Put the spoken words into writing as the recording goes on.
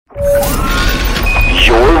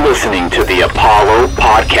listening to the Apollo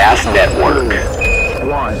Podcast Network.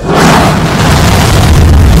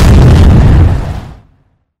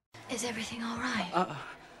 Is everything all right? A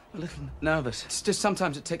little nervous. It's just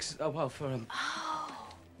sometimes it takes a while for,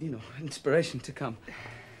 inspiration to come.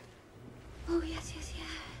 Oh, yes.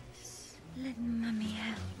 Let Mummy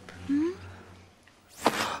help. Hmm?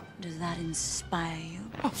 Does that inspire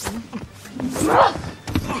you?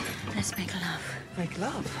 Let's make love. Make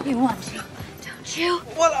love? You want to, don't you?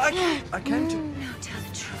 Well, I came to... No, tell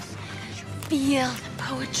the truth. Feel the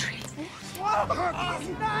poetry. Oh,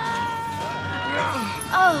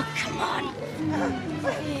 come on.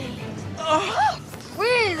 Feel it.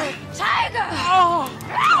 We're the tiger.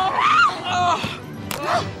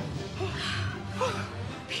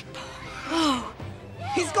 Big boy. Oh.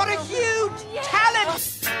 He's got a huge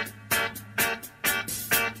talent!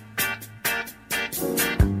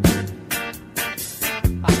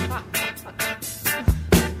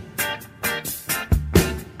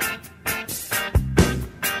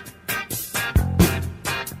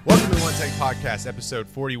 Welcome to the One Take Podcast, episode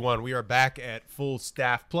 41. We are back at full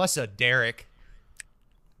staff, plus a Derek.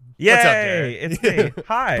 Yay! What's up, Derek? It's me.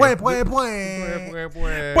 Hi. Let's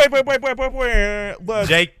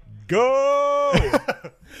Jake, go!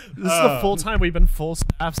 This is the full time we've been full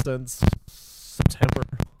staff since September.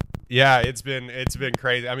 Yeah, it's been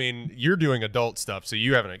crazy. I mean, you're doing adult stuff, so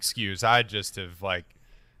you have an excuse. I just have I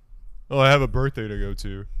have a birthday to go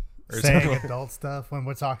to. Or Saying something. adult stuff when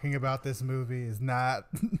we're talking about this movie is not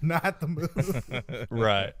the move.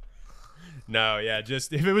 Right. No, yeah,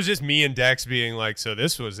 just if it was just me and Dex being like, so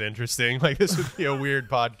this was interesting, like this would be a weird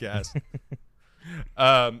podcast.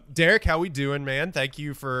 Derek, how we doing, man? Thank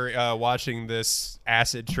you for watching this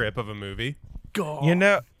acid trip of a movie. God.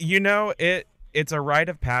 You know it's a rite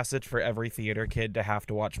of passage for every theater kid to have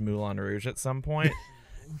to watch Moulin Rouge at some point.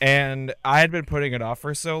 And I had been putting it off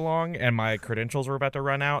for so long, and my credentials were about to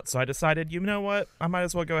run out, so I decided, you know what? I might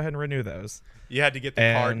as well go ahead and renew those. You had to get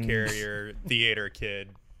the card carrier theater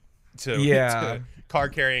kid to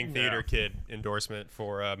card carrying theater kid endorsement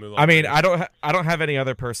for Moulin I mean, Rouge. I don't have any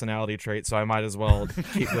other personality traits, so I might as well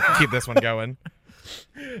keep this one going.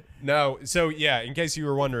 No, so yeah, in case you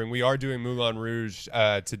were wondering, we are doing Moulin Rouge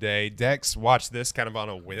today. Dex watched this kind of on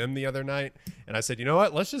a whim the other night, and I said, you know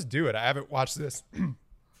what? Let's just do it. I haven't watched this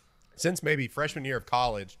since maybe freshman year of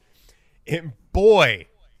college, and boy,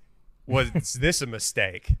 was this a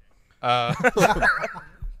mistake.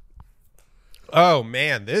 Oh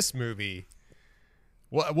man, this movie.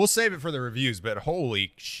 Well, we'll save it for the reviews, but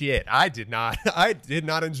holy shit, I did not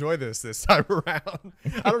enjoy this time around.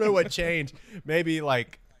 I don't know what changed. Maybe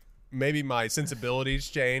my sensibilities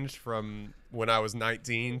changed from when I was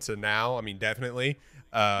 19 to now. I mean, definitely.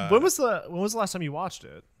 When was the last time you watched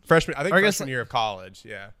it? Freshman year of college.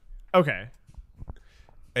 Yeah. Okay.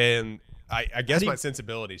 And I guess my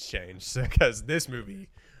sensibilities changed because this movie,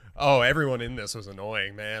 everyone in this was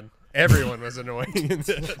annoying, man. Everyone was annoying in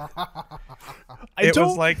this. It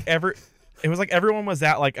was like everyone was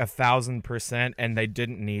at like 1,000%, and they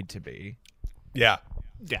didn't need to be. Yeah.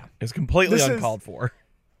 Yeah. It's completely uncalled for.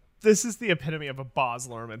 This is the epitome of a Baz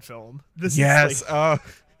Luhrmann film. This Yes. is like,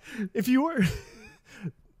 if you were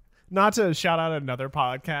not to shout out another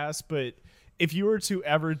podcast, but if you were to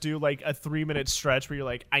ever do like a 3-minute stretch where you're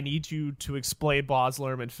like, I need you to explain Baz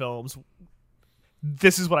Luhrmann films,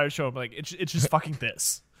 this is what I would show him. Like, it's just fucking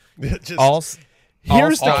this.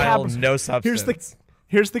 Here's no substance.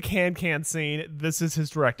 Here's the can scene. This is his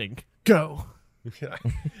directing. Go.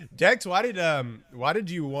 Dex, why did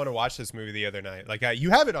you want to watch this movie the other night? Like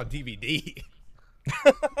you have it on DVD.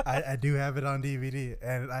 I do have it on DVD,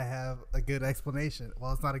 and I have a good explanation.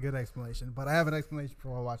 Well, it's not a good explanation, but I have an explanation for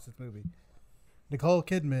why I watched this movie. Nicole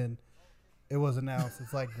Kidman, it was announced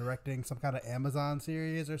it's like directing some kind of Amazon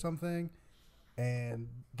series or something, and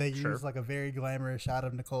they used like a very glamorous shot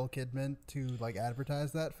of Nicole Kidman to like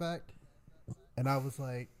advertise that fact. And I was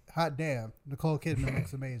like, hot damn, Nicole Kidman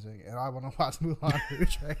looks amazing, and I want to watch Moulin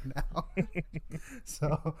Rouge right now.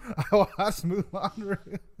 So I watched Moulin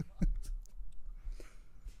Rouge.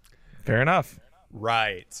 Fair enough.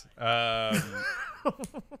 Right.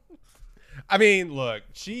 I mean, look,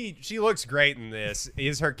 she looks great in this.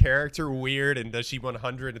 Is her character weird, and does she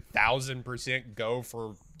 100,000% go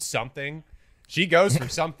for something? She goes for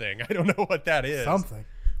something. I don't know what that is. Something.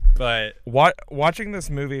 But watching this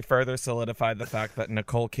movie further solidified the fact that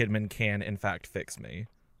Nicole Kidman can, in fact, fix me.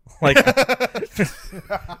 Like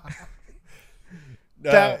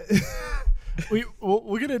that.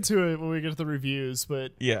 We'll get into it when we get to the reviews,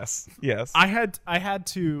 but yes. I had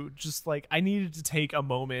to just like I needed to take a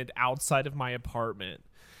moment outside of my apartment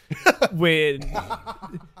when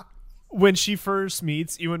when she first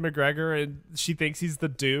meets Ewan McGregor and she thinks he's the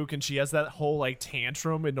Duke, and she has that whole like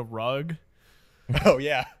tantrum in the rug. Oh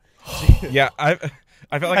yeah. Yeah, I felt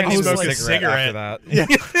like I I need to was smoke like, a cigarette after that.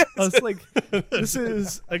 Yeah. I was like, this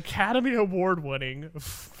is Academy Award winning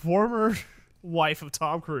former wife of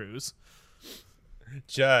Tom Cruise.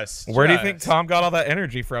 Where do you think Tom got all that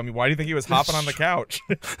energy from? Why do you think he was hopping on the couch?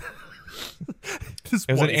 It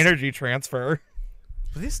was an energy transfer.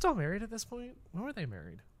 Were they still married at this point? When were they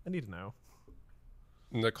married? I need to know.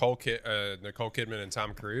 Nicole Kidman and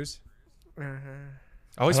Tom Cruise? I I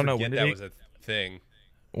always don't know, forget when did that he- was a thing.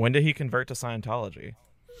 When did he convert to Scientology?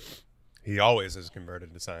 He always has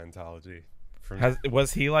converted to Scientology.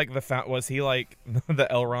 Was he like was he like the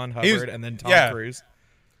L. Ron Hubbard He was- and then Tom yeah. Cruise?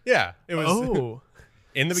 Yeah, it was Oh.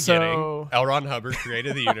 in the beginning. So- L. Ron Hubbard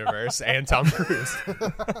created the universe and Tom Cruise.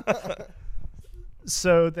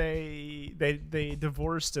 So they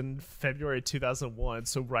divorced in February 2001,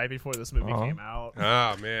 so right before this movie Uh-huh. came out.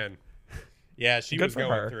 Oh man. Yeah, she Good was for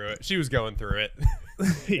going her. through it. She was going through it.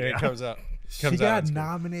 And it comes out. She Comes out got it's good.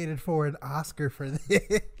 nominated for an Oscar for this.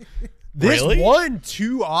 This Really? won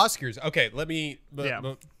 2 Oscars. Okay, let me Yeah.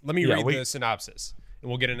 read we- the synopsis, and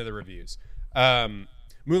we'll get into the reviews.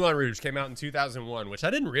 Moulin Rouge came out in 2001, which I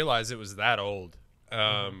didn't realize it was that old.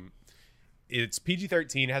 It's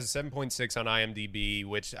PG-13, has a 7.6 on IMDb,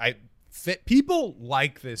 which people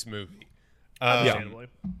like this movie. Understandably.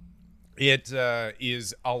 It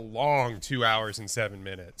is a long 2 hours and 7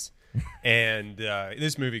 minutes, and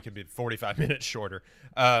this movie could be 45 minutes shorter.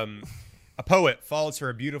 A poet falls for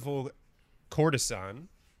a beautiful courtesan.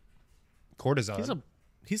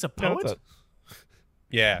 He's a poet.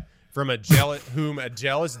 Yeah, from whom a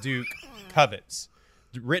jealous duke covets.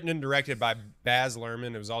 Written and directed by Baz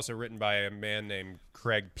Luhrmann. It was also written by a man named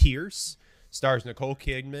Craig Pierce. Stars Nicole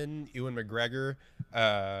Kidman, Ewan McGregor,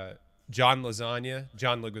 John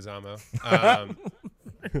Leguizamo,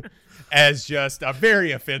 as just a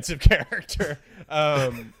very offensive character.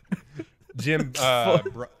 Jim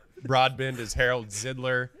Broadbent as Harold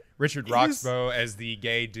Zidler, Richard Roxburgh as the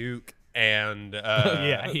gay duke, and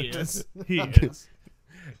Yeah, he is. He is.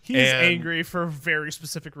 He's And- angry for very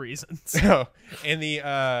specific reasons. So, and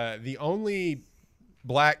the only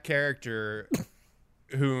black character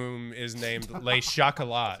whom is named Le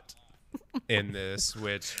Chocolat in this,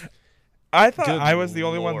 which I thought Good I was the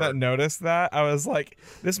only one that Lord. noticed that. I was like,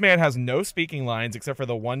 this man has no speaking lines except for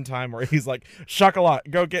the one time where he's like, "Chocolat,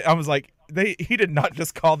 go get." I was like, he did not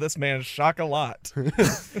just call this man Chocolat.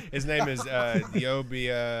 his name is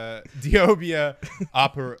Diobia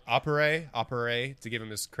Opere, to give him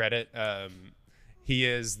his credit. He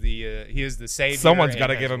is the savior. Someone's and got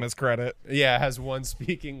to has give him his credit. Yeah, has one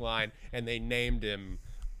speaking line, and they named him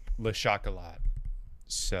Le Chocolat.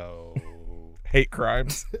 So Hate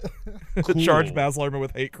crimes. Cool. Charge Baz Luhrmann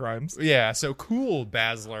with hate crimes. yeah, so cool,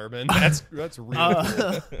 Baz Luhrmann. That's really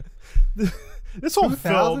cool. This whole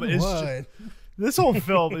film is 2001. this whole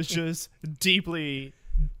film is just deeply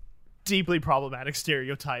problematic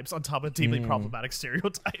stereotypes on top of deeply problematic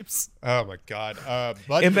stereotypes. Oh my god!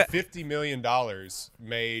 Budget In the- of $50 million,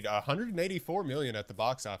 made $184 million at the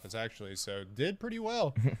box office actually, so did pretty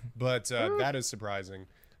well. But that is surprising.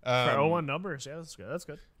 For 01 numbers, yeah, that's good. That's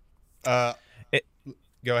good.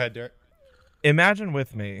 Go ahead, Derek. Imagine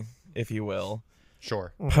with me, if you will,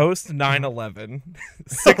 Sure. post 9/11,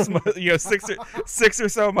 6 or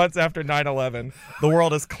so months after 9/11, the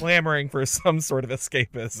world is clamoring for some sort of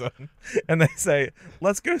escapism, and they say,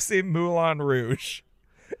 "Let's go see Moulin Rouge,"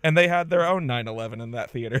 and they had their own 9/11 in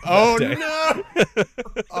that theater. Oh that day.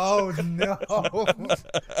 no! Oh no!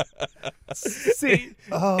 See,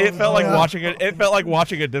 It felt like watching it. It felt like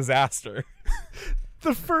watching a disaster.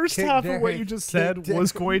 the first Kick half of what Derek, you just kick said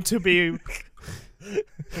was Derek. going to be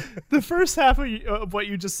the first half of what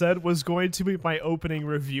you just said was going to be my opening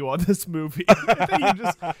review on this movie. And then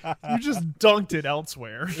you just dunked it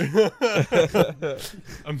elsewhere.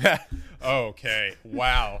 Okay.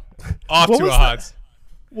 Wow. Off What to a was hot.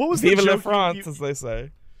 What was the Vive la joke? France, as they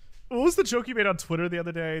say. What was the joke you made on Twitter the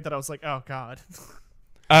other day that I was like, oh god.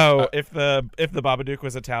 Oh, if the Babadook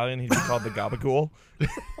was Italian, he'd be called the Gabagool.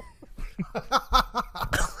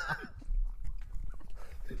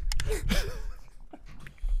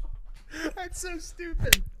 That's so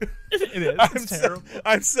stupid. It is. It's terrible.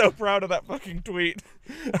 I'm so proud of that fucking tweet.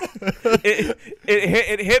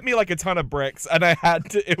 It hit me like a ton of bricks, and I had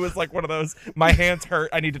to. It was like one of those. My hands hurt.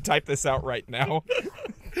 I need to type this out right now.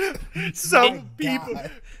 Some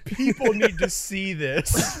God. people need to see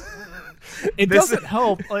this. It doesn't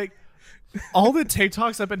help. Like all the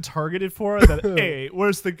TikToks I've been targeted for that. Hey,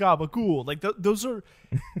 where's the gabagool? Like those are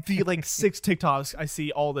the like 6 TikToks I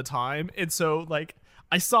see all the time, and so like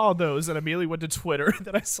I saw those and immediately went to Twitter.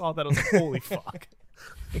 Then I saw that. I was like, holy fuck.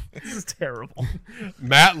 This is terrible.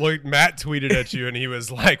 Matt tweeted at you and he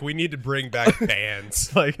was like, we need to bring back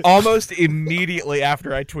bans. Like, Almost immediately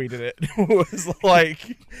after I tweeted it, was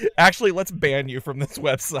like, actually, let's ban you from this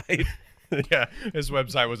website. yeah, this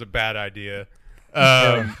website was a bad idea.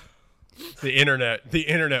 The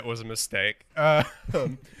internet was a mistake.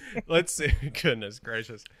 Let's see. Goodness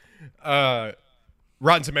gracious.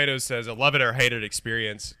 Rotten Tomatoes says a love it or hate it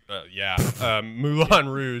experience. Moulin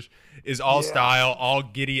Rouge is all style, all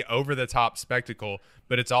giddy, over the top spectacle,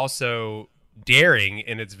 but it's also daring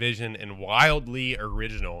in its vision and wildly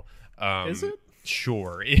original. Is it?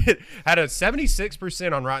 Sure. It had a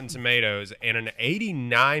 76% on Rotten Tomatoes and an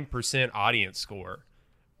 89% audience score.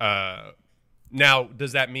 Now,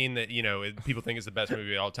 does that mean that, people think it's the best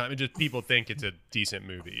movie of all time? It just people think it's a decent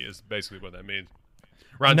movie is basically what that means.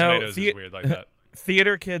 Rotten Tomatoes is weird like that.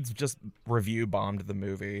 Theater kids just review bombed the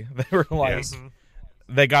movie. They were like,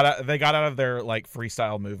 they got out of their like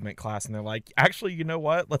freestyle movement class, and they're like, actually, you know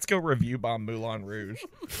what? Let's go review bomb Moulin Rouge.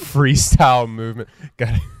 Freestyle movement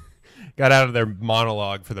got out of their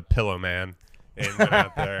monologue for the Pillow Man and went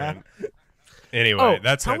out there. And anyway,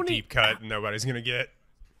 that's a deep cut nobody's gonna get.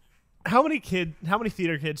 How many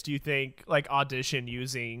theater kids do you think like audition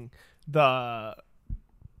using the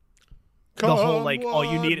whole like all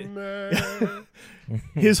you need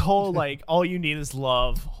his whole like all you need is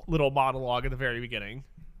love little monologue at the very beginning?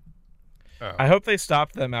 I hope they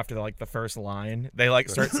stopped them after like the first line. They like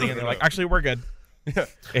start singing. They're like, actually, we're good.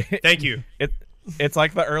 Thank you. It's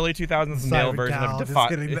like the early 2000s male version of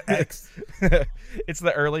It's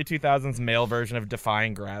the early 2000s male version of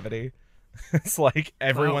Defying Gravity. It's like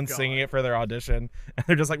everyone's singing it for their audition, and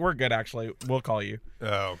they're just like, we're good, actually. We'll call you.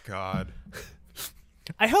 Oh, God.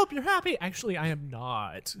 I hope you're happy. Actually, I am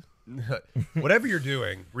not. Whatever you're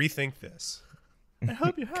doing, rethink this. I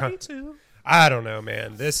hope you're happy, too. I don't know,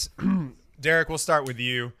 man. This, Derek, we'll start with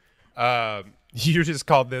you. You just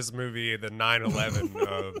called this movie the 9/11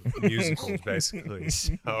 of musicals, basically.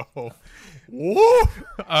 So, woo!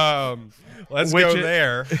 Let's go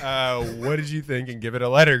there. What did you think? And give it a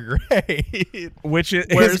letter grade. Which is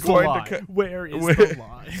Where's the going lie? to Where is the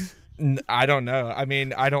lie? I don't know. I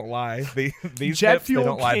mean, I don't lie. These Jet hips, they fuel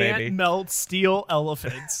don't lie, can't baby. melt steel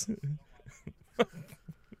elephants.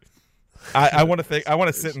 I want to think. I want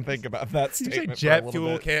to sit and think about that You say statement. jet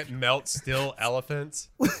fuel can't melt still elephants?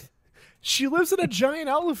 She lives in a giant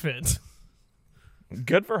elephant.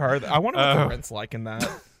 Good for her. I wonder what the rent's like in that.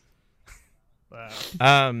 Wow.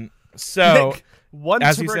 So Nick, one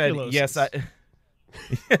as you said, tuberculosis.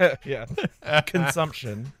 yes, yeah.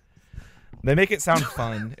 Consumption. They make it sound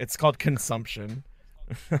fun. It's called consumption.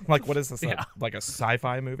 Like, what is this? Yeah. Like a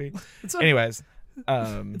sci-fi movie? It's a, Anyways,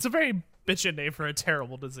 it's a very bitchin' name for a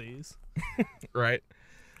terrible disease. right.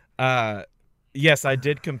 Yes, I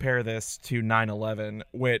did compare this to 9/11,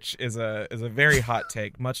 which is a very hot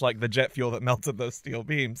take, much like the jet fuel that melted those steel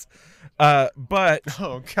beams. But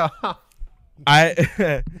Oh, God.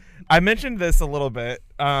 I mentioned this a little bit.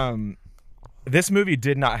 This movie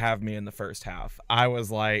did not have me in the first half. I was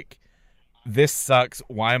like, this sucks.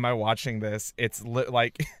 Why am I watching this? It's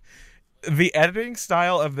like the editing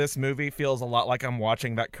style of this movie feels a lot like I'm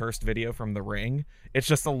watching that cursed video from The Ring. It's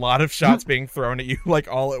just a lot of shots being thrown at you like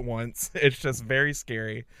all at once. It's just very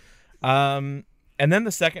scary. And then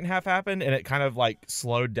the second half happened and it kind of like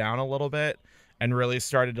slowed down a little bit and really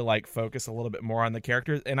started to like focus a little bit more on the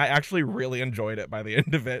characters. And I actually really enjoyed it by the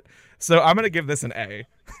end of it. So I'm going to give this an A.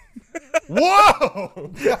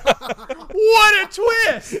 Whoa! What a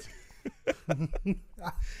twist!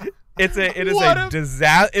 It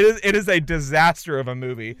is a disaster of a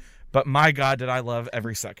movie, but my God, did I love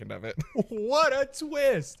every second of it. What a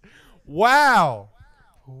twist! Wow.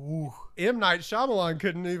 Ooh. M. Night Shyamalan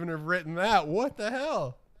couldn't even have written that. What the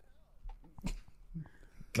hell?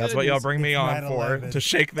 That's what y'all bring me on for, 9/11. to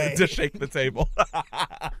shake the table.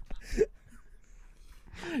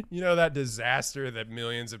 You know that disaster that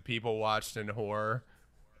millions of people watched in horror?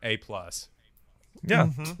 A+. Yeah.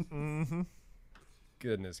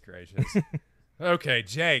 Goodness gracious. Okay,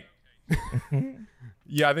 Jake.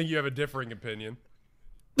 Yeah, I think you have a differing opinion.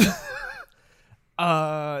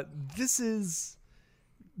 This is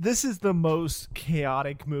the most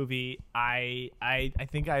chaotic movie I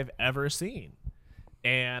think I've ever seen.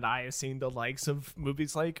 And I have seen the likes of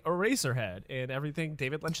movies like Eraserhead and everything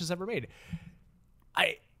David Lynch has ever made.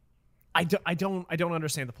 I don't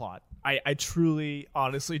understand the plot. I truly,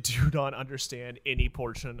 honestly do not understand any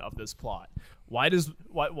portion of this plot. Why does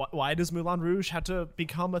Moulin Rouge have to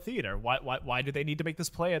become a theater? Why do they need to make this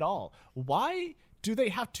play at all? Why do they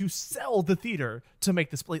have to sell the theater to make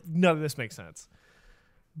this play? None of this makes sense.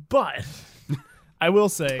 But I will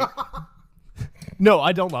say, no,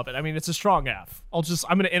 I don't love it. I mean, it's a strong F. I'm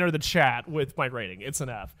going to enter the chat with my rating. It's an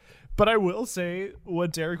F. But I will say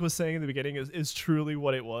what Derek was saying in the beginning is truly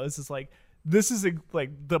what it was. It's like, this is like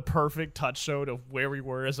the perfect touchstone of where we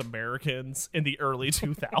were as Americans in the early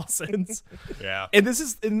 2000s. Yeah. And this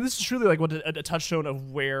is truly like what a touchstone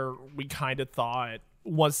of where we kind of thought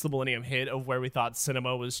once the millennium hit of where we thought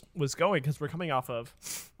cinema was going, because we're coming off of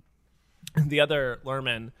the other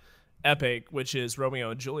Lerman epic, which is Romeo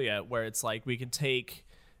and Juliet, where it's like we can take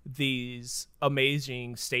these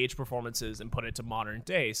amazing stage performances and put it to modern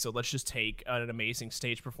day. So let's just take an amazing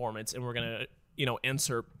stage performance and we're going to,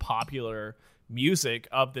 insert popular music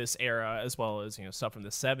of this era as well as, stuff from the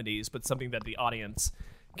 70s, but something that the audience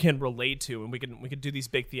can relate to. And we can do these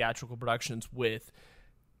big theatrical productions with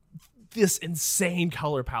this insane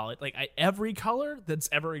color palette. Like every color that's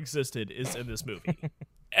ever existed is in this movie.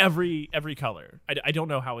 every color. I don't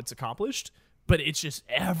know how it's accomplished, but it's just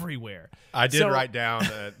everywhere. I did write down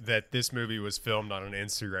that this movie was filmed on an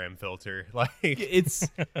Instagram filter. Like, it's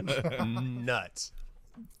nuts.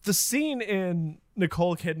 The scene in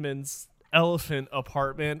Nicole Kidman's elephant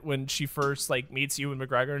apartment when she first meets Ewan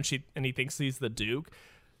McGregor and he thinks he's the Duke.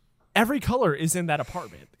 Every color is in that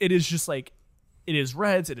apartment. It is just it is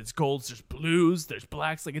reds, it is golds, there's blues, there's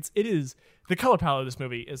blacks. It is the color palette of this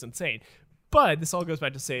movie is insane. But this all goes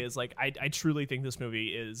back to say is I truly think this movie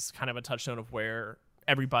is kind of a touchstone of where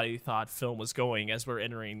everybody thought film was going as we're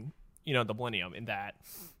entering, the millennium, in that,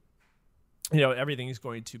 everything is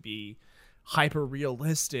going to be hyper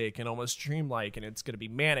realistic and almost dreamlike, and it's going to be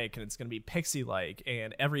manic and it's going to be pixie like,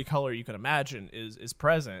 and every color you can imagine is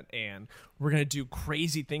present, and we're going to do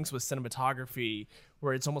crazy things with cinematography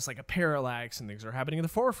where it's almost like a parallax and things are happening in the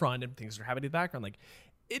forefront and things are happening in the background.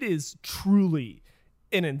 It is truly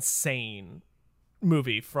an insane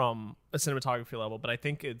movie from a cinematography level, but I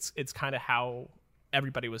think it's kind of how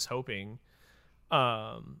everybody was hoping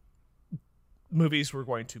movies were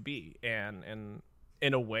going to be, and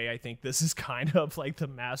in a way, I think this is kind of like the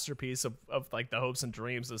masterpiece of the hopes and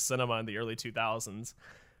dreams of cinema in the early 2000s.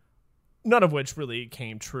 None of which really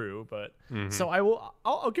came true, but so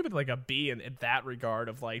I'll give it a B in that regard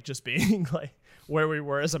of just being where we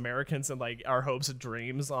were as Americans and our hopes and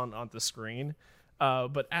dreams on the screen.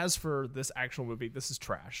 But as for this actual movie, this is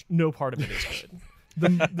trash. No part of it is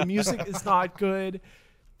good. The music is not good.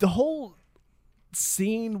 The whole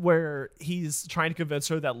scene where he's trying to convince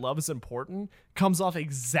her that love is important comes off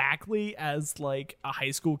exactly as a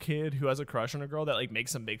high school kid who has a crush on a girl that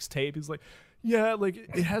makes a mixtape. He's yeah,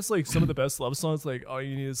 it has some of the best love songs, all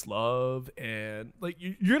you need is love, and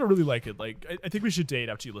you're gonna really like it. I think we should date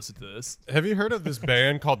after you listen to this. Have you heard of this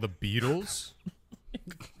band called the Beatles?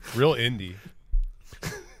 Real indie.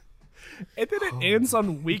 And then it ends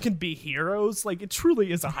on "We Can Be Heroes." It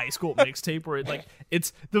truly is a high school mixtape where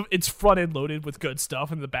it's front end loaded with good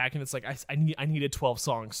stuff, and in the back end it's I needed 12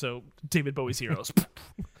 songs, so David Bowie's Heroes.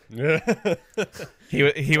 He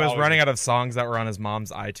was running out of songs that were on his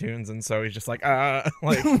mom's iTunes, and so he's just it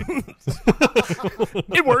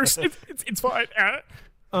works. It's fine.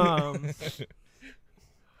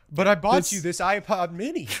 But I bought you this iPod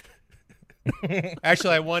Mini.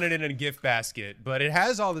 Actually, I wanted it in a gift basket, but it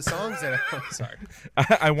has all the songs that sorry.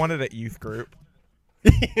 I wanted at youth group.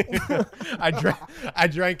 I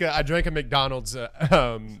drank a McDonald's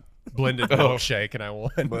blended milkshake, and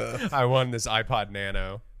I won this iPod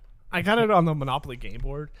Nano. I got it on the Monopoly game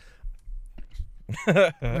board.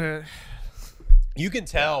 You can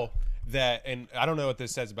tell that, and I don't know what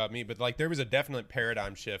this says about me, but there was a definite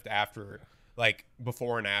paradigm shift after,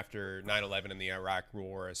 before and after 9/11 and the Iraq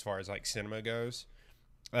War, as far as cinema goes.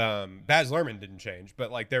 Baz Luhrmann didn't change,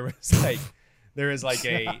 but there was a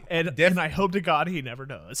and I hope to God he never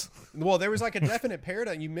does. Well, there was a definite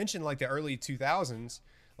paradigm. You mentioned the early 2000s,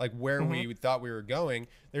 where we thought we were going.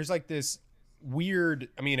 There's this weird,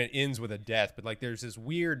 I mean, it ends with a death, but there's this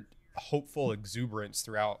weird hopeful exuberance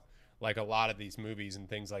throughout a lot of these movies and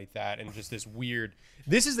things like that, and just this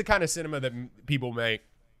this is the kind of cinema that people make,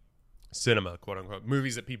 quote unquote,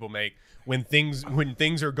 movies that people make when things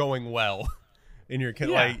are going well in your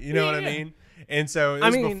what I mean. And so it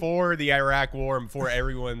was before the Iraq War and before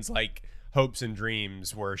everyone's hopes and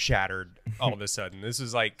dreams were shattered all of a sudden. This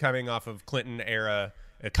is coming off of Clinton era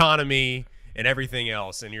economy and everything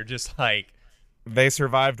else, and you're just they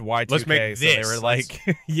survived Y2K. Let's make so this. They were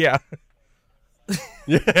yeah.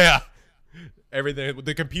 Yeah. Everything,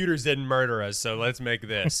 the computers didn't murder us, so let's make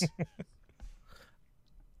this.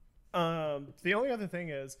 The only other thing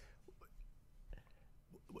is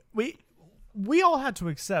we all had to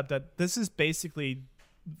accept that this is basically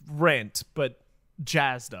Rent but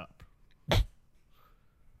jazzed up.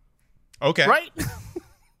 Okay. Right?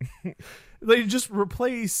 They just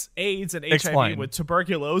replace AIDS and HIV Explain. with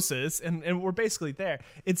tuberculosis, and we're basically there.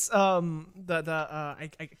 It's I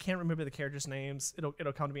can't remember the characters' names. It'll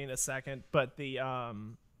come to me in a second. But the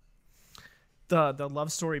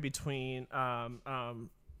love story between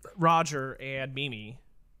Roger and Mimi,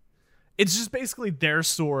 it's just basically their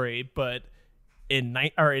story, but in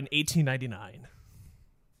 1899.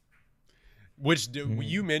 Which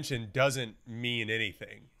you mentioned doesn't mean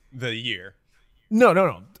anything. The year.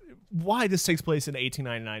 No. Why this takes place in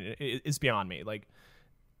 1899 is beyond me. Like,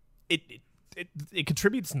 it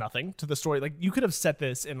contributes nothing to the story. Like, you could have set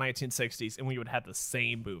this in 1960s and we would have the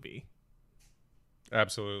same movie.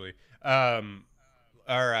 Absolutely. All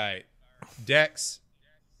right, Dex,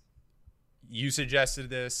 you suggested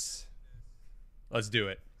this. Let's do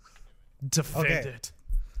it. Defend Okay. it.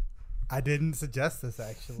 I didn't suggest this,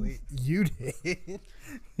 actually. You did.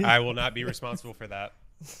 I will not be responsible for that.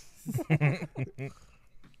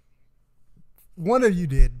 One of you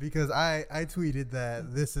did, because I tweeted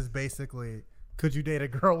that this is basically Could You Date a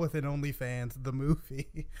Girl with an OnlyFans, the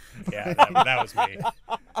movie. Yeah, that was me.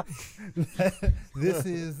 This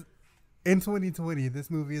is, in 2020, this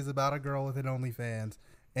movie is about a girl with an OnlyFans,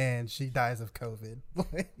 and she dies of COVID.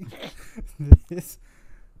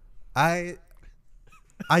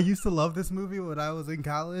 I used to love this movie when I was in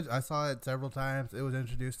college. I saw it several times. It was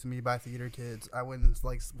introduced to me by theater kids. I went and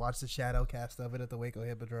watched the shadow cast of it at the Waco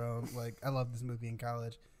Hippodrome. I loved this movie in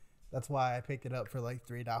college. That's why I picked it up for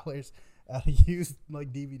 $3 at a used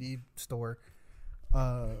DVD store.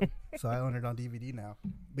 So I own it on DVD now.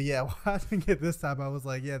 But yeah, watching it this time, I was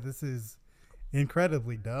like, yeah, this is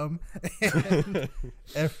incredibly dumb. And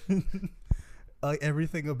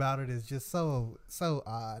everything about it is just so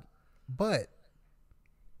odd. But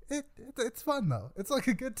it's fun though. It's a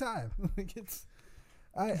good time.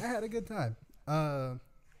 I had a good time.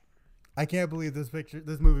 I can't believe this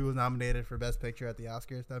movie was nominated for Best Picture at the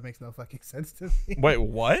Oscars. That makes no fucking sense to me. Wait,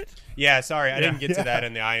 what? Yeah, sorry, I didn't get to that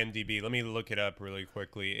in the IMDb. Let me look it up really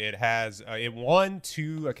quickly. It has it won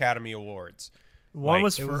 2 Academy Awards. One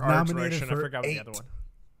was it for was art nominated direction. I for forgot what the 8. other one.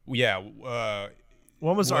 Yeah,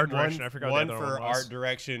 One was art one- direction. I forgot one what the other for one was. art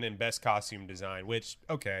direction and best costume design. Which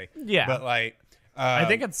Yeah. but I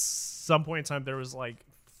think at some point in time there was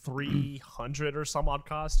 300 or some odd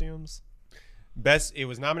costumes. It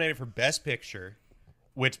was nominated for Best Picture,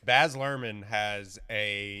 which Baz Luhrmann has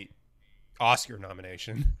a Oscar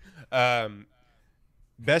nomination.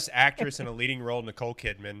 Best Actress in a Leading Role, Nicole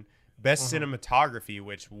Kidman. Best Cinematography,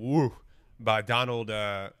 which by Donald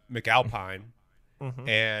McAlpine.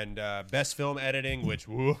 And Best Film Editing, which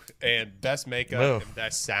and Best Makeup and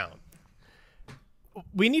Best Sound.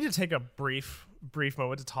 We need to take a brief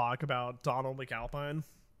moment to talk about Donald McAlpine.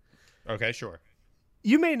 Okay, sure.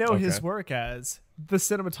 You may know his work as the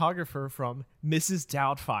cinematographer from Mrs.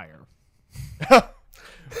 Doubtfire.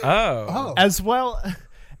 Oh. As well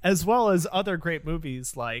as other great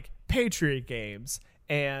movies like Patriot Games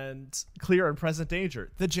and Clear and Present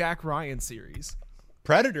Danger, the Jack Ryan series.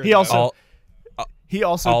 Predator. He also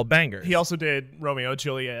all bangers. He also did Romeo and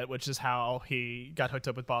Juliet, which is how he got hooked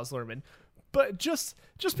up with Baz Luhrmann. But just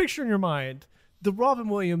picture in your mind the Robin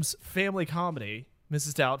Williams family comedy,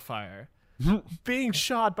 Mrs. Doubtfire, being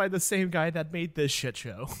shot by the same guy that made this shit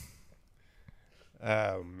show.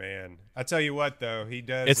 Oh man, I tell you what though, he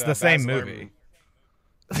does. It's the Baz same Luhrmann.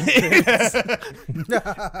 movie.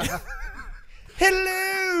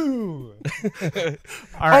 Hello.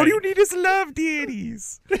 All right, All you need is love,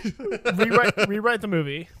 deities. rewrite the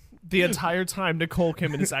movie. The entire time Nicole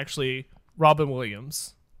Kidman is actually Robin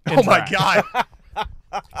Williams. Oh my god.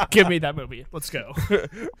 Give me that movie. Let's go.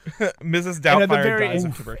 Mrs. at the Doubtfire very dies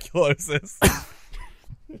end- of tuberculosis.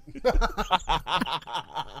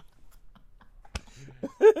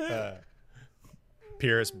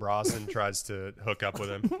 Pierce Brosnan tries to hook up with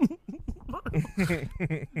him.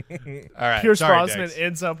 All right, Pierce sorry, Brosnan Dex.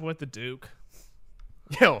 ends up with the Duke.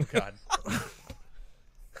 Oh god.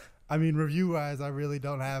 I mean, review-wise, I really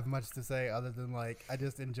don't have much to say other than, I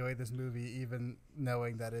just enjoyed this movie even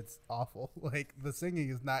knowing that it's awful. The singing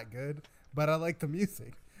is not good, but I like the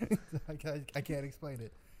music. I can't explain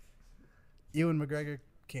it. Ewan McGregor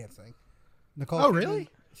can't sing. Nicole Kidman, really?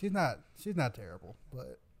 She's not terrible,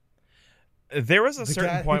 but There was a The certain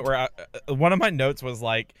guy- point where one of my notes was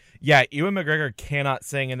yeah, Ewan McGregor cannot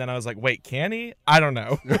sing, and then I was like, wait, can he? I don't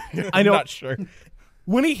know. I'm know. not sure.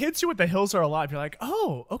 When he hits you with the hills are alive, you're like,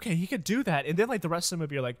 oh, okay, he could do that. And then the rest of the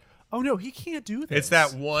movie, you're like, oh no, he can't do this. It's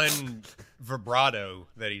that one vibrato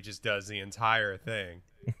that he just does the entire thing.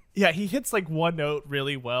 Yeah, he hits one note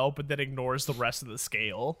really well, but then ignores the rest of the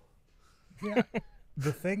scale. yeah.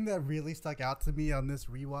 The thing that really stuck out to me on this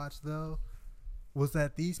rewatch, though, was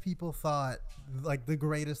that these people thought like the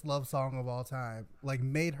greatest love song of all time, like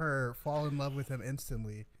made her fall in love with him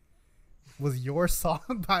instantly, was Your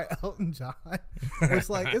Song by Elton John. Which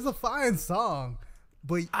like is a fine song,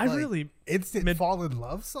 but I like, really instant fall in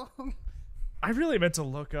love song. I really meant to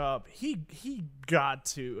look up. He got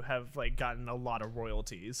to have like gotten a lot of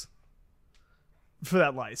royalties for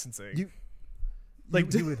that licensing. You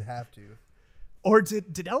would have to. Or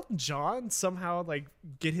did Elton John somehow like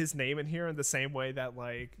get his name in here in the same way that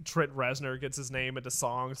like Trent Reznor gets his name into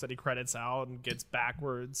songs that he credits out and gets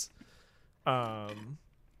backwards? No,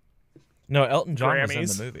 Elton John was in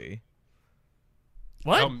Grammys. the movie.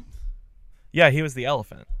 What? Yeah, he was the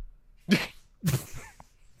elephant.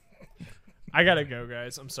 I gotta go,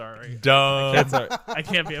 guys. I'm sorry. Dumb. I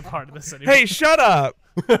can't be a part of this anymore. Hey, shut up!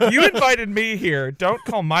 You invited me here. Don't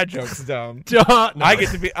call my jokes dumb. I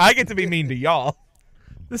get to be mean to y'all.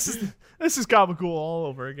 This is Gabagool all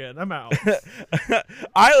over again. I'm out.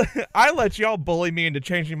 I let y'all bully me into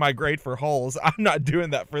changing my grade for holes. I'm not doing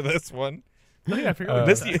that for this one. Yeah, I figured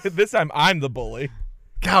This time I'm the bully.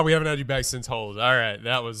 God, we haven't had you back since Holes. All right,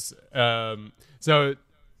 that was so.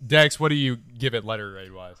 Dex, what do you give it letter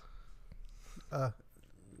grade wise?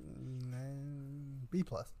 B+.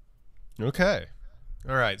 Okay.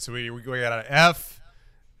 All right. So we got an F,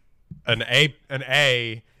 an A, and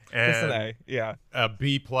It's an A. Yeah. a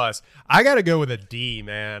B+. I got to go with a D,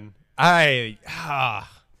 man.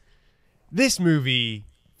 This movie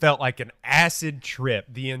felt like an acid trip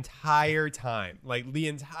the entire time. Like the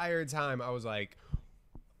entire time I was like,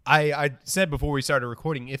 I said before we started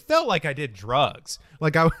recording, it felt like I did drugs.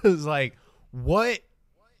 Like I was like, what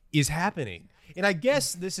is happening? And I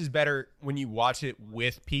guess this is better when you watch it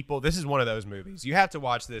with people. This is one of those movies. You have to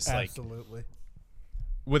watch this Absolutely.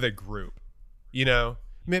 with a group. You know,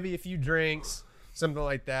 maybe a few drinks, something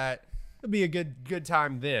like that. It'd be a good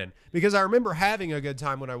time then. Because I remember having a good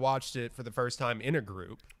time when I watched it for the first time in a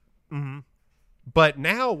group. Mm-hmm. But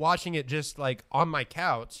now watching it just like on my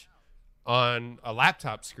couch on a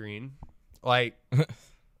laptop screen, like,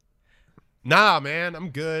 nah, man,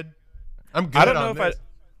 I'm good. I'm good. I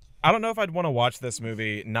don't know if I'd want to watch this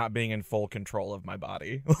movie not being in full control of my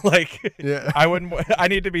body. Like, Yeah. I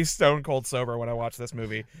need to be stone cold sober when I watch this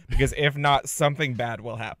movie because if not, something bad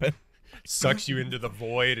will happen. Sucks you into the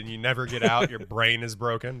void and you never get out. Your brain is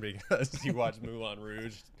broken because you watch Moulin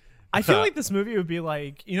Rouge. I feel like this movie would be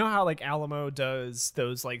like, you know how like Alamo does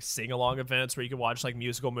those like sing along events where you can watch like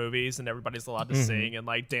musical movies and everybody's allowed to sing and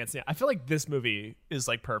like dance. I feel like this movie is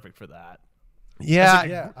like perfect for that. Yeah.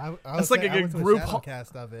 Yeah, I That's would like say a I went to group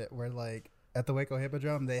cast of it where like at the Waco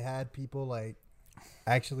Hippodrome they had people like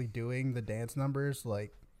actually doing the dance numbers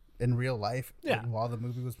like in real life like, while the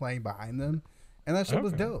movie was playing behind them, and that shit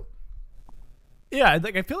was dope. Yeah,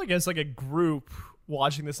 like I feel like as like a group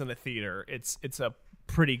watching this in a theater, it's a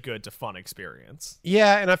pretty good to fun experience.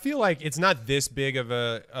 Yeah, and I feel like it's not this big of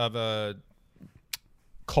a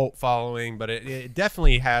cult following, but it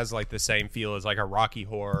definitely has like the same feel as like a Rocky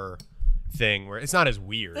Horror thing where it's not as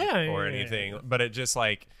weird or anything, but it just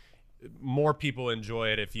like more people enjoy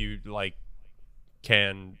it if you like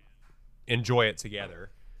can enjoy it together.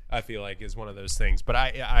 I feel like is one of those things. But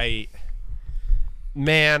I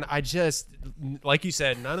just like you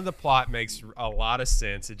said, none of the plot makes a lot of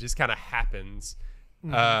sense. It just kind of happens.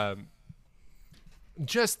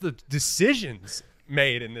 Just the decisions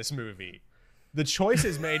made in this movie, the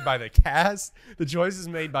choices made by the cast, the choices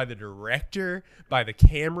made by the director, by the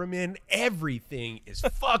cameraman, everything is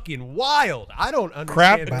fucking wild. I don't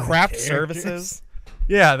understand Craft services.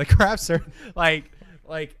 Yeah, the craft service, like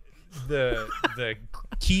the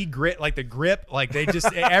key grip, like the grip, like they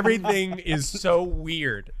just everything is so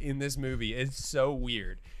weird in this movie. It's so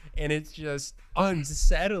weird, and it's just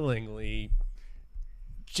unsettlingly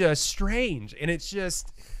just strange, and it's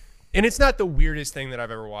not the weirdest thing that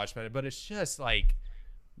I've ever watched, but it's just like,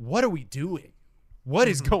 what are we doing? What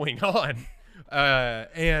is going on?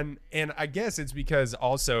 And I guess it's because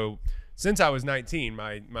also since I was 19,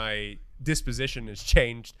 my disposition has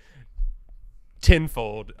changed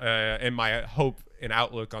tenfold, and my hope and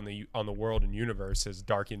outlook on the world and universe has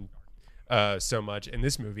darkened so much. And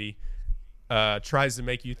this movie tries to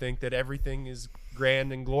make you think that everything is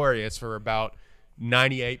grand and glorious for about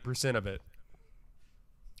 98% of it.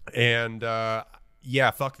 And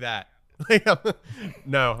yeah, fuck that.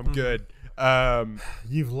 No, I'm good.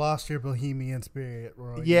 You've lost your bohemian spirit,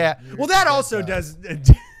 Roy. Yeah. Well, that you're also dead does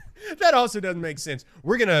that also doesn't make sense.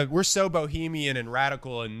 We're so bohemian and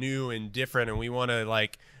radical and new and different, and we want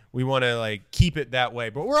to keep it that way,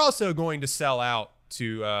 but we're also going to sell out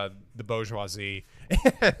to the bourgeoisie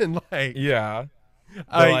and like, Yeah.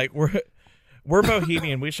 But, like we're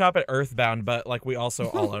bohemian. We shop at Earthbound, but like we also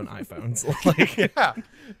all own iPhones. Like, Yeah,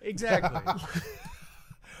 exactly.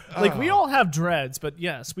 Like we all have dreads, but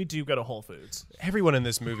yes, we do go to Whole Foods. Everyone in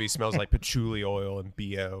this movie smells like patchouli oil and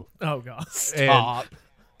BO. Oh god. stop.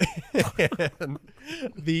 And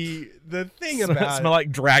the thing about Smell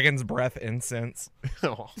like dragon's breath incense.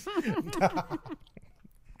 Oh.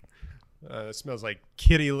 It smells like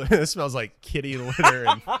kitty. It smells like kitty litter.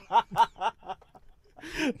 And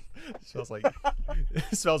it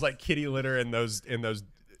smells like kitty litter and those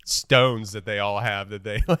stones that they all have that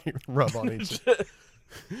they like rub on each.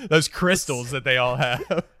 Those crystals that they all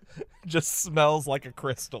have. Just smells like a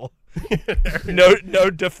crystal. No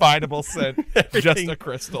definable scent. Just a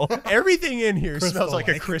crystal. Everything in here smells like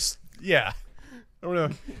a Crystal-like. crystal. Yeah. I don't know.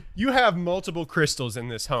 You have multiple crystals in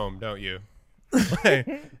this home, don't you?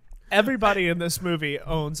 Like, Everybody in this movie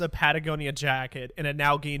owns a Patagonia jacket and a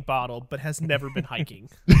Nalgene bottle, but has never been hiking.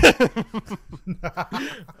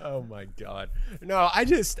 oh my god. No, I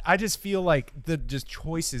just feel like the just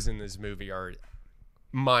choices in this movie are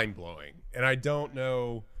mind blowing, and I don't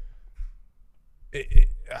know.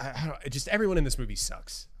 Just everyone in this movie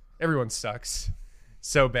sucks. Everyone sucks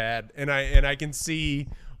so bad, and I can see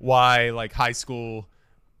why like high school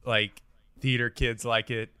like theater kids like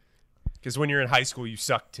it, because when you're in high school you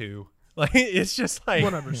suck too. Like it's just like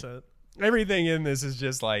 100%. everything in this is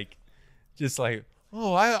just like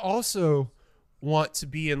oh, I also want to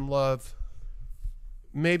be in love.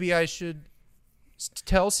 Maybe I should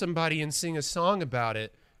tell somebody and sing a song about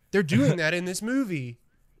it. They're doing that in this movie.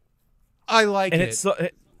 I like And it.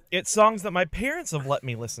 it's songs that my parents have let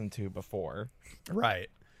me listen to before. Right.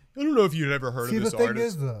 I don't know if you'd ever heard See, of the this thing artist.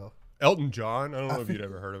 is, though, Elton John. I don't know if you'd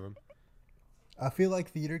ever heard of him. I feel like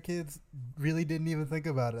theater kids really didn't even think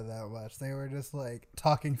about it that much. They were just like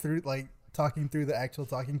talking through the actual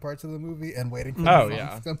talking parts of the movie and waiting for the Oh, songs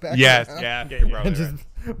yeah. to come back. Yes, around yeah, you're probably and right.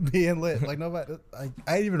 just being lit. Like nobody,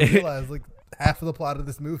 I didn't even realize like half of the plot of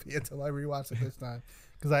this movie until I rewatched it this time.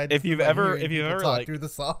 Because I If you've ever talk like through the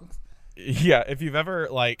songs. Yeah, if you've ever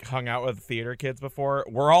like hung out with theater kids before,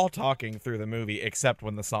 we're all talking through the movie except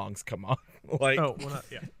when the songs come on. Like, Oh, well, not,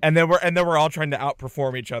 yeah. and then we're all trying to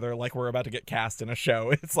outperform each other, like we're about to get cast in a show.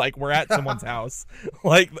 It's like we're at someone's house.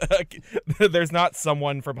 Like, there's not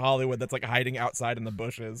someone from Hollywood that's like hiding outside in the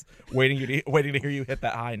bushes, waiting to hear you hit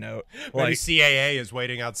that high note. Maybe Like, CAA is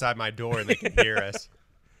waiting outside my door and they can hear us.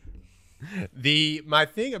 My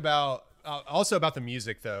thing about also about the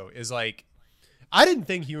music though is like, I didn't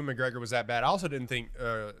think Ewan McGregor was that bad. I also didn't think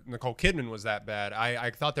Nicole Kidman was that bad.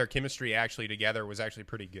 I thought their chemistry actually together was actually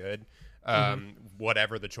pretty good,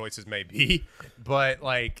 whatever the choices may be. But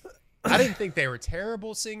like, I didn't think they were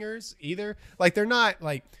terrible singers either. Like, they're not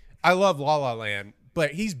like, I love La La Land,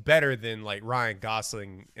 but he's better than like Ryan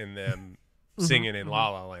Gosling and them singing in La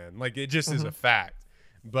La Land. Like, it just is a fact.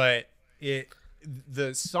 But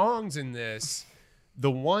the songs in this,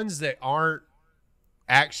 the ones that aren't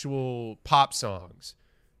actual pop songs,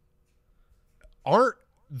 aren't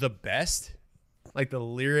the best. Like, the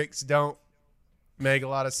lyrics don't make a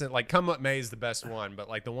lot of sense. Like, Come What May is the best one, but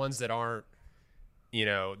like the ones that aren't, you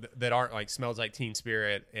know, that aren't like Smells Like Teen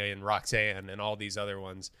Spirit and Roxanne and all these other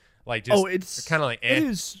ones, like, just it's kind of like It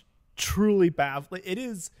is truly baffling. It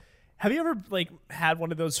is. Have you ever like had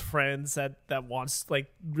one of those friends that wants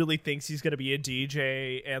like really thinks he's gonna be a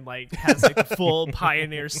DJ and like has like a full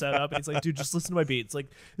Pioneer setup and he's like, dude, just listen to my beats, like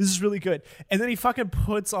this is really good, and then he fucking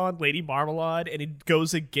puts on Lady Marmalade and he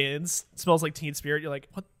goes against Smells Like Teen Spirit. You're like,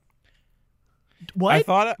 what? I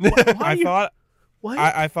thought What?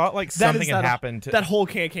 I thought like That something is had that- happened. That whole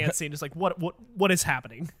can scene is like, what is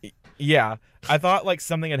happening? Yeah, I thought like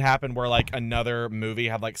something had happened where like another movie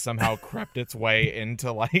had like somehow crept its way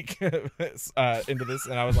into like into this,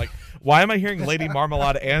 and I was like, why am I hearing Lady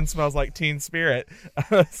Marmalade and Smells Like Teen Spirit?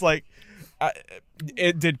 It's like,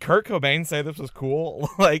 did Kurt Cobain say this was cool?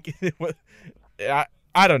 Like,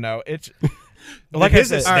 I don't know. It's like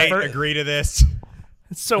his I said, estate agree to this.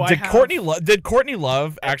 So did Courtney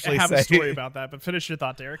Love actually I have say a story about that, but finish your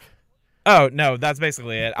thought, Derek. Oh no, that's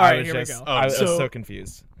basically it. All I right, was here we just go. I was So- so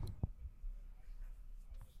confused.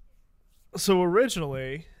 So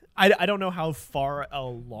originally, I don't know how far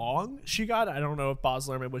along she got. I don't know if Baz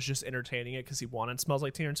Luhrmann was just entertaining it because he wanted Smells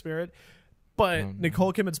Like Teen Spirit. But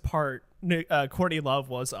Nicole Kidman's part, Courtney Love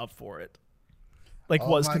was up for it. Like,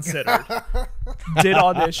 was my considered. Did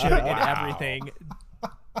audition and everything.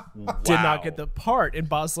 Did not get the part. And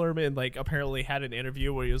Baz Luhrmann, like, apparently had an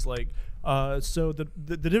interview where he was like, so the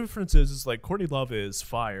difference is like Courtney Love is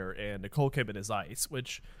fire and Nicole Kidman is ice,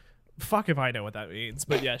 which... fuck if I know what that means,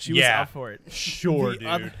 but yeah, she was up for it. Sure,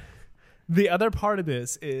 The dude. the other part of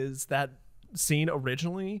this is that scene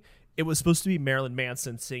originally, it was supposed to be Marilyn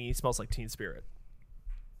Manson singing "Smells Like Teen Spirit,"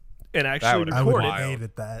 and actually I would recorded. have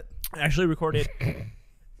hated that. Actually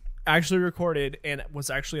recorded, and was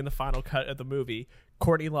actually in the final cut of the movie.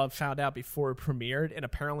 Courtney Love found out before it premiered, and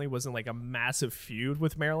apparently was in like a massive feud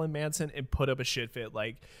with Marilyn Manson, and put up a shit fit,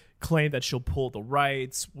 like claimed that she'll pull the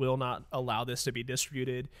rights, will not allow this to be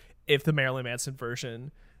distributed if the Marilyn Manson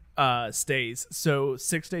version stays. So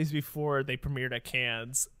 6 days before they premiered at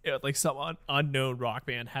Cannes, like some unknown rock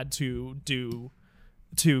band had to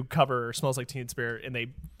cover "Smells Like Teen Spirit," and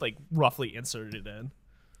they like roughly inserted it in.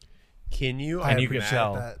 Can you? And you imagine could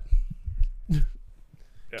tell. That.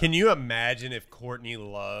 Can you imagine if Courtney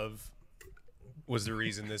Love was the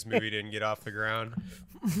reason this movie didn't get off the ground?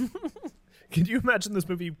 Can you imagine this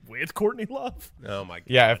movie with Courtney Love? Oh my god!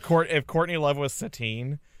 Yeah, if Courtney Love was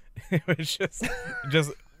Satine, it was just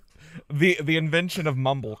the invention of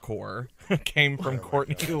mumblecore came from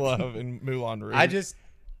Courtney Love and Moulin Rouge.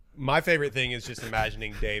 My favorite thing is just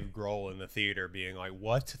imagining Dave Grohl in the theater being like,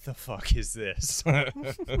 "What the fuck is this?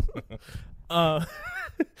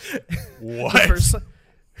 What?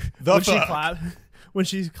 When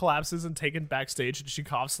she collapses and taken backstage and she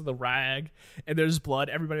coughs to the rag and there's blood,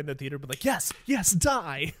 everybody in the theater would be like, yes,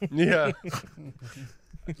 die. Yeah.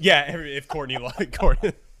 Yeah, if Courtney Love.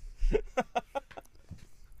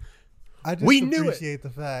 I just We knew it. appreciate the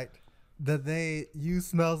fact that they used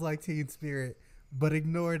 "Smells Like Teen Spirit," but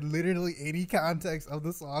ignored literally any context of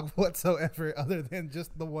the song whatsoever, other than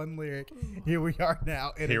just the one lyric. Here we are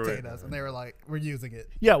now, entertain us, and they were like, "We're using it."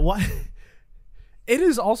 Yeah, what? It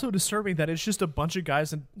is also disturbing that it's just a bunch of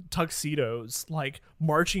guys in tuxedos, like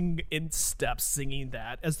marching in steps, singing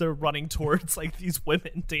that as they're running towards like these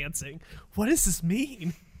women dancing. What does this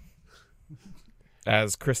mean?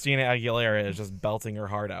 As Christina Aguilera is just belting her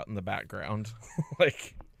heart out in the background,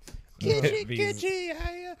 like. Here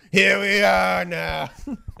we are now.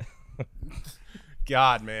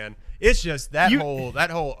 God, man, it's just that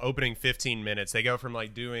whole opening 15 minutes. They go from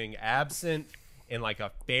like doing Absinthe and like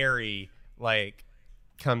a fairy like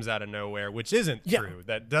comes out of nowhere, which isn't true.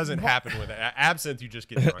 That doesn't happen with Absinthe. You just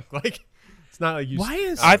get drunk. Like it's not like you.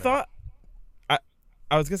 I thought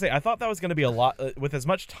was gonna say I thought that was gonna be a lot with as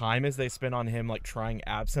much time as they spent on him like trying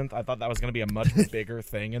Absinthe. I thought that was gonna be a much bigger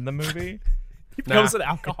thing in the movie. He becomes an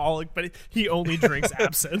alcoholic, but he only drinks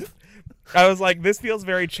absinthe. I was like, this feels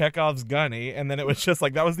very Chekhov's gunny, and then it was just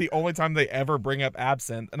like that was the only time they ever bring up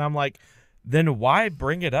absinthe, and I'm like, then why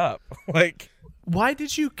bring it up? Like, why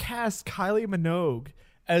did you cast Kylie Minogue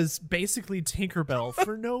as basically Tinkerbell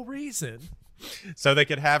for no reason? So they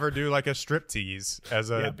could have her do like a striptease as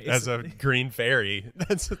a green fairy.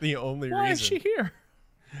 That's the only reason. Why is she here?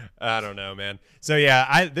 I don't know, man. So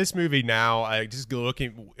yeah, this movie now, I just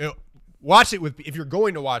looking. Watch it if you're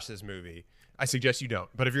going to watch this movie. I suggest you don't.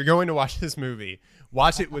 But if you're going to watch this movie,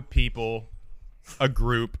 watch it with people, a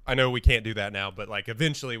group. I know we can't do that now, but like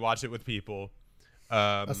eventually watch it with people.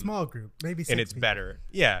 A small group, maybe 6 and it's people. better.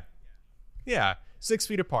 Yeah, 6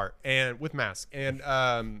 feet apart and with masks and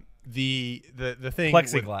the thing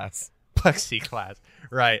plexiglass,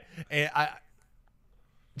 right? And I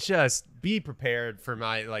just be prepared for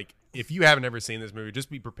my like. If you haven't ever seen this movie,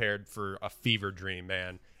 just be prepared for a fever dream,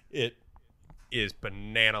 man. It is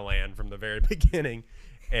banana land from the very beginning.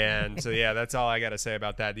 And so, yeah, that's all I got to say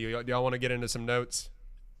about that. Do y'all want to get into some notes?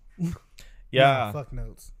 Yeah. No, fuck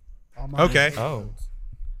notes. All my Okay. notes.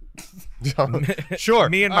 Sure.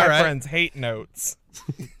 Me and my friends hate notes.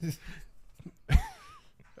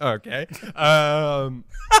 Okay.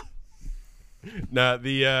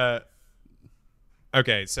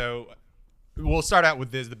 Okay, so we'll start out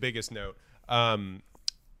with the biggest note.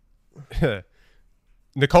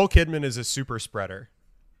 Nicole Kidman is a super spreader.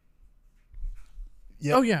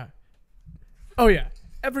 Yep. Oh yeah.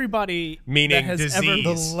 Everybody Meaning that has disease.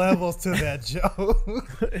 ever The levels to that joke.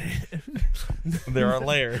 There are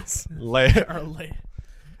layers.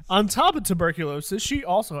 On top of tuberculosis, she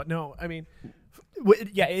also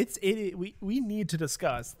we need to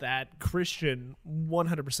discuss that Christian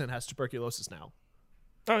 100% has tuberculosis now.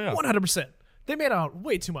 Oh yeah. 100%. They made out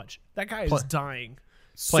way too much. That guy is dying.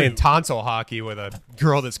 Playing soon. tonsil hockey with a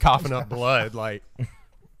girl that's coughing up blood. Like,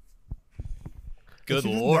 good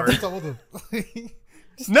She just Lord. never told him.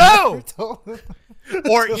 No! Told him.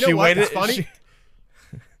 Or, you know what? It's funny.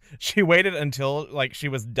 She waited until like she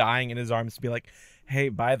was dying in his arms to be like, hey,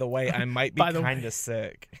 by the way, I might be kind of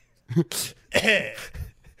sick.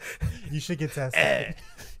 You should get tested.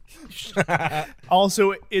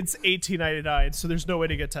 Also, it's $18.99, so there's no way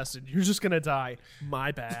to get tested. You're just gonna die.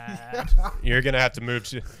 My bad. You're going to have to move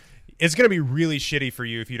to... It's going to be really shitty for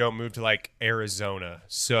you if you don't move to, like, Arizona.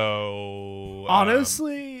 So...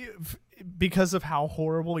 Honestly, because of how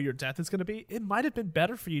horrible your death is going to be, it might have been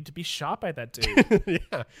better for you to be shot by that dude.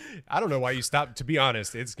 Yeah, I don't know why you stopped. To be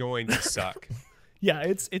honest, it's going to suck. Yeah,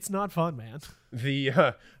 it's not fun, man.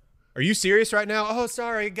 Are you serious right now? Oh,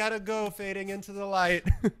 sorry, gotta go. Fading into the light.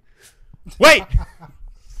 Wait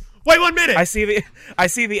 1 minute. I see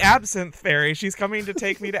the absinthe fairy. She's coming to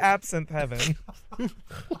take me to absinthe heaven.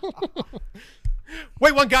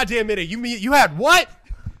 Wait 1 goddamn minute. You had what?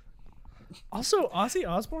 Also, Ozzy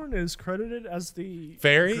Osbourne is credited as the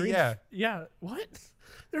Fairy? green- Yeah. Yeah. What?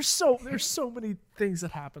 There's so many things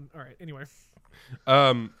that happen. All right. Anyway.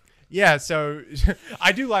 Yeah, so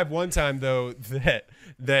I do like one time though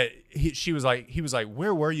that he was like,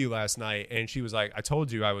 where were you last night? And she was like, I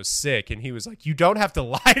told you I was sick. And he was like, you don't have to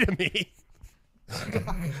lie to me.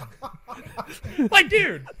 Like,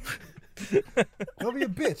 dude, Don't be a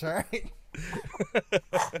bitch, all right?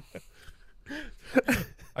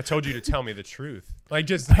 I told you to tell me the truth. Like,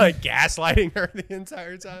 just like gaslighting her the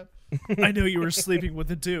entire time. I know you were sleeping with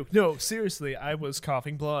the Duke. No, seriously, I was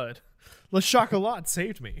coughing blood. Le Chocolat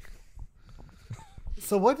saved me.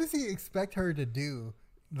 So what does he expect her to do?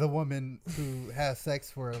 The woman who has sex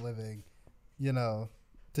for a living, you know,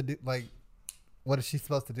 to do like, what is she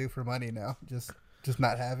supposed to do for money now? Just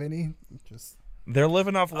not have any? Just They're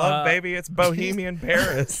living off love, baby. It's Bohemian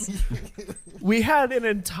Paris. We had an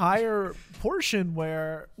entire portion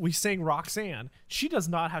where we sang Roxanne. She does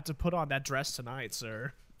not have to put on that dress tonight,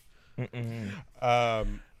 sir.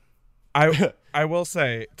 I will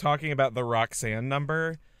say, talking about the Roxanne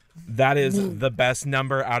number, that is the best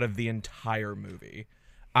number out of the entire movie.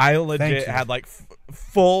 I legit had like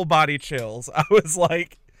full body chills. I was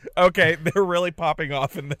like, okay, they're really popping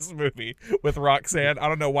off in this movie with Roxanne. I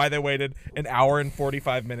don't know why they waited an hour and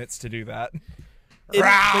 45 minutes to do that.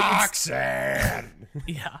 Roxanne,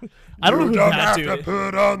 Yeah. I don't know who that dude is.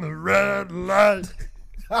 put on the red light.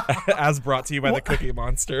 As brought to you by the Cookie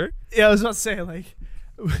Monster. Yeah, I was about to say, like,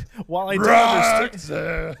 while I don't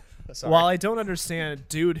understand... While I don't understand a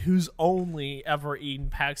dude who's only ever eaten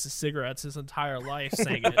packs of cigarettes his entire life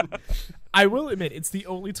saying it, I will admit it's the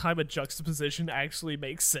only time a juxtaposition actually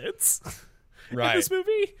makes sense. Right. In this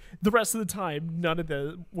movie, the rest of the time, none of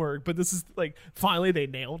the work, but this is like, finally they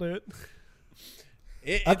nailed it.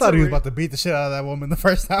 I thought he was about to beat the shit out of that woman the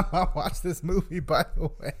first time I watched this movie, by the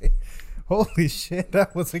way. Holy shit,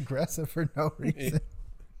 that was aggressive for no reason.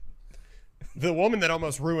 The woman that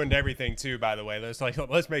almost ruined everything too, by the way. Let's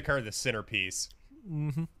make her the centerpiece.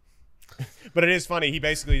 Mm-hmm. But it is funny. He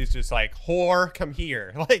basically is just like, whore, come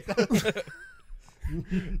here. Like,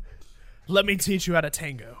 Let me teach you how to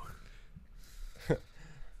tango.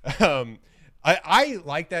 I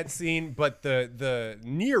like that scene, but the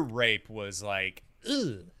near rape was like,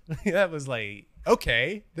 ugh. That was like,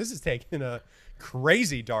 okay, this is taking a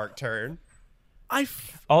crazy dark turn.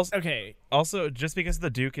 Also, just because the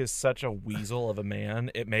Duke is such a weasel of a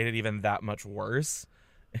man, it made it even that much worse.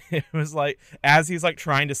 It was like, as he's like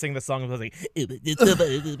trying to sing the song, I was like,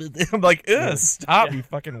 I'm like, ugh, stop, you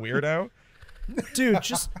fucking weirdo. Dude,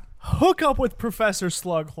 just hook up with Professor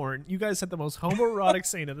Slughorn. You guys had the most homoerotic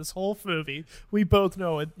scene of this whole movie. We both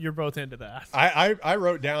know it. You're both into that. I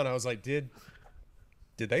wrote down, I was like, did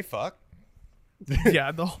they fuck?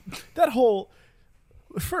 Yeah, that whole...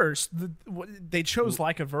 First, they chose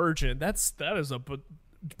Like a Virgin. That is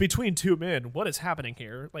between two men. What is happening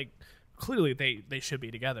here? Like, clearly they should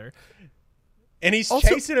be together. And he's Also-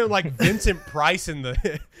 chasing him like Vincent Price in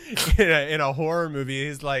in a horror movie.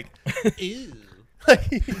 He's like, ew.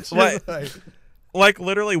 He's just Like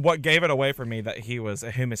literally, what gave it away for me that he was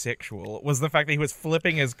a homosexual was the fact that he was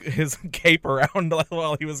flipping his cape around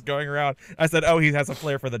while he was going around. I said, "Oh, he has a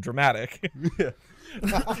flair for the dramatic."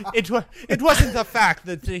 It wasn't the fact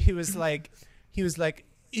that he was like,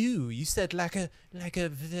 ew, you said like a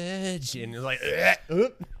virgin. You're like,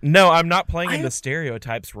 No, I'm not playing into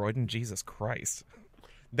stereotypes, Royden. Jesus Christ.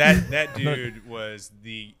 that dude was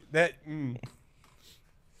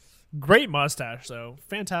Great mustache, though.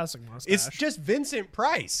 Fantastic mustache. It's just Vincent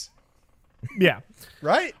Price, yeah.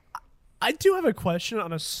 right? I do have a question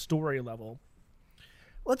on a story level.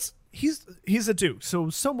 He's a Duke, so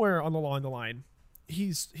somewhere along the line,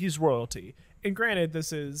 he's royalty. And granted,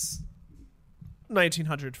 this is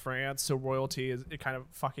 1900 France, so royalty it kind of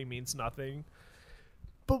fucking means nothing.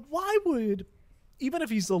 But why would, even if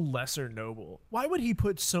he's a lesser noble, why would he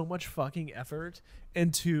put so much fucking effort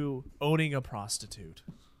into owning a prostitute?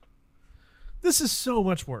 This is so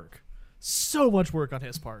much work. So much work on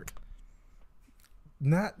his part.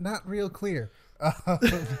 Not real clear.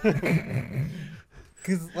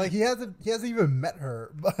 Because like he hasn't even met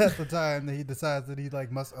her at the time that he decides that he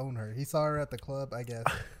like must own her. He saw her at the club, I guess,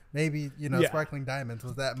 Maybe, Yeah. sparkling diamonds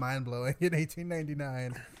was that mind blowing in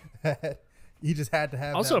 1899. You just had to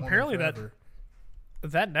have. Also, that woman apparently forever.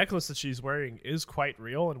 that necklace that she's wearing is quite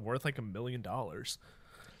real and worth like $1 million.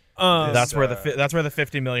 That's where the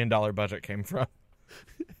 $50 million budget came from.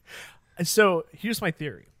 And so here's my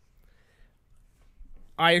theory.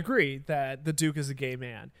 I agree that the Duke is a gay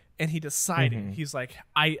man, and he decided he's like,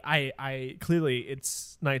 I clearly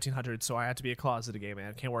it's 1900, so I have to be a closeted gay man.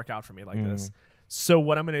 It can't work out for me like this. So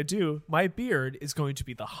what I'm going to do, my beard is going to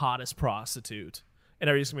be the hottest prostitute, and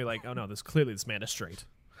everybody's going to be like, oh no, this man is straight.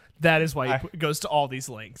 That is why he goes to all these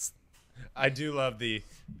lengths. I do love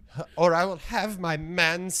or I will have my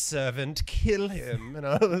manservant kill him. And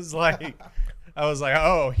I was like,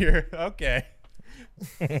 oh, you're okay.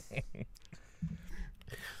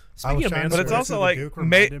 Speaking of trying to But it's remember also who like the Duke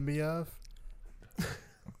reminded me of.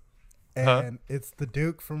 And it's the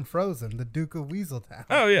Duke from Frozen, the Duke of Weaseltown.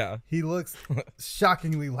 Oh yeah. He looks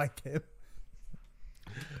shockingly like him.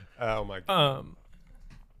 Oh my god.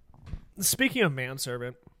 Speaking of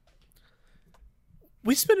manservant,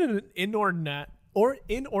 we spent an inordinate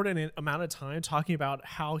amount of time talking about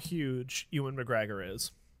how huge Ewan McGregor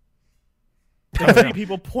is. And three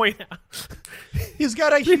people point out. He's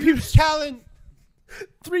got a huge talent.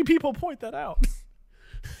 3 people point that out.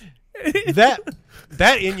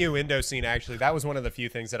 That innuendo scene, actually, that was one of the few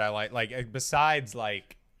things that I like. Like besides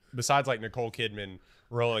Nicole Kidman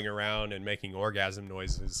rolling around and making orgasm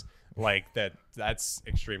noises, like that's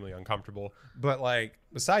extremely uncomfortable. But like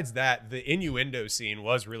besides that, the innuendo scene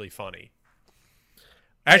was really funny.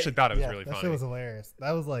 I actually thought it was really that funny. shit was hilarious.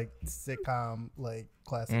 That was like sitcom, like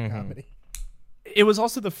classic comedy. It was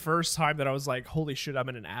also the first time that I was like, holy shit, I'm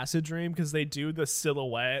in an acid dream, because they do the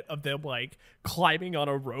silhouette of them like climbing on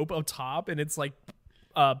a rope up top, and it's like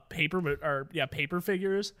paper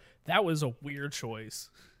figures. That was a weird choice.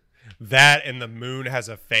 That and the moon has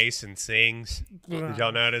a face and sings. Did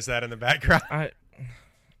y'all notice that in the background?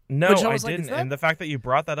 No, Which I I was like, didn't. is that- And the fact that you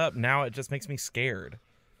brought that up now, it just makes me scared.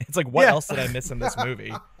 It's like, what else did I miss in this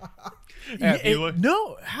movie?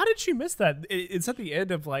 No, how did you miss that? It's at the end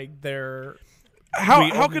of like their.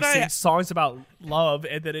 How could I? sing songs about love,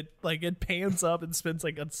 and then it pans up and spends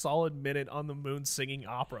like a solid minute on the moon singing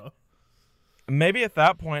opera. Maybe at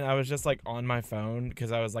that point I was just like on my phone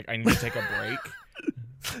because I was like, I need to take a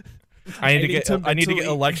break. I need to get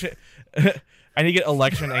election. I need to get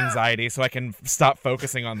election anxiety so I can stop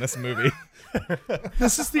focusing on this movie.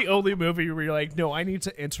 This is the only movie where you're like, no, I need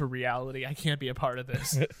to enter reality. I can't be a part of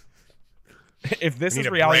this. If this need is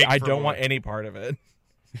a reality, break I from don't want what- any part of it.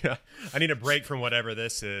 Yeah, I need a break from whatever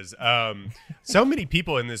this is. So many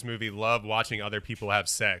people in this movie love watching other people have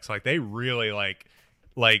sex. Like they really like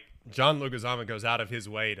John Leguizamo goes out of his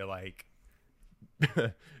way to like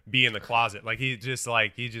be in the closet. Like he's just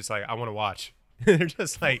like I want to watch. They're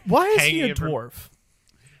just like, Why is he hanging a dwarf?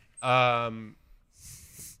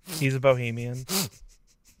 He's a bohemian.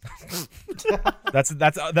 That's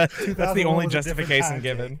the only justification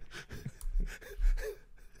given.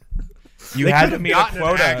 You had to meet a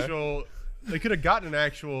quota. They could have gotten an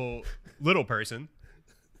actual little person.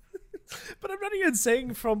 But I'm not even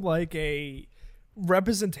saying from like a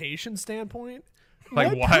representation standpoint.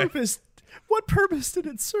 Like why? What purpose did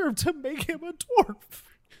it serve to make him a dwarf?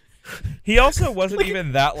 He also wasn't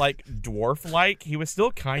even that like dwarf-like. He was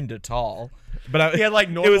still kind of tall, but He had like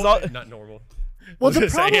normal. It was all, not normal. Well, I was the gonna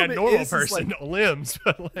say he had problem normal is person like, limbs,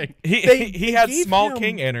 but like he had gave small him-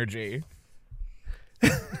 king energy.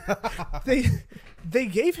 they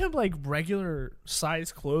gave him like regular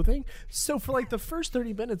size clothing. So for like the first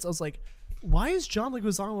 30 minutes, I was like, why is John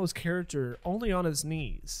Leguizamo's character only on his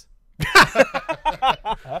knees?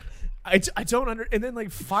 I don't and then like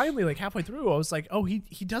finally like halfway through I was like, oh, he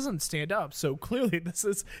doesn't stand up, so clearly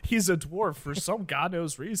he's a dwarf for some god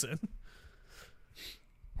knows reason.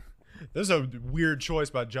 There's a weird choice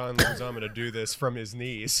by John Leguizamo to do this from his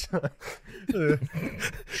knees.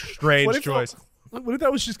 Strange choice. What if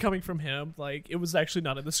that was just coming from him? Like it was actually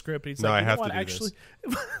not in the script. He's No, like, I you know have what? to do Actually,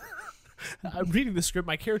 I'm reading the script.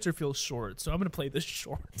 My character feels short, so I'm going to play this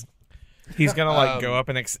short. He's gonna like go up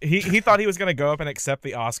and he thought he was gonna go up and accept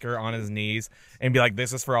the Oscar on his knees and be like,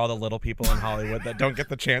 "This is for all the little people in Hollywood that don't get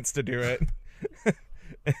the chance to do it."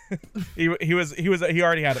 he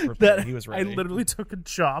already had it prepared. He was ready. I literally took a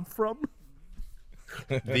job from.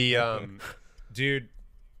 The dude,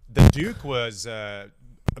 the Duke was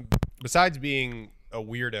besides being a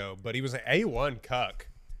weirdo, but he was an A1 cuck.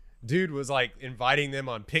 Dude was like inviting them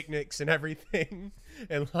on picnics and everything,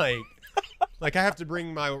 and like I have to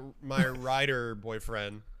bring my rider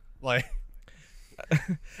boyfriend. Like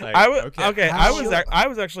I was okay. How- I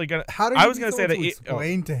was actually gonna. How did I you was need gonna say someone that. to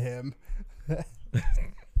explain to him?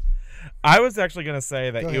 I was actually gonna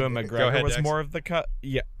say that Go ahead, Ewan David. McGregor Go ahead, was Dex. more of the cut.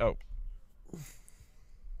 Yeah. Oh.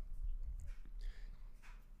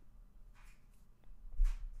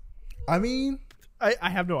 I mean, I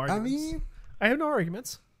have no arguments. I have no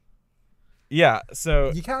arguments. Yeah.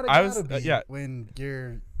 So you kind of I gotta was be when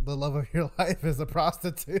the love of your life is a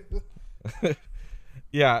prostitute.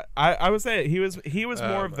 Yeah, I would say he was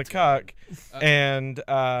more of the cuck, and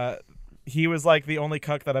he was like the only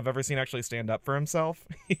cuck that I've ever seen actually stand up for himself.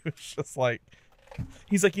 He was just like,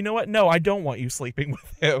 he's like, you know what? No, I don't want you sleeping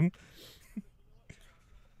with him.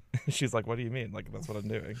 She's like, what do you mean? Like, that's what I'm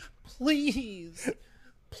doing. Please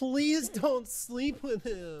don't sleep with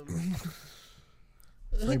him.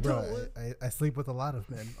 Like, bro, I sleep with a lot of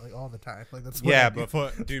men, like all the time. Like that's what Yeah,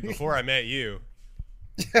 I do. before I met you,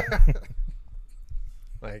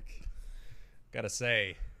 like, gotta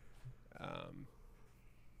say,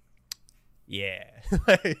 yeah,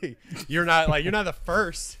 you're not the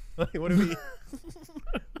first. Like, what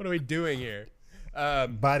are we doing here?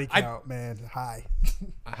 Body count, man, high.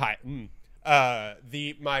 Hi.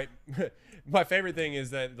 My favorite thing is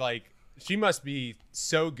that, like, she must be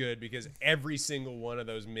so good because every single one of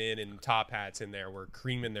those men in top hats in there were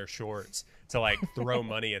creaming their shorts to, like, throw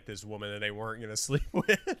money at this woman that they weren't going to sleep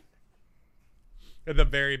with at the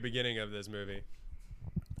very beginning of this movie.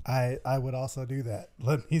 I would also do that.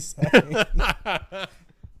 Let me say.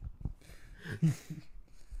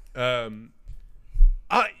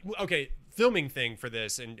 Okay, filming thing for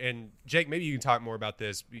this, and Jake, maybe you can talk more about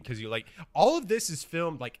this because you like all of this is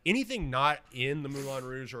filmed, like anything not in the Moulin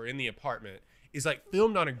Rouge or in the apartment is like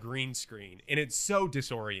filmed on a green screen, and it's so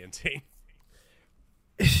disorienting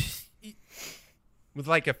with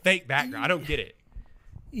like a fake background. I don't get it.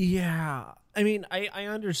 Yeah. I mean, I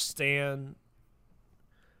understand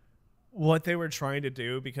what they were trying to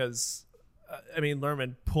do because, I mean,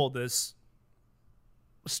 Lerman pulled this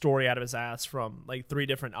story out of his ass from like 3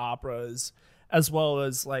 different operas, as well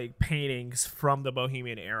as like paintings from the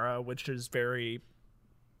Bohemian era, which is very,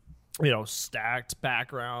 stacked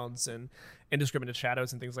backgrounds and indiscriminate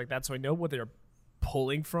shadows and things like that. So I know what they're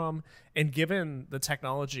pulling from. And given the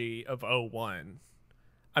technology of 01,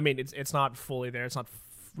 I mean, it's not fully there. It's not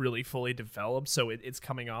really fully developed. So it's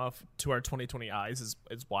coming off to our 2020 eyes is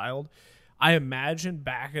wild. I imagine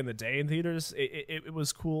back in the day in theaters, it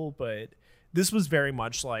was cool, but this was very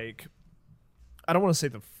much like, I don't want to say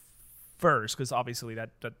the first, because obviously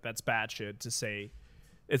that's bad shit to say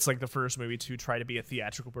it's like the first movie to try to be a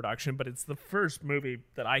theatrical production, but it's the first movie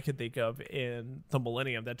that I could think of in the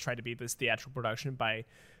millennium that tried to be this theatrical production by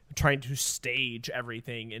trying to stage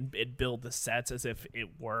everything and build the sets as if it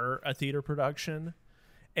were a theater production,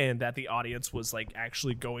 and that the audience was like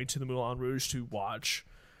actually going to the Moulin Rouge to watch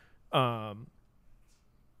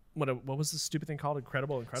what was the stupid thing called?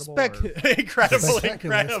 Incredible. Spectacular.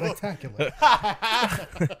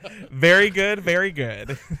 Very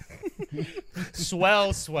good.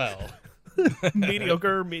 Swell.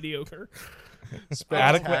 mediocre.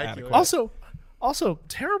 Adequate. Also,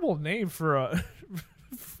 terrible name for a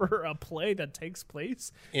for a play that takes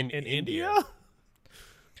place in India.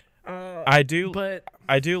 I do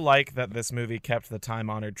like that this movie kept the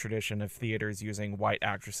time-honored tradition of theaters using white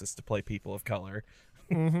actresses to play people of color.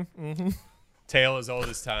 Tale as old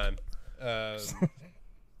as time.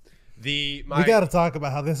 We got to talk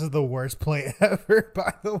about how this is the worst play ever.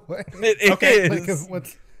 By the way, It is.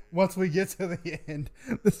 Because once we get to the end,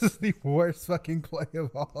 this is the worst fucking play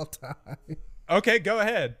of all time. Okay, go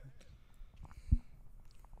ahead.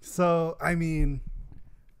 So, I mean,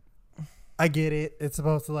 I get it. It's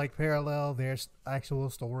supposed to like parallel their actual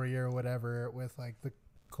story or whatever with like the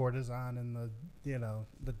courtesan and the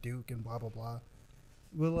the duke and blah blah blah.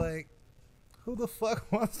 But like, who the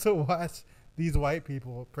fuck wants to watch these white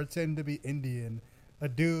people pretend to be Indian, a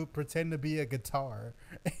dude pretend to be a guitar,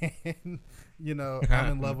 and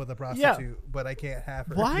I'm in love with a prostitute, but I can't have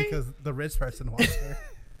her because the rich person wants her.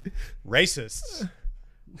 Racists.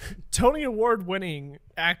 Tony Award winning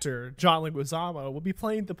actor John Leguizamo will be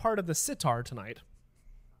playing the part of the sitar tonight.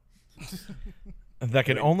 That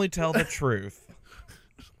can only tell the truth.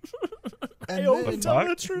 And I only then, tell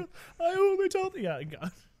the truth.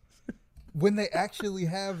 God. when they actually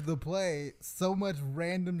have the play, so much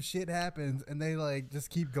random shit happens, and they like just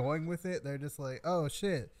keep going with it. They're just like, oh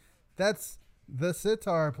shit, that's the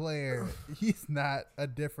sitar player. He's not a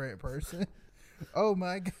different person. Oh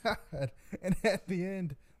my god! And at the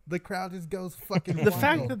end, the crowd just goes fucking wild. The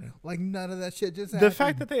fact that like none of that shit just happened. the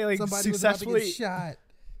fact that they like somebody successfully was about to get shot.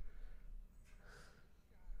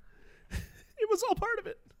 It was all part of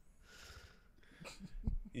it.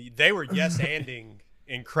 They were yes-anding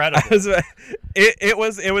incredible. It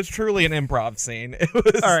was truly an improv scene. It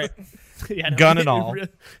was All right. Yeah, no, Gun and all.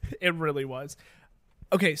 It really was.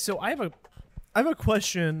 Okay, so I have a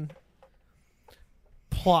question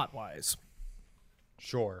plot wise.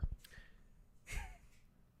 Sure.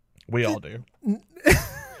 We all do.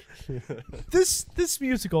 This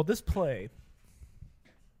musical, this play,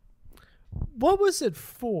 what was it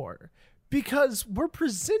for? Because we're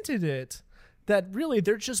presented it that really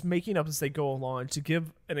they're just making up as they go along to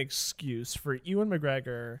give an excuse for Ewan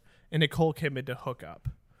McGregor and Nicole Kidman to hook up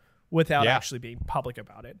without actually being public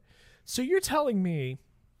about it. So you're telling me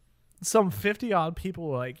some 50 odd people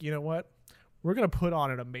were like, you know what? We're going to put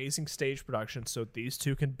on an amazing stage production so these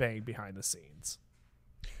two can bang behind the scenes.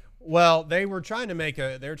 Well, they were trying to make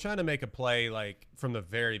a play like from the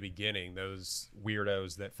very beginning, those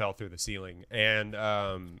weirdos that fell through the ceiling. And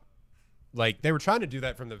like they were trying to do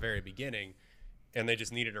that from the very beginning, and they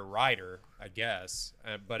just needed a writer, I guess.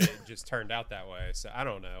 But it just turned out that way. So I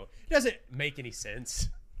don't know. It doesn't make any sense.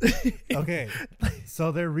 Okay.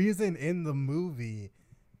 So their reason in the movie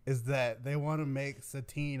is that they want to make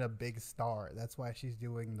Satine a big star. That's why she's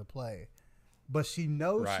doing the play. But she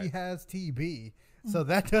knows she has TB. So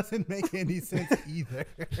that doesn't make any sense either.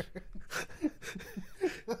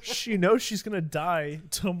 She knows she's going to die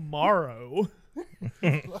tomorrow.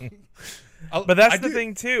 But that's the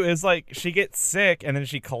thing too, is like she gets sick and then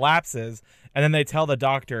she collapses, and then they tell the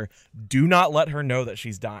doctor, do not let her know that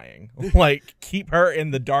she's dying. Like, keep her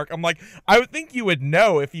in the dark. I'm like, I would think you would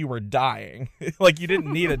know if you were dying. Like, you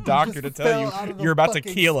didn't need a doctor to tell you you're about to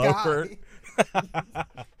keel over.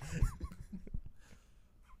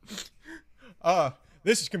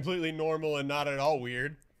 This is completely normal and not at all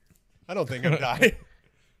weird. I don't think I'm dying.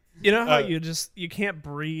 You know how you can't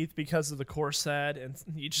breathe because of the corset and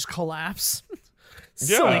you just collapse?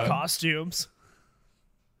 Silly costumes.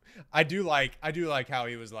 I do like how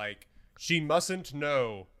he was like, she mustn't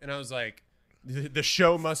know. And I was like, the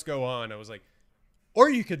show must go on. I was like, or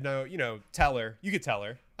you could tell her. You could tell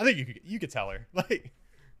her. I think you could tell her. Like,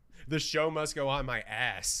 the show must go on my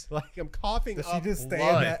ass. Like, I'm coughing up blood. Does she just stay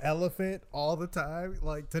in that elephant all the time?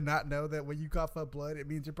 Like, to not know that when you cough up blood, it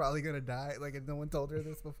means you're probably going to die? Like, if no one told her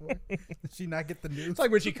this before? Did she not get the news? It's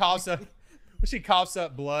like when she coughs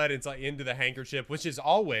up blood, it's like into the handkerchief, which is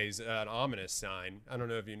always an ominous sign. I don't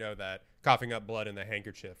know if you know that. Coughing up blood in the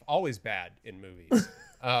handkerchief. Always bad in movies.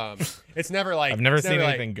 It's never like... I've never seen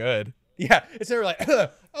anything good. Yeah, it's never like,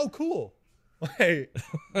 oh, cool. Like,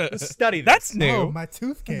 let's study this. That's new. Oh, my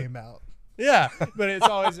tooth came out. Yeah, but it's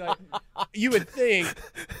always like, you would think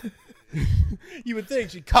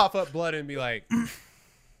she'd cough up blood and be like,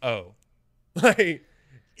 oh, like,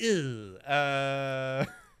 ew,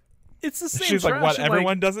 It's the same. She's like, what?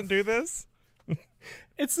 Everyone doesn't do this?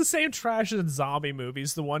 It's the same trash in zombie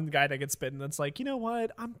movies. The one guy that gets bitten that's like, you know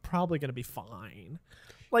what? I'm probably gonna be fine.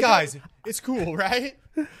 Like, guys, it's cool, right?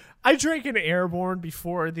 I drank an Airborne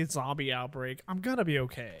before the zombie outbreak. I'm gonna be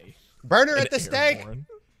okay. Burner at the stake.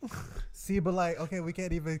 See, but like, okay, we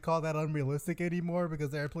can't even call that unrealistic anymore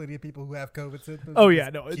because there are plenty of people who have COVID symptoms. Oh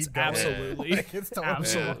yeah, no, it's keep going. absolutely, Like, it's totally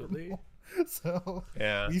absolutely. normal. So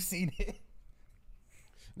Yeah. we've seen it.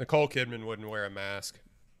 Nicole Kidman wouldn't wear a mask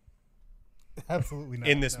Absolutely not.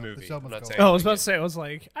 in this No, the movie. show I'm must not go saying. on. Oh, I was about to say, I was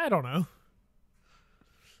like, I don't know.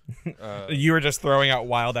 You were just throwing out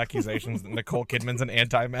wild accusations that Nicole Kidman's an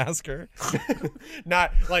anti-masker.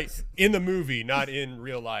 Not like in the movie, not in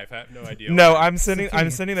real life. I have no idea. No, I'm sending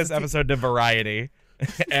this episode to Variety,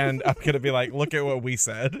 and I'm gonna be like, look at what we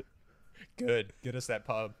said. Good. Get us that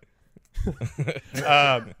pub.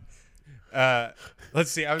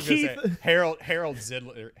 Let's see. I was going to say Harold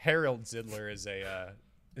Zidler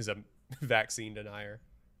is a vaccine denier.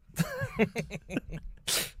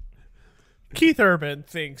 Keith Urban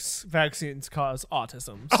thinks vaccines cause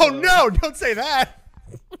autism. Oh no! Don't say that.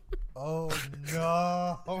 Oh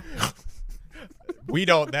no! We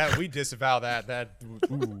don't. We disavow that.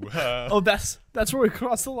 Oh, that's where we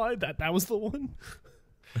crossed the line. That was the one.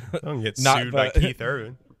 Don't get sued by Keith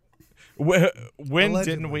Urban. When Allegedly.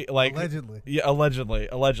 didn't we like? Allegedly. Yeah,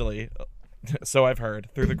 allegedly. So I've heard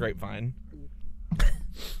through the grapevine.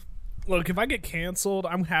 Look, if I get canceled,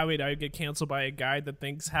 I'm happy to get canceled by a guy that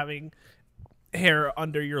thinks having hair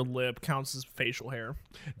under your lip counts as facial hair.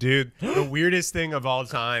 Dude, the weirdest thing of all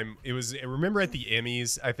time, remember at the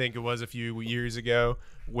Emmys, I think it was a few years ago,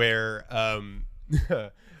 where one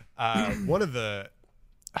of the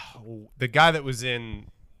guy that was in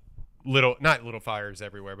not Little Fires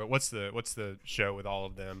Everywhere, but what's the show with all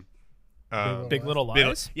of them? Big Little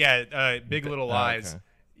Lies? Big Little Lies. Okay.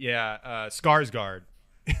 Yeah, Skarsgård.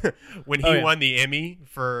 when he won the Emmy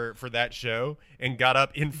for that show and got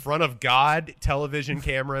up in front of God, television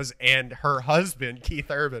cameras, and her husband Keith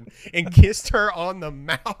Urban and kissed her on the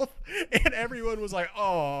mouth, and everyone was like,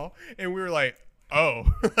 "Oh," and we were like, "Oh."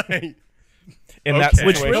 Like, In that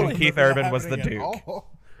okay. situation, Keith Urban was the Duke.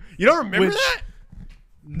 You don't remember that?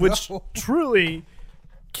 Which No. truly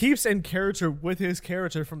keeps in character with his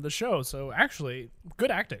character from the show. So actually,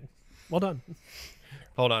 good acting. Well done.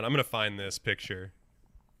 Hold on, I'm gonna find this picture.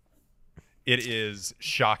 It is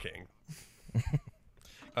shocking.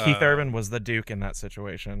 Keith Urban was the Duke in that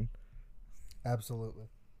situation. Absolutely.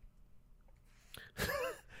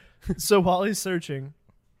 So while he's searching,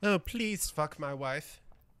 Oh, please fuck my wife.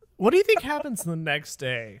 what do you think happens the next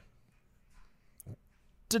day?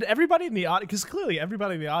 Did everybody in the audience, because clearly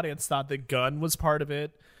everybody in the audience thought the gun was part of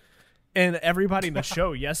it, and everybody in the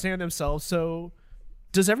show yes and themselves. So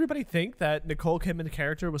does everybody think that Nicole Kidman's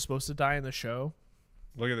character was supposed to die in the show?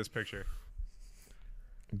 Look at this picture.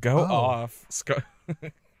 Go off.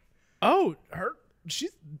 Oh,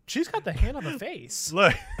 she's got the hand on the face.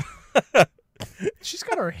 Look. She's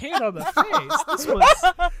got her hand on the face.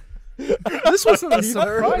 This wasn't a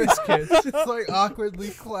surprise, kid. Just like awkwardly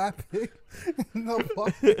clapping.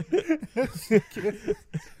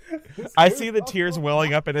 I see the tears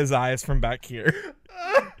welling up in his eyes from back here.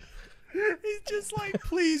 He's just like,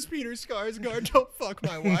 please, Peter Skarsgård, don't fuck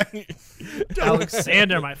my wife.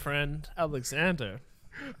 Alexander, my friend. Alexander.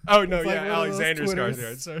 Oh, no, It's like yeah, one of those Alexander Twitters.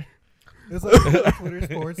 Skarsgård. Sorry. It's like one of those Twitter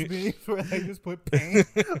sports memes where they just put paint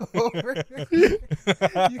over it.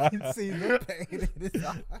 You can see the paint in his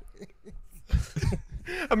eyes.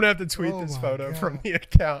 I'm going to have to tweet Oh this my photo God. from the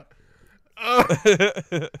account.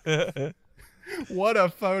 Oh. What a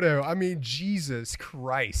photo. I mean, Jesus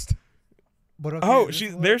Christ. But okay, Oh, this she-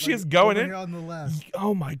 is there she is going over in. here on the left.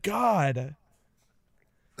 Oh my God.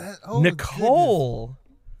 Oh, Nicole.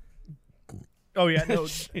 Oh, yeah, no.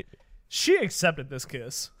 She accepted this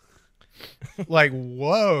kiss. Like,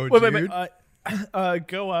 whoa, Wait, dude.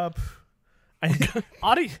 go up.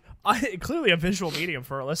 Clearly a visual medium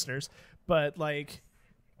for our listeners, but like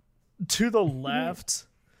to the left.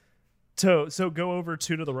 So go over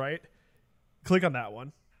two to the right. Click on that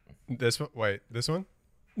one. This one? Wait, this one?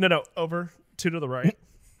 No, over two to the right.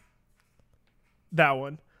 That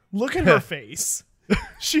one. Look at her face.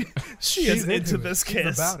 She is into this She's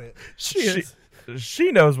kiss. about it. She is.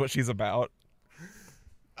 She knows what she's about.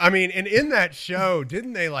 I mean, and in that show,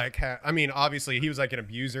 didn't they like have, I mean, obviously he was like an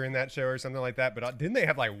abuser in that show or something like that, but didn't they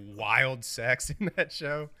have like wild sex in that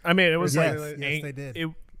show? I mean, it was Yes, like yes, they did.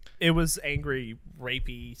 It was angry,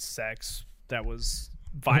 rapey sex that was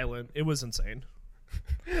violent. It was insane.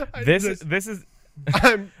 This is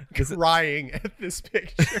I'm crying at this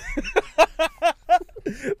picture.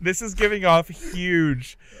 this is giving off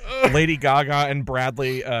huge Lady Gaga and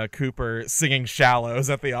Bradley Cooper singing "Shallows"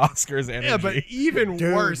 at the Oscars energy. Yeah, but even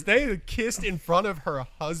worse, they kissed in front of her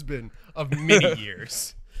husband of many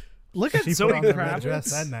years. Look at She Zoe put on the red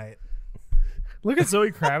dress that Kravitz. night. Look at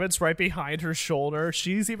Zoe Kravitz right behind her shoulder.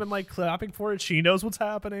 She's even like clapping for it. She knows what's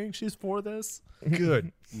happening. She's for this.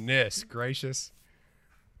 Goodness gracious.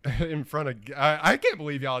 In front of, I can't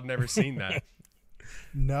believe y'all had never seen that.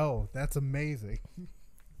 No, that's amazing.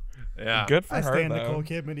 Yeah. Good for I her stand though. Nicole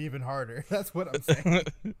Kidman even harder. That's what I'm saying.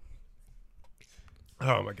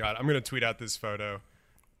 Oh my God. I'm going to tweet out this photo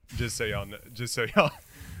just so y'all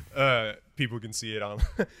know, people can see it on.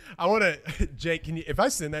 I want to, Jake, if I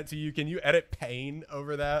send that to you, can you edit pain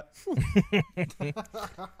over that?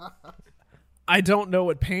 I don't know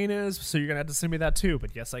what pain is, so you're gonna have to send me that too.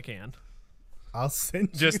 But yes, I can. I'll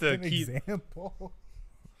send Just you a an key- example.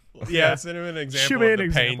 Yeah, send him an example Shoot me of an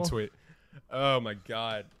the pain example. tweet. Oh my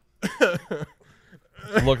God.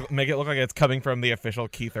 Make it look like it's coming from the official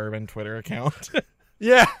Keith Urban Twitter account.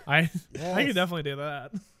 Yeah. I can definitely do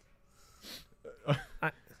that.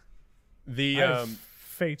 The I've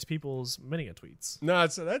faked people's many tweets. no,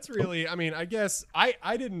 so that's really. I mean, I guess I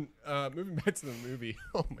didn't. Moving back to the movie.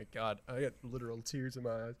 Oh my God, I got literal tears in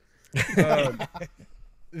my eyes.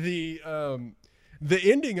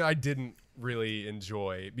 The ending I didn't really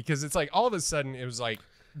enjoy because it's like all of a sudden it was like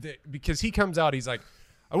because he comes out, he's like,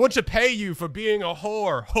 I want to pay you for being a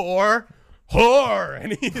whore,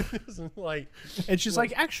 and he's like, And she's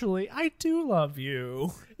like, actually, I do love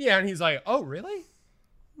you. yeah, and he's like, oh really?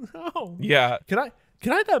 Oh, Yeah. Can I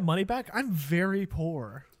have that money back? I'm very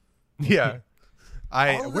poor. Yeah.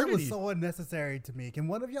 All of where that did was he- so unnecessary to me. Can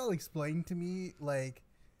one of y'all explain to me, like,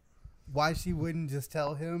 why she wouldn't just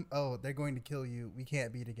tell him, "Oh, they're going to kill you. We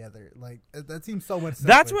can't be together." Like that seems so much.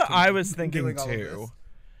 That's simpler what to I me was than thinking doing all of too.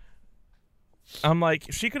 this. I'm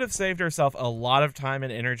like, she could have saved herself a lot of time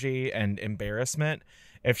and energy and embarrassment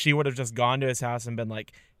if she would have just gone to his house and been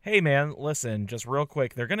like, hey man, listen, just real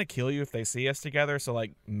quick, they're gonna kill you if they see us together, so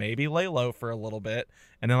like maybe lay low for a little bit.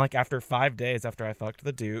 And then like after 5 days after I fucked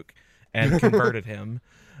the Duke and converted him,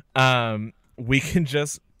 we can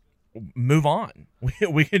just move on.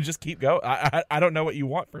 We can just keep going. I don't know what you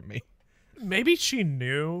want from me. Maybe she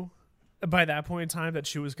knew by that point in time that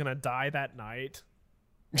she was gonna die that night.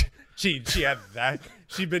 She had that.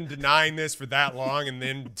 She'd been denying this for that long, and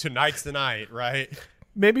then tonight's the night, right?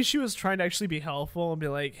 Maybe she was trying to actually be helpful and be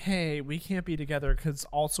like, hey, we can't be together because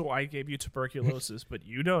also I gave you tuberculosis, but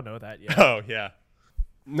you don't know that yet. Oh, yeah.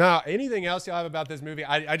 No, anything else y'all have about this movie?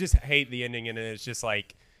 I just hate the ending, and it's just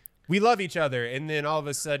like, we love each other, and then all of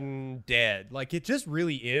a sudden, dead. Like, it just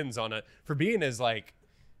really ends on a, for being as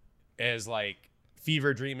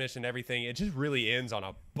fever dreamish and everything, it just really ends on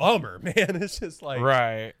a bummer, man. It's just like.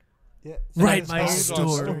 Right. Yeah, Write it's my all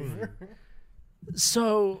story.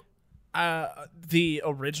 So, the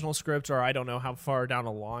original script, or I don't know how far down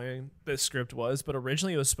the line this script was, but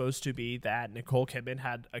originally it was supposed to be that Nicole Kidman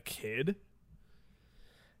had a kid.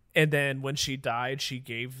 And then when she died, she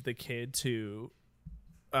gave the kid to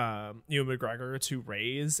Ewan McGregor to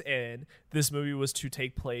raise. And this movie was to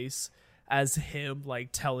take place as him like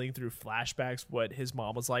telling through flashbacks what his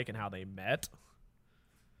mom was like and how they met.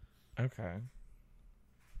 Okay.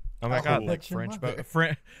 Oh my god, like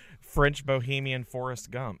French Bohemian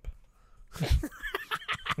Forrest Gump.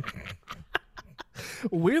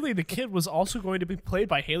 Weirdly, the kid was also going to be played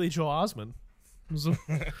by Haley Joel Osment. It was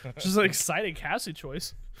just an exciting casting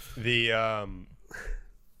choice. The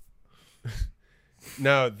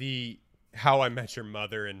How I Met Your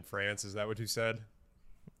Mother in France, is that what you said?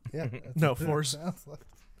 Yeah. No, Force.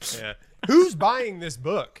 Yeah. Who's buying this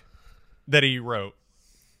book that he wrote?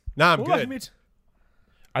 Nah, I'm good.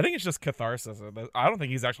 I think it's just catharsis. I don't think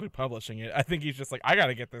he's actually publishing it. I think he's just like, I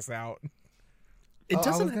gotta get this out. I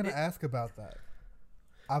was going to ask about that.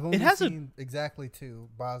 I've only seen exactly 2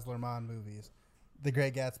 Baz Luhrmann movies, The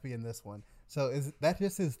Great Gatsby and this one. So is that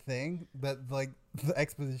just his thing? That like the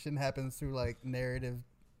exposition happens through like narrative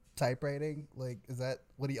typewriting? Like, is that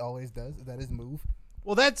what he always does? Is that his move?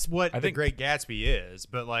 Well, that's what The Great Gatsby is,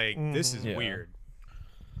 but like this is weird.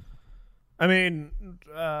 I mean,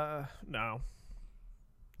 no.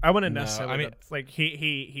 I wouldn't necessarily. I mean, like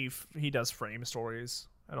he does frame stories.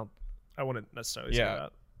 I wouldn't necessarily say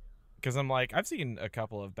that. Because I'm like, I've seen a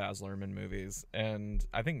couple of Baz Luhrmann movies, and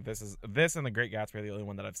I think this and The Great Gatsby are the only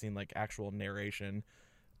one that I've seen like actual narration.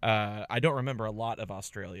 I don't remember a lot of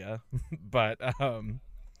Australia, but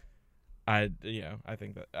I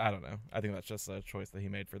think that, I don't know. I think that's just a choice that he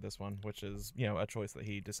made for this one, which is, a choice that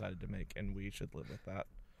he decided to make, and we should live with that.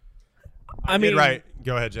 I mean, right.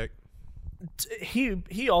 Go ahead, Jake.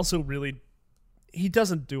 He also really, he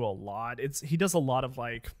doesn't do a lot. He does a lot of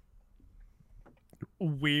like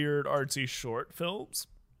weird artsy short films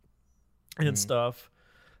and stuff.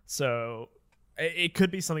 So it could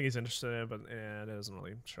be something he's interested in, but it doesn't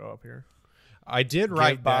really show up here. I did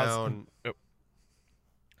write down.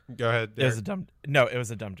 Go ahead. It was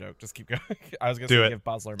a dumb joke. Just keep going. I was going to say give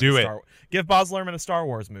Baz Luhrmann a Star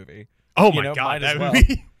Wars movie. Oh my god, that would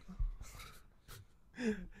be.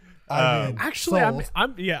 Actually,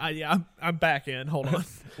 I'm back in. Hold on.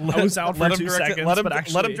 I was out for 2 seconds.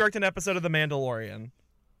 Let him direct an episode of The Mandalorian.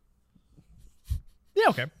 Yeah.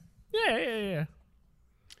 Okay. Yeah.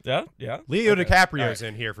 Yeah. Leo DiCaprio's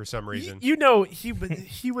in here for some reason.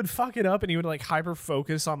 He would fuck it up, and he would like hyper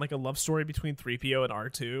focus on like a love story between 3PO and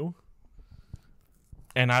R2.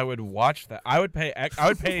 And I would watch that. I would pay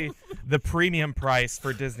the premium price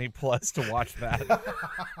for Disney Plus to watch that.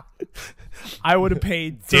 I would have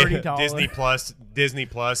paid $30. Disney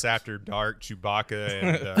Plus After Dark,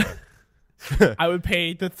 Chewbacca, and I would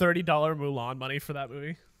pay the $30 Mulan money for that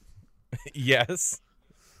movie. Yes.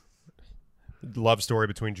 Love story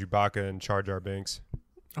between Chewbacca and Jar Jar Binks.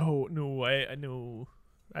 Oh no way! I know.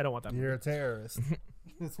 I don't want that. You're a terrorist.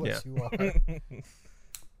 That's what you are.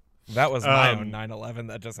 That was my own 9/11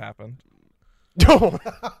 that just happened.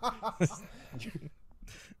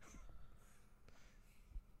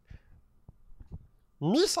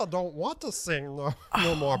 Miss, I don't want to sing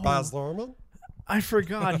no more Baz Luhrmann. I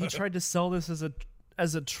forgot he tried to sell this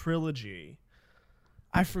as a trilogy.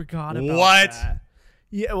 I forgot about that.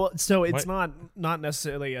 Yeah, well, so it's not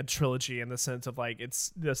necessarily a trilogy in the sense of like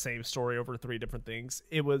it's the same story over 3 different things.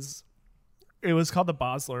 It was called the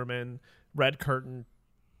Baz Luhrmann Red Curtain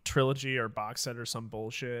trilogy or box set or some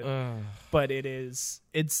bullshit. But it's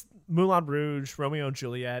Moulin Rouge, Romeo and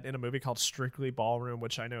Juliet, in a movie called Strictly Ballroom,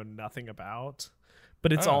 which I know nothing about.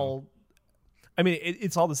 But it's all, I mean,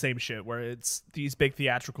 it's all the same shit where it's these big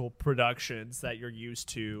theatrical productions that you're used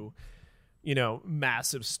to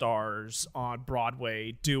massive stars on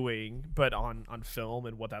Broadway doing, but on film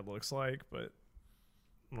and what that looks like. But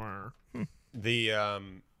the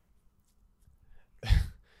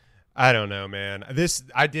I don't know, man.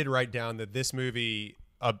 I did write down that this movie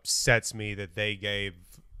upsets me that they gave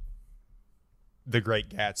The Great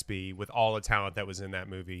Gatsby, with all the talent that was in that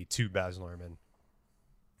movie, to Baz Luhrmann.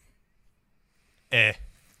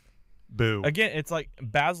 Boo. Again, it's like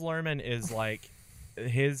Baz Luhrmann is like,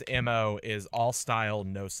 his MO is all style,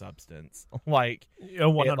 no substance. Like,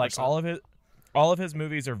 100%. like all of his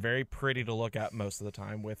movies are very pretty to look at most of the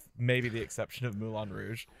time, with maybe the exception of Moulin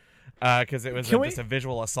Rouge, because it was just a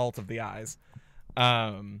visual assault of the eyes.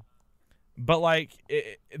 But like,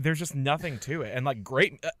 there's just nothing to it, and like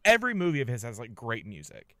every movie of his has like great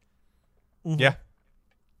music. Yeah,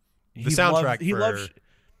 the soundtrack.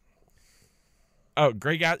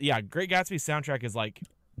 Great Gatsby's soundtrack is like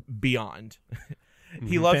beyond.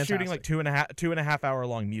 He loves shooting like 2.5 hour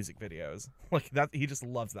long music videos. Like that, he just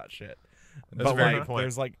loves that shit. That's a very good point.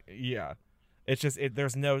 There's like, it's just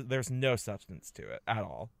there's no substance to it at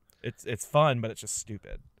all. It's fun, but it's just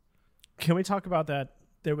stupid. Can we talk about that?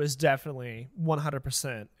 There was definitely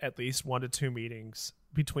 100% at least 1 to 2 meetings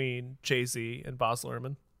between Jay-Z and Baz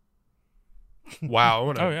Luhrmann.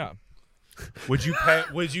 Wow. Oh yeah. Would you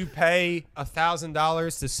pay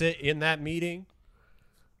 $1,000 to sit in that meeting?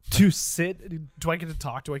 To sit? Do I get to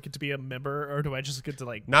talk? Do I get to be a member, or do I just get to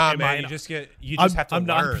like? Nah, man. You just have to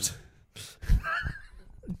learn.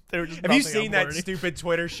 Have you seen that stupid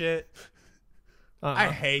Twitter shit?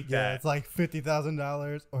 I hate that. Yeah, it's like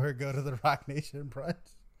 $50,000 or go to the Rock Nation brunch.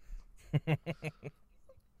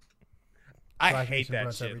 I hate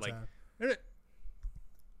that shit. Like,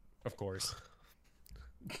 of course.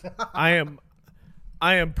 I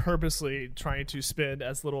am purposely trying to spend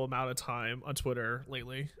as little amount of time on Twitter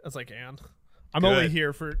lately as I can. I'm only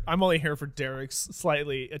here for Derek's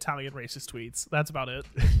slightly Italian racist tweets. That's about it.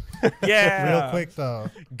 Yeah. Real quick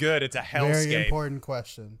though. Good. It's a hellscape. Very important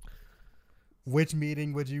question. Which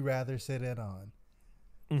meeting would you rather sit in on?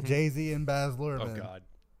 Mm-hmm. Jay-Z and Baz Luhrmann. Oh God.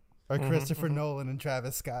 Or Christopher Nolan and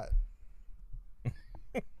Travis Scott?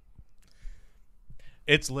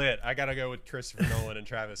 It's lit. I gotta go with Christopher Nolan and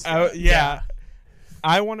Travis Scott. Oh yeah.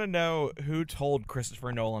 I want to know who told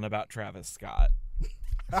Christopher Nolan about Travis Scott.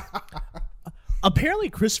 Apparently,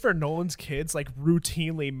 Christopher Nolan's kids like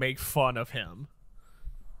routinely make fun of him.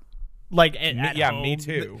 Like, at home. Me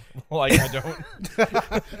too. Like, I don't.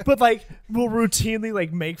 But like, will routinely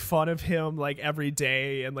like make fun of him like every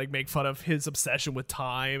day, and like make fun of his obsession with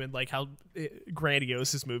time and like how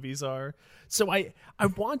grandiose his movies are. So I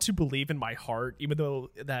want to believe in my heart, even though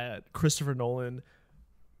that Christopher Nolan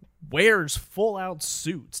wears full out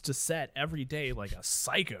suits to set every day like a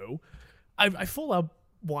psycho. I full out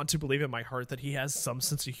want to believe in my heart that he has some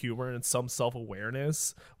sense of humor and some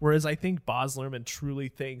self-awareness, whereas I think Baz Luhrmann truly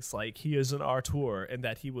thinks like he is an auteur and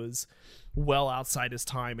that he was well outside his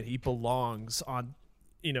time and he belongs on,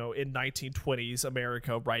 in 1920s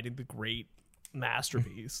America writing the great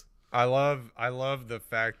masterpiece. I love the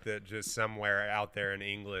fact that just somewhere out there in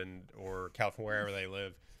England or California, wherever they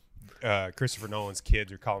live, Christopher Nolan's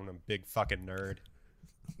kids are calling him big fucking nerd.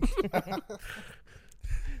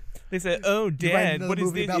 They said, "Oh, Dad, what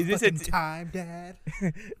is this? Is this time, Dad?"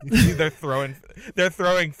 they're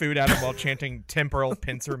throwing food at him while chanting temporal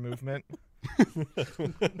pincer movement.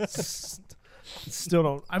 Still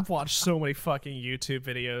don't. I've watched so many fucking YouTube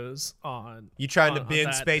videos on. You trying to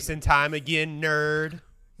bend space and time again, nerd?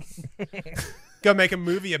 Go make a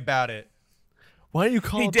movie about it. Why don't you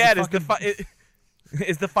call? Hey, Dad,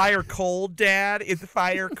 is the fire cold, Dad? Is the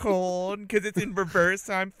fire cold? Because it's in reverse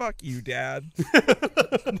time. Fuck you, Dad.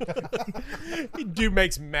 Dude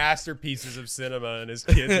makes masterpieces of cinema, and his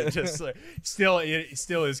kids are just like still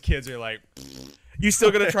his kids are like. You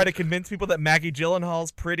still gonna try to convince people that Maggie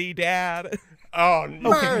Gyllenhaal's pretty, Dad? Oh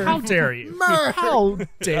no! Okay, how dare you? How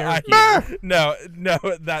dare you? No,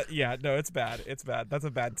 it's bad. It's bad. That's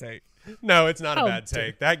a bad take. No, it's not a bad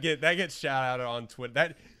take. That gets shout out on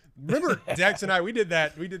Twitter. Remember Dex and I, we did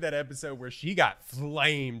that episode where she got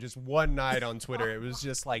flamed just one night on Twitter. It was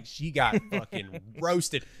just like she got fucking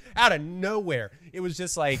roasted out of nowhere. It was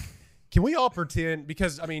just like, can we all pretend,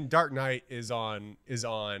 because I mean Dark Knight is on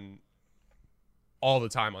all the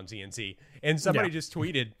time on TNT, and somebody just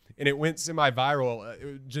tweeted and it went semi-viral. It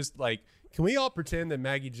was just like, can we all pretend that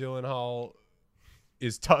Maggie Gyllenhaal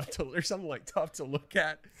is tough to, or something like tough to look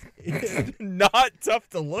at? Not tough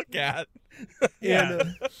to look at.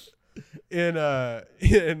 In the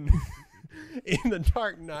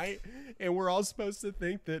Dark Knight, and we're all supposed to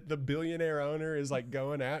think that the billionaire owner is like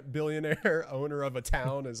billionaire owner of a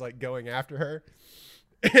town is like going after her.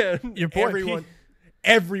 And Your boy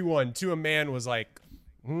everyone to a man was like,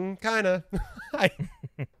 kind of.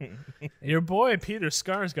 Your boy Peter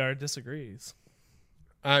Skarsgård disagrees.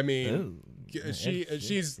 I mean,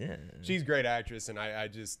 she's a great actress, and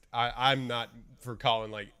I'm not for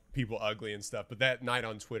calling like people ugly and stuff, but that night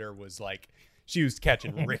on Twitter was like she was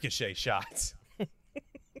catching ricochet shots,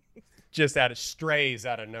 just out of strays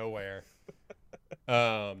out of nowhere.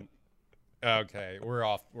 Okay, we're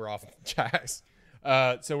off tracks.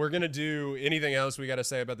 So we're gonna do anything else we got to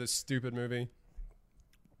say about this stupid movie?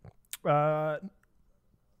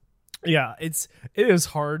 Yeah, it is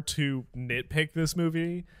hard to nitpick this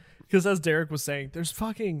movie because, as Derek was saying, there's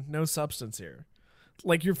fucking no substance here.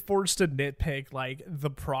 Like, you're forced to nitpick like the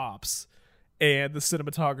props and the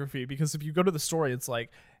cinematography, because if you go to the story, it's like,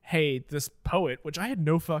 hey, this poet, which I had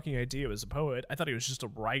no fucking idea was a poet. I thought he was just a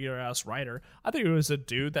regular ass writer. I think it was a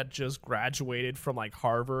dude that just graduated from like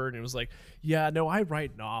Harvard and it was like, yeah, no, I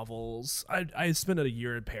write novels. I spent a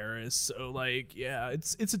year in Paris, so like, yeah,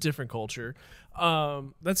 it's a different culture.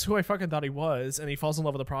 That's who I fucking thought he was, and he falls in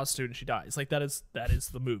love with a prostitute and she dies. Like, that is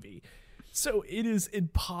the movie. So it is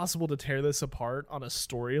impossible to tear this apart on a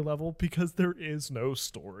story level because there is no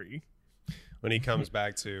story. When he comes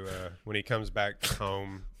back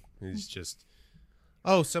home, he's just,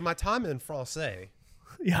 oh, so my time in Francais.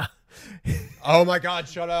 Yeah. Oh my God,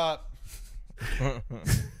 shut up.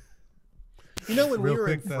 You know, when we were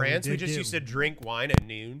in France, we just used to drink wine at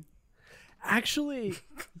noon. Actually,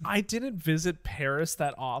 I didn't visit Paris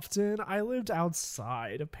that often. I lived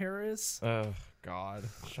outside of Paris. Oh God,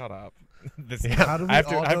 shut up. How do we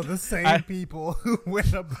all know the same people who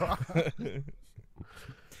went abroad?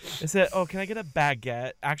 I said, oh, can I get a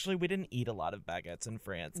baguette? Actually, we didn't eat a lot of baguettes in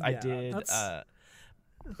France. Yeah, I did.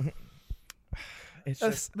 It's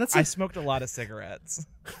just, that's I smoked a lot of cigarettes.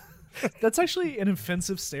 That's actually an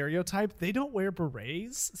offensive stereotype. They don't wear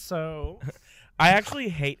berets, so I actually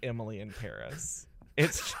hate Emily in Paris.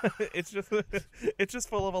 It's just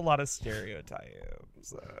full of a lot of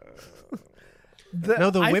stereotypes. The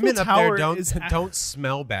Eiffel women up Tower there don't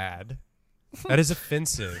smell bad. That is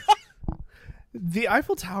offensive. The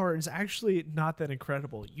Eiffel Tower is actually not that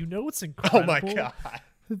incredible. You know what's incredible? Oh my God.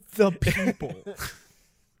 The people.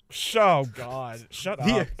 Oh God, shut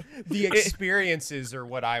up. The experiences are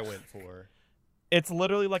what I went for. It's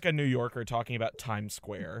literally like a New Yorker talking about Times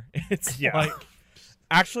Square. It's Yeah. like,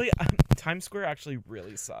 actually, Times Square actually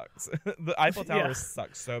really sucks. The Eiffel Tower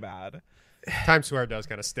sucks so bad. Times Square does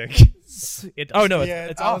kind of stink. It does. Oh no, Yeah,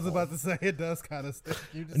 it's I was awful. about to say it does kind of stink.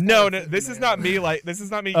 You just No, kinda this sitting is there. not me. This is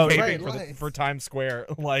not me Oh, caping right. for Times Square.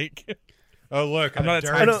 Like, Oh, look. I'm not a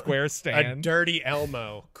Times Square A stan. dirty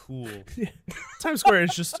Elmo. Cool. Times Square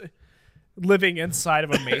is just living inside of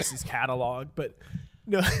a Macy's catalog, but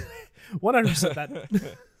no, 100%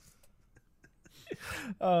 that.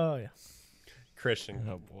 Oh yeah. Christian.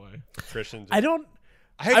 Oh boy. Christian. I don't.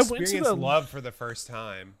 I I went to experienced the- love for the first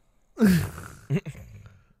time.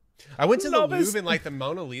 I went to the Love is- Louvre and like the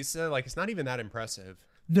Mona Lisa. Like, it's not even that impressive.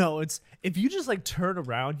 No, it's if you just like turn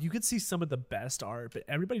around, you could see some of the best art, but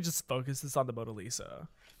everybody just focuses on the Mona Lisa.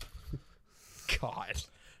 God.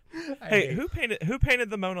 Hey, who painted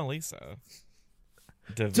the Mona Lisa?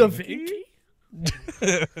 Da Vinci?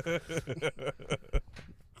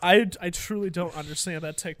 I truly don't understand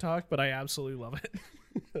that TikTok, but I absolutely love it.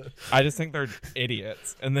 I just think they're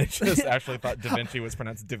idiots, and they just actually thought Da Vinci was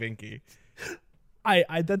pronounced Da Vinci.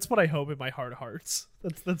 I that's what I hope in my heart of hearts.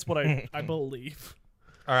 That's what I believe.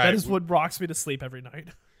 All right. That is what rocks me to sleep every night.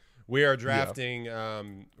 We are drafting.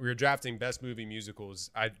 We're drafting best movie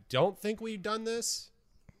musicals. I don't think we've done this.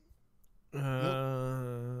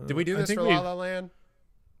 Did we do this for La La Land?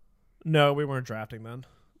 No, we weren't drafting then.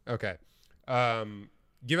 Okay.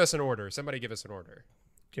 Give us an order. Somebody give us an order.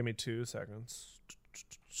 Give me 2 seconds.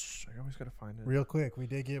 I always gotta find it. Real quick, we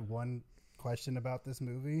did get one question about this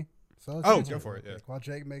movie. So let's Oh, answer go for it, real yeah. quick While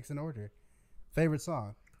Jake makes an order. Favorite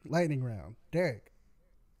song? Lightning round. Derek.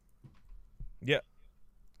 Yeah.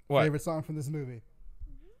 What? Favorite song from this movie?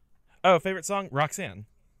 Oh, favorite song? Roxanne.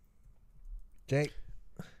 Jake.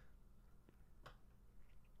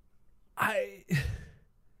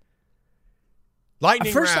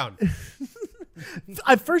 Lightning First- round.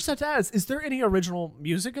 I first have to ask: is there any original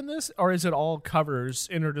music in this, or is it all covers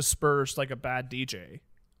interdispersed like a bad DJ?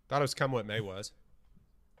 Thought it was Come What May was.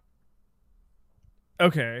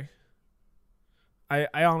 Okay.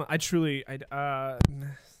 I truly I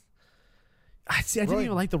see. I didn't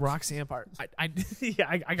even like the Roxanne part. I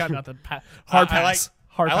got nothing. Hard pass.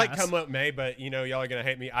 Hard I like pass. Come What May, but you know y'all are gonna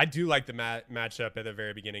hate me. I do like the matchup at the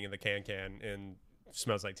very beginning of the Can and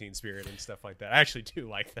Smells Like Teen Spirit and stuff like that. I actually do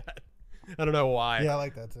like that. I don't know why. Yeah, I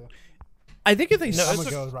like that too. I think if they I'm gonna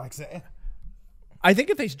go with Roxanne. I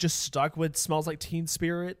think if they just stuck with Smells Like Teen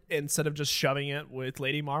Spirit instead of just shoving it with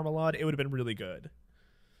Lady Marmalade, it would have been really good.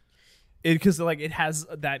 Because it has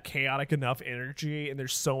that chaotic enough energy, and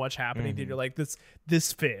there's so much happening that you're like, this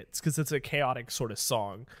fits because it's a chaotic sort of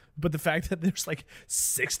song. But the fact that there's like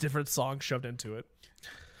 6 different songs shoved into it,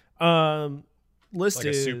 list like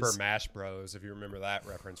is a Super Mash Bros. If you remember that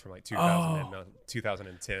reference from like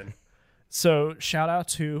 2010. So shout out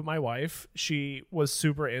to my wife. She was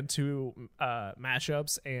super into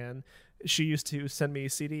mashups, and she used to send me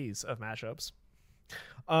CDs of mashups.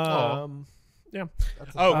 Yeah.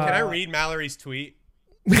 Oh, can I read Mallory's tweet?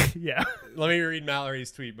 Yeah. Let me read Mallory's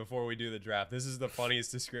tweet before we do the draft. This is the funniest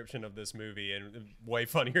description of this movie, and way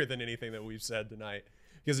funnier than anything that we've said tonight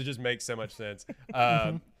because it just makes so much sense.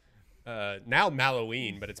 Now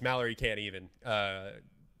Malloween, but it's Mallory Can't Even.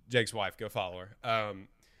 Jake's wife, go follow her.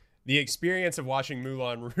 The experience of watching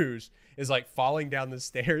Moulin Rouge is like falling down the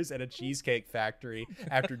stairs at a cheesecake factory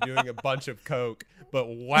after doing a bunch of coke. But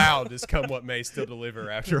wow, does come what may still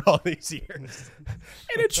deliver after all these years.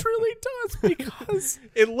 And it truly does, because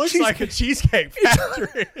it looks like a cheesecake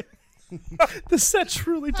factory. The set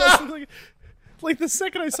truly does look like the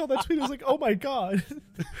second I saw that tweet, I was like, oh my god,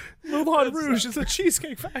 Moulin Rouge is a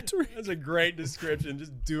cheesecake factory. That's a great description,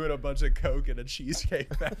 just doing a bunch of coke at a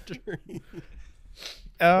cheesecake factory.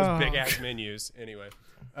 Those big ass menus, anyway.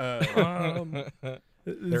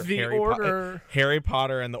 Harry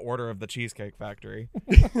Potter and the Order of the Cheesecake Factory.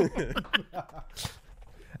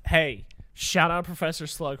 Hey, shout out Professor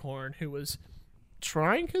Slughorn, who was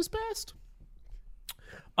trying his best.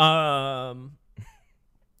 The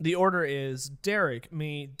order is Derek,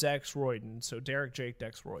 me, Dex, Royden. So Derek, Jake,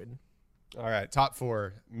 Dex, Royden. All right, top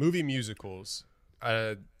 4 movie musicals.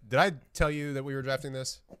 Did I tell you that we were drafting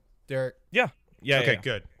this, Derek? Yeah. Okay, yeah.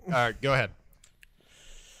 good. All right, go ahead.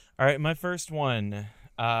 All right, my first one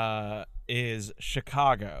is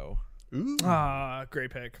Chicago. Ooh. Great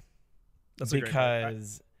pick. That's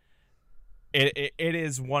because it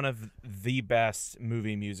is one of the best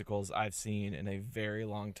movie musicals I've seen in a very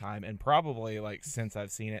long time, and probably like since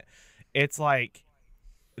I've seen it. It's like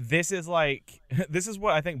this is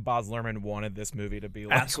what I think Baz Luhrmann wanted this movie to be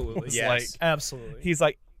like. Absolutely, yes, like, absolutely. He's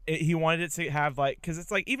like he wanted it to have like, because it's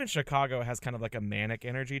like even Chicago has kind of like a manic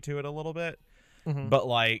energy to it a little bit, but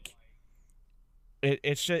like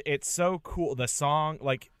it's so cool. The song,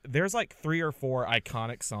 like there's like 3 or 4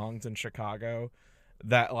 iconic songs in Chicago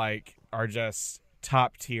that like are just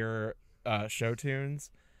top tier show tunes,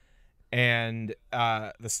 and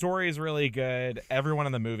the story is really good. Everyone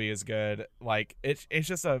in the movie is good. Like it's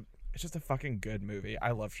just a fucking good movie.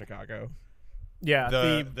 I love Chicago. Yeah.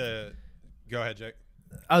 The go ahead, Jake.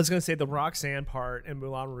 I was gonna say the Roxanne part in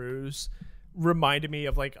Moulin Rouge reminded me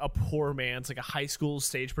of like a poor man's, like a high school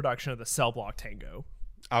stage production of the Cell Block Tango.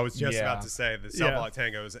 I was just about to say the Cell Block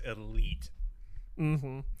Tango is elite.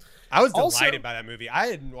 Mm-hmm. I was delighted by that movie. I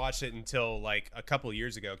hadn't watched it until like a couple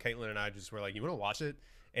years ago. Caitlin and I just were like, "You want to watch it?"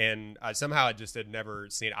 And somehow I just had never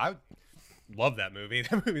seen it. I love that movie.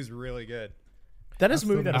 That movie is really good. That is a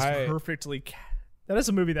movie that is perfectly. That is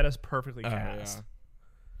a movie that is perfectly cast.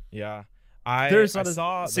 Yeah. There's not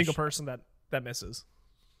a single person that misses.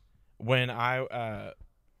 When I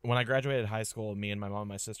graduated high school, me and my mom and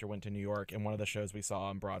my sister went to New York, and one of the shows we saw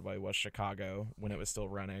on Broadway was Chicago when it was still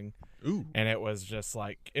running. Ooh. And it was just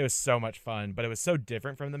like, it was so much fun, but it was so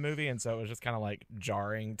different from the movie, and so it was just kind of like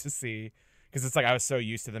jarring to see, because it's like I was so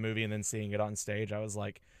used to the movie, and then seeing it on stage, I was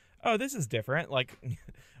like, oh, this is different. Like,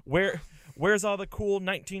 where's all the cool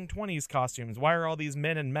 1920s costumes? Why are all these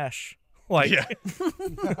men in mesh? Like, yeah.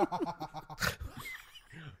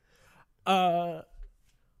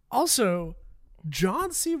 Also,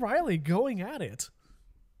 John C. Reilly going at it.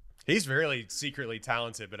 He's really secretly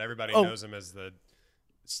talented, but everybody knows him as the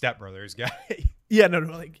Step Brothers guy. Yeah, no,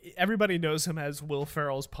 like everybody knows him as Will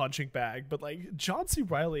Ferrell's punching bag, but like John C.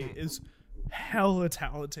 Reilly is hella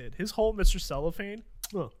talented. His whole Mr. Cellophane,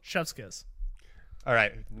 chef's kiss. All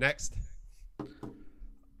right, next.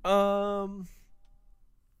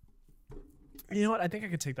 You know what? I think I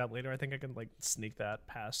could take that later. I think I can like sneak that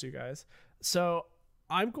past you guys. So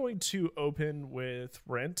I'm going to open with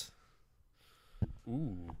Rent.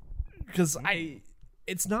 Ooh. Because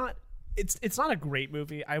it's not a great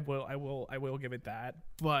movie. I will give it that.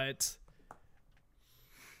 But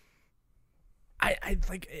I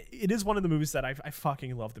like it is one of the movies that I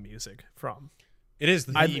fucking love the music from. It is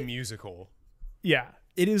the musical. Yeah.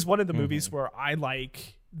 It is one of the movies where I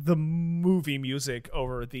like the movie music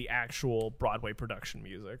over the actual Broadway production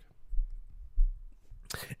music.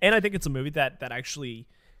 And I think it's a movie that actually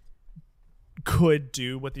could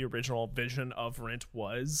do what the original vision of Rent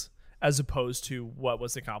was as opposed to what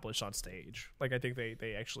was accomplished on stage. Like I think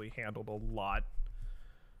they actually handled a lot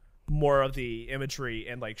more of the imagery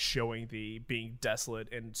and like showing the being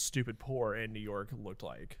desolate and stupid poor in New York looked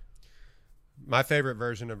like. My favorite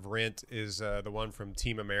version of Rent is the one from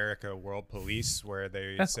Team America World Police, where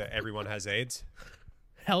they say everyone has AIDS.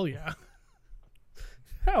 Hell yeah.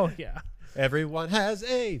 Hell yeah. Everyone has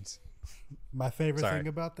AIDS. My favorite Sorry. thing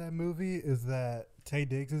about that movie is that Taye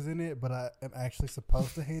Diggs is in it, but I am actually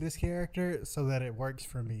supposed to hate his character so that it works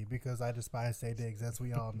for me because I despise Taye Diggs, as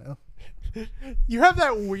we all know. You have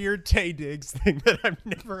that weird Taye Diggs thing that I've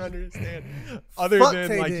never understand. Other Fuck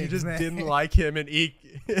than Taye like you Diggs, just man. didn't like him in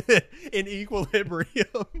in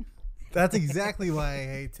Equilibrium. That's exactly why I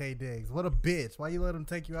hate Taye Diggs. What a bitch. Why you let him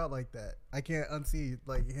take you out like that? I can't unsee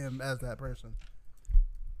like him as that person.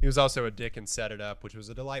 He was also a dick in Set It Up, which was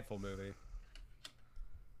a delightful movie.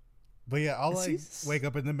 But yeah, I'll like wake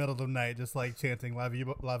up in the middle of the night just like chanting La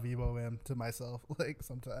Vivo M to myself. Like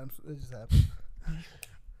sometimes it just happens.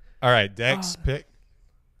 All right, Dex, pick.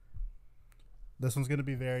 This one's gonna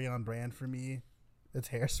be very on brand for me. It's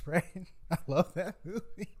Hairspray. I love that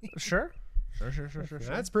movie. Sure.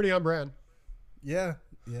 That's pretty on brand. Yeah.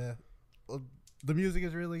 Well, the music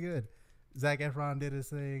is really good. Zac Efron did his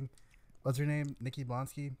thing. What's her name? Nikki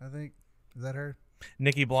Blonsky, I think. Is that her?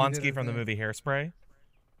 Nikki did Blonsky her from the thing. movie Hairspray.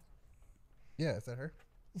 Yeah, is that her?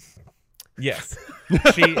 Yes.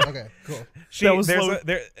 She. Okay, cool. She. That was there's low- a,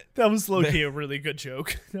 there, That was low-key a really good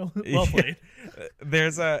joke. Well played.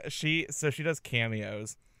 There's a she. So she does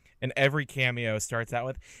cameos, and every cameo starts out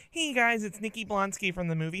with, "Hey guys, it's Nikki Blonsky from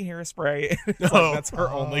the movie Hairspray." It's like, that's her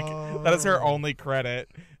only. That is her only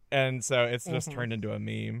credit, and so it's just turned into a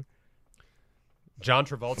meme. John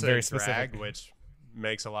Travolta Very in Drag, specific. which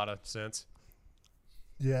makes a lot of sense.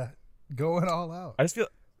 Yeah, going all out.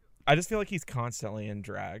 I just feel like he's constantly in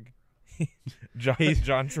drag. John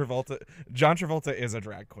Travolta. John Travolta is a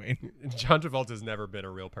drag queen. John Travolta's never been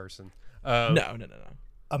a real person. No.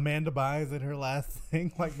 Amanda Bynes in her last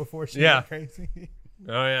thing, like before she Yeah. went crazy.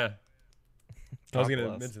 Oh yeah, I was God gonna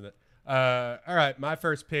bless. mention that. All right, my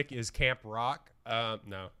first pick is Camp Rock.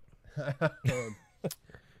 No.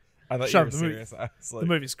 I thought Sure, you were the movie- serious. I was The like,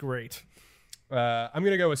 movie's great. I'm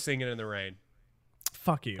gonna go with Singing in the Rain.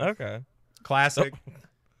 Fuck you. okay. Classic.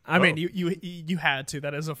 I mean, you had to.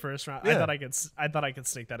 That is a first round. Yeah. I thought I could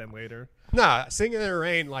sneak that in later. Nah, Singing in the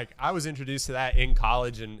Rain, like I was introduced to that in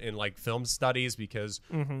college and in like film studies because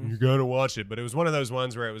you gotta watch it. But it was one of those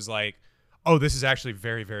ones where it was like, oh, this is actually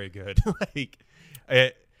very, very good. Like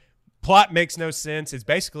plot makes no sense. It's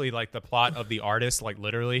basically like the plot of The Artist, like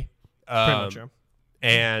literally. Pretty much, yeah.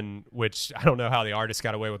 And which I don't know how the artist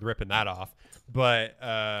got away with ripping that off. But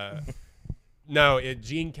no,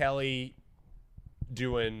 Gene Kelly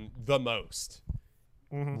doing the most.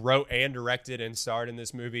 Wrote and directed and starred in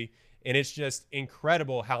this movie. And it's just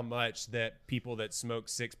incredible how much that people that smoke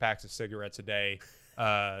 6 packs of cigarettes a day,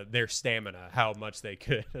 their stamina, how much they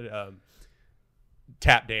could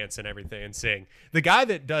tap dance and everything and sing. The guy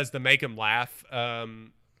that does the make him laugh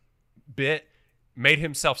bit made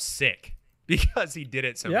himself sick because he did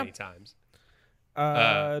it so many times.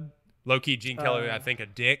 Low-key Gene Kelly, I think, a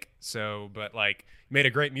dick. So, but like made a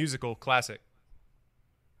great musical classic.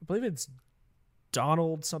 I believe it's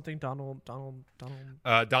Donald Donald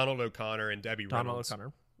O'Connor and Debbie Reynolds.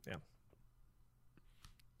 O'Connor. Yeah.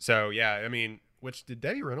 So yeah, I mean, which did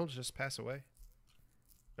Debbie Reynolds just pass away?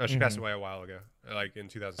 Oh, she passed away a while ago, like in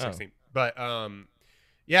 2016. But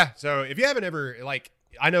yeah. So if you haven't ever like,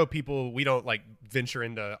 I know people we don't like venture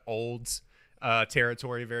into olds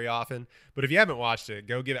territory very often, but if you haven't watched it,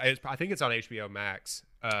 go give it. I think it's on HBO Max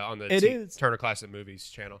on the Turner Classic Movies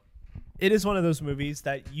channel. It is one of those movies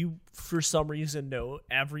that you, for some reason, know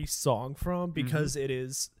every song from because it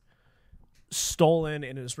is stolen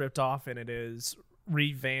and it is ripped off and it is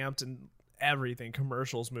revamped and everything.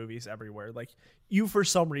 Commercials, movies, everywhere. Like you, for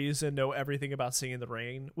some reason, know everything about Singing in the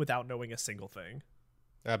Rain without knowing a single thing.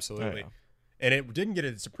 Absolutely. Oh, yeah. And it didn't get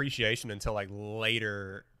its appreciation until like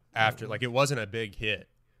later after, like it wasn't a big hit,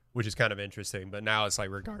 which is kind of interesting. But now it's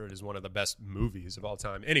like regarded as one of the best movies of all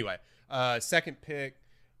time. Anyway, second pick.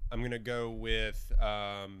 I'm going to go with,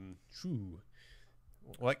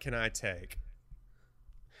 what can I take?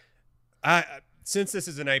 Since this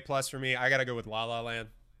is an A+ for me, I got to go with La La Land.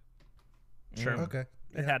 Sure. Okay.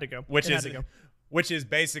 It had to go. Which It is had to go. which is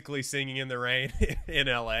basically Singing in the Rain in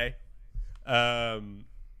LA.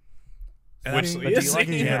 Which Singing in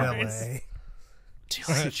Singing in LA. LA.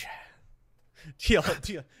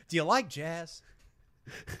 do you like jazz?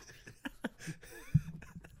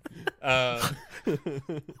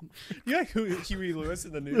 You like Huey Lewis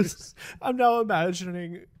in the news? I'm now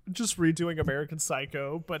imagining just redoing American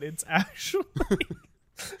Psycho, but it's actually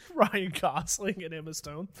Ryan Gosling and Emma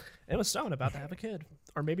Stone. Emma Stone about to have a kid,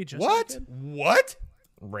 or maybe just have a kid. What?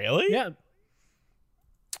 Really? Yeah.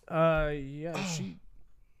 She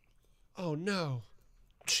Oh no.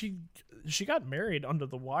 she got married under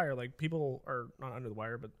the wire. Like, people are not under the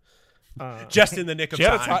wire, but Just in the nick of She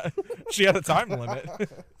had time. she had a time limit.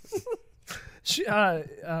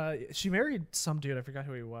 she married some dude. I forgot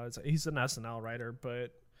who he was. He's an SNL writer,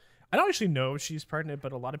 but I don't actually know if she's pregnant.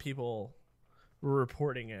 But a lot of people were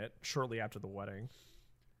reporting it shortly after the wedding.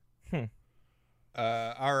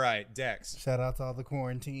 All right, Dex. Shout out to all the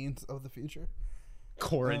quarantines of the future.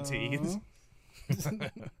 Quarantines.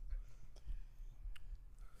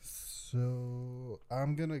 So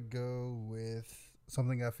I'm gonna go with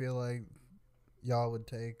something I feel like y'all would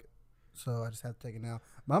take. So I just have to take it now.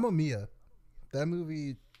 Mamma Mia. That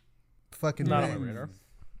movie fucking Not on wins. my radar.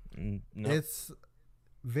 No. It's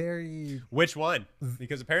very Which one?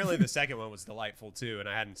 Because apparently the second one was delightful too, and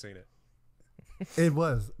I hadn't seen it. it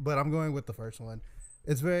was, but I'm going with the first one.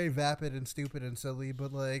 It's very vapid and stupid and silly,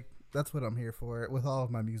 but like that's what I'm here for with all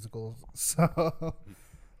of my musicals. So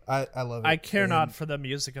I love it. I care And, not for the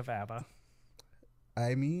music of ABBA.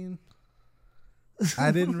 I mean,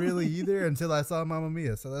 I didn't really either until I saw Mamma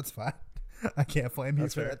Mia, so that's fine. I can't blame you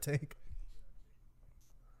for that take.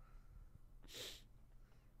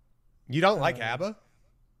 You don't like ABBA?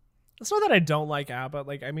 It's not that I don't like ABBA.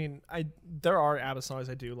 Like, I mean, there are ABBA songs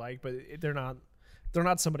I do like, but they're not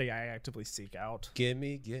somebody I actively seek out. Give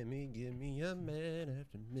me a man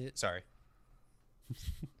after midnight. Sorry.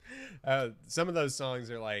 Some of those songs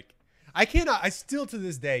are like, I still to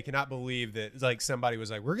this day cannot believe that like somebody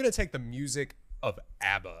was like, we're gonna take the music of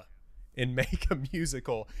ABBA and make a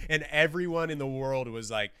musical, and everyone in the world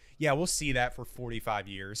was like, yeah, we'll see that for 45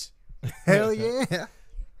 years. Hell yeah.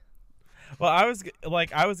 Well, I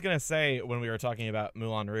was gonna say when we were talking about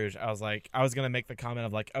Moulin Rouge, I was gonna make the comment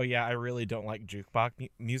of like, oh yeah, I really don't like jukebox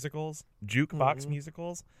musicals,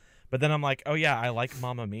 but then I'm like, oh yeah, I like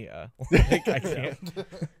Mamma Mia. Like,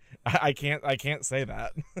 I can't say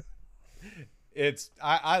that. It's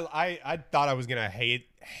I thought I was gonna hate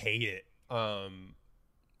it, and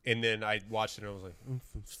then I watched it and I was like,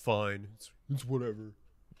 it's fine, it's whatever.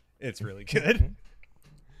 It's really good.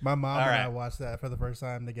 My mom All and right. I watched that for the first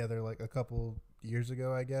time together like a couple years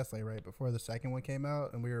ago, I guess, like right before the second one came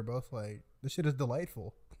out, and we were both like, this shit is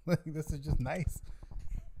delightful. Like, this is just nice.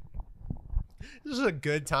 This is a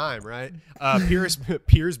good time, right?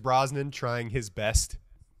 Pierce Brosnan trying his best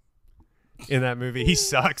in that movie. He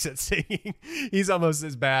sucks at singing. He's almost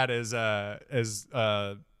as bad as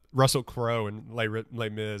Russell Crowe in Les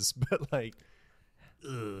Mis, but like,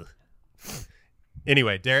 ugh.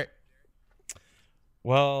 Anyway, Derek.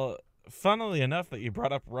 Well, funnily enough that you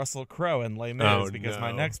brought up Russell Crowe and Les Mis, because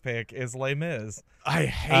my next pick is Les Mis. I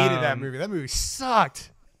hated that movie. That movie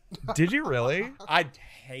sucked. Did you really? I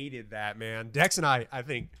hated that, man. Dex and I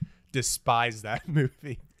think, despise that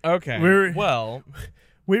movie. Okay.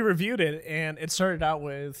 We reviewed it, and it started out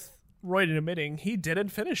with Royden admitting he didn't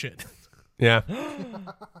finish it. Yeah.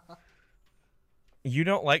 You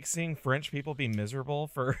don't like seeing French people be miserable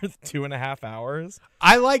for 2.5 hours?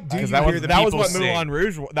 I like do you that hear was, the that was people what sing. Moulin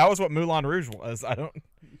Rouge. That was what Moulin Rouge was. I don't.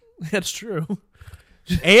 That's true.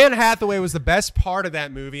 Anne Hathaway was the best part of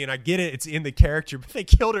that movie, and I get it; it's in the character, but they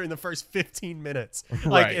killed her in the first 15 minutes.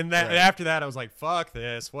 Like, Right, and that right. after that, I was like, "Fuck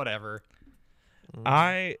this, whatever."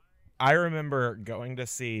 I remember going to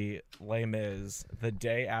see Les Mis the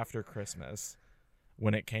day after Christmas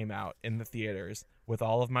when it came out in the theaters with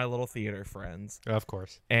all of my little theater friends. Of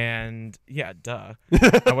course. And yeah, duh.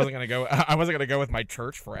 I wasn't gonna go with my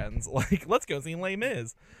church friends. Like, let's go see Les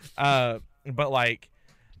Mis. But like,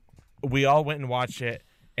 we all went and watched it,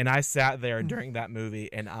 and I sat there during that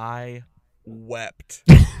movie and I wept.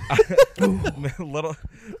 little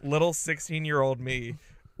 16-year-old me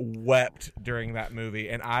wept during that movie,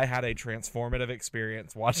 and I had a transformative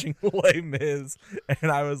experience watching Les Mis,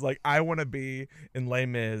 and I was like, I want to be in Les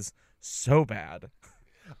Mis so bad.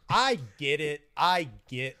 I get it. I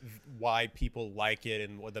get why people like it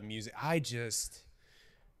and what the music.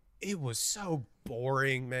 It was so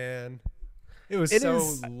boring, man. It was so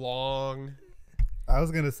long. I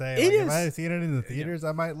was gonna say, It like, if is- I had seen it in the theaters,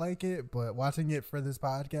 I might like it, but watching it for this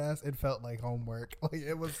podcast, it felt like homework. Like,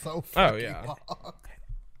 it was so fucking long.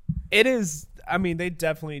 It is. I mean, they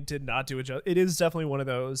definitely did not do it. It is definitely one of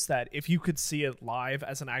those that if you could see it live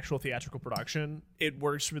as an actual theatrical production, it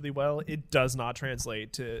works really well. It does not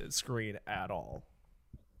translate to screen at all.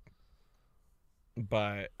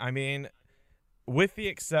 But I mean, with the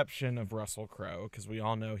exception of Russell Crowe, because we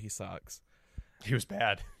all know he sucks. He was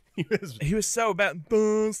bad. He was so bad.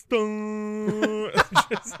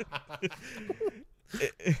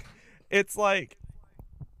 It's like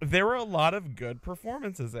there were a lot of good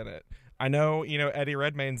performances in it. I know, Eddie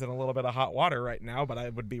Redmayne's in a little bit of hot water right now, but I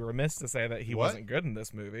would be remiss to say that he wasn't good in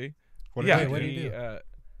this movie. What did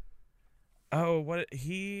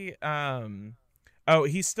he do?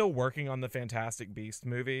 He's still working on the Fantastic Beast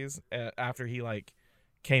movies after he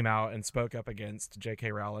came out and spoke up against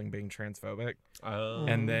J.K. Rowling being transphobic.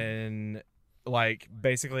 And then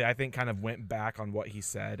basically I think kind of went back on what he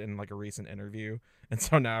said in a recent interview. And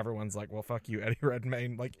so now everyone's like, well, fuck you, Eddie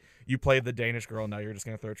Redmayne. You played the Danish girl, now you're just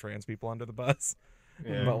going to throw trans people under the bus.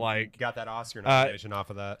 Yeah. But got that Oscar nomination off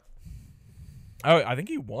of that. Oh, I think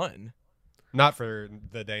he won. Not for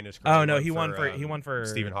the Danish girl. Oh no, he won for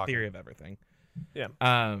Stephen Hawking. Theory of Everything. Yeah.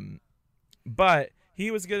 But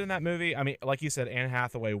he was good in that movie. I mean, like you said, Anne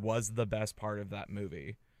Hathaway was the best part of that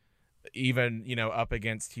movie. Even, up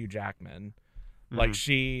against Hugh Jackman. I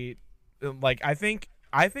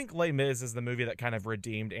think Les Mis is the movie that kind of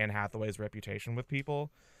redeemed Anne Hathaway's reputation with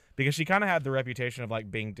people, because she kind of had the reputation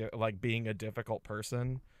of being a difficult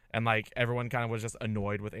person, and everyone kind of was just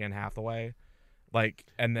annoyed with Anne Hathaway.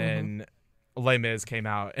 And then Les Mis came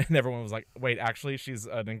out and everyone was like, wait, actually she's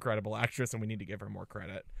an incredible actress and we need to give her more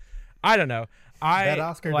credit. I don't know. That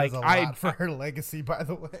Oscar does a lot for her legacy, by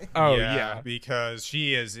the way. Oh yeah, because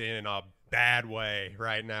she is in a bad way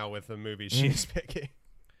right now with the movie she's picking.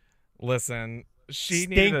 Listen, she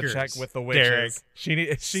needed a check with the witches. Derek. She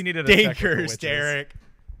needed a check with the witches. Derek.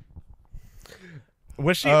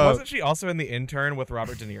 Wasn't she also in The Intern with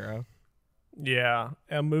Robert De Niro? Yeah,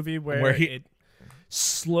 a movie where it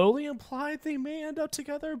slowly implied they may end up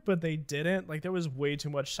together, but they didn't. There was way too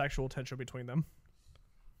much sexual tension between them.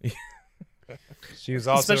 She was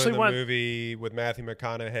also Especially in the movie with Matthew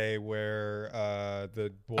McConaughey where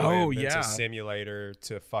the boy invents a simulator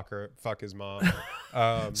to fuck his mom.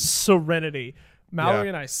 Serenity. Mallory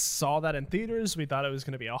and I saw that in theaters. We thought it was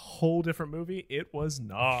going to be a whole different movie. It was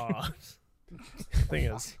not. Thing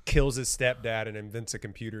is, kills his stepdad and invents a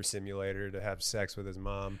computer simulator to have sex with his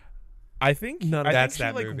mom. I think that's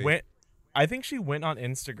that movie. I think she went on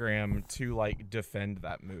Instagram to defend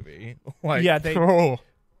that movie.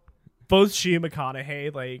 Both she and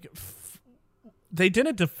McConaughey they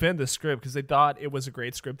didn't defend the script because they thought it was a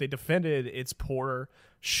great script. They defended its poor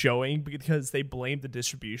showing because they blamed the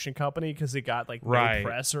distribution company because it got no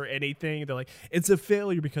press or anything. They're like, it's a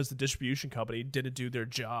failure because the distribution company didn't do their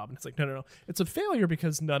job. And it's like, no. It's a failure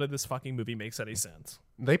because none of this fucking movie makes any sense.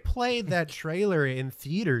 They played that trailer in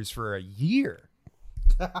theaters for a year.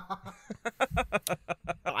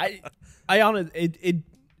 I honestly,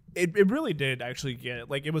 it really did actually get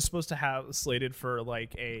it was supposed to have slated for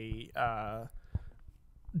a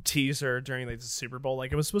teaser during the Super Bowl.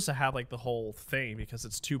 It was supposed to have the whole thing because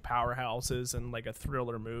it's two powerhouses and a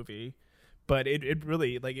thriller movie, but it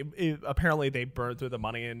really apparently they burned through the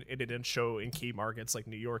money and it didn't show in key markets like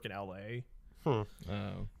New York and LA.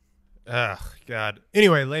 Oh god.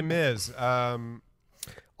 Anyway, Les Mis.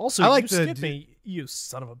 Also, you skipped me, you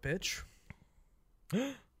son of a bitch.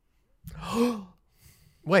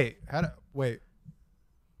 Wait.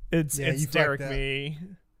 It's Derek me.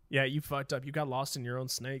 Yeah, you fucked up. You got lost in your own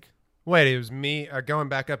snake. Wait, it was me. Going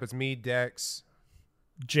back up, it's me, Dex,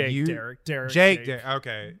 Jake, Derek. Jake.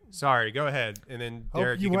 Okay, sorry. Go ahead, and then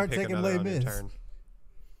Derek, you can pick another on your turn.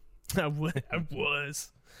 I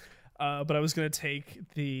was, but I was gonna take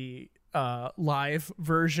the live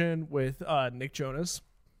version with Nick Jonas.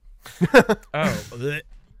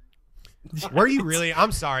 Were you really?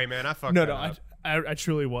 I'm sorry, man. I fucked up. I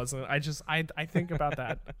truly wasn't. I think about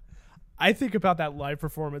that. I think about that live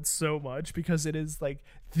performance so much because it is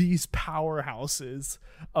these powerhouses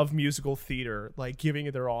of musical theater, giving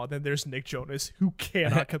it their all. And then there's Nick Jonas who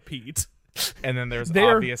cannot compete. And then there's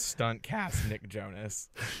obvious stunt cast Nick Jonas.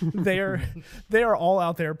 They are all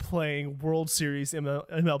out there playing World Series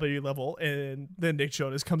MLB level, and then Nick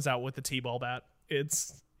Jonas comes out with the T-ball bat.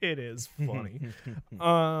 It is funny.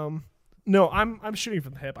 No, I'm shooting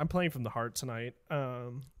from the hip. I'm playing from the heart tonight.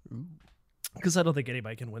 Because I don't think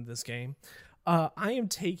anybody can win this game. I am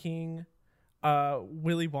taking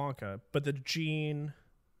Willy Wonka, but the Gene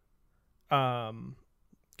can't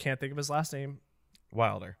think of his last name.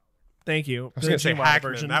 Wilder. Thank you. I was going to say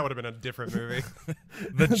Hackman. Version. That would have been a different movie.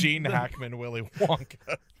 The Gene Hackman Willy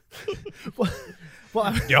Wonka.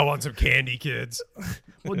 well, y'all want some candy, kids?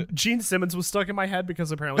 Well, Gene Simmons was stuck in my head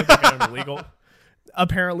because apparently they got him illegal.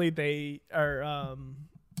 Apparently they are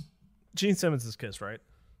Gene Simmons' Kiss, right?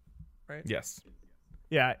 Yes.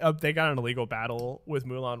 Yeah, they got in a legal battle with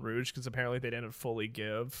Moulin Rouge because apparently they didn't fully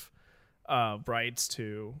give rights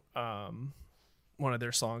to one of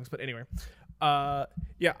their songs. But anyway,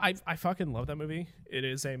 yeah, I fucking love that movie. It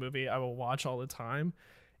is a movie I will watch all the time.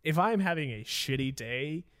 If I'm having a shitty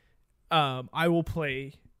day, I will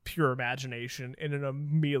play Pure Imagination, and it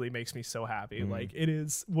immediately makes me so happy. Like, it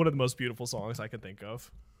is one of the most beautiful songs I can think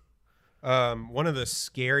of. One of the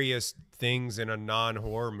scariest things in a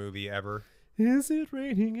non-horror movie ever. Is it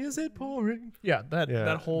raining? Is it pouring? Yeah,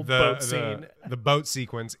 that whole boat scene. The boat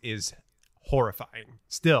sequence is horrifying.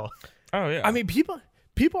 Still. Oh yeah. I mean, people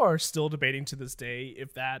are still debating to this day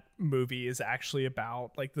if that movie is actually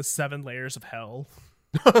about like the 7 layers of hell.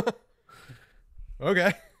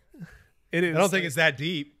 Okay. It is. I don't think it's that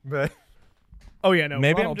deep, but oh yeah, no.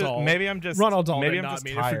 maybe Ronald Dahl. maybe I'm just Ronald Dahl maybe did I'm not just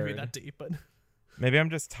mean it for it to be tired. that deep, but Maybe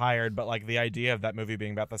I'm just tired, but like the idea of that movie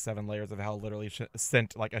being about the 7 layers of hell literally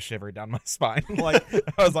sent like a shiver down my spine. Like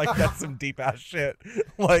I was like, that's some deep ass shit.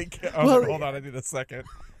 Like, hold on, I need a second.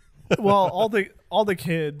 well, all the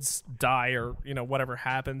kids die, or whatever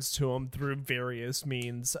happens to them through various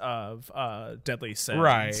means of deadly sins,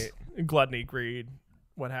 Right? Gluttony, greed,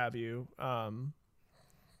 what have you.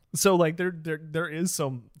 So like there is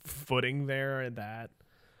some footing there in that.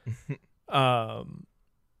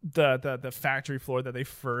 The factory floor that they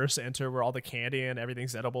first enter, where all the candy and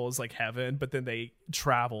everything's edible, is like heaven, but then they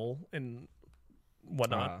travel and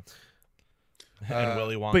whatnot. And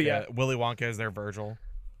Willy Wonka. but yeah. Willy Wonka is their Virgil.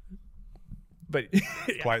 But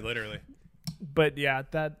quite literally. But yeah,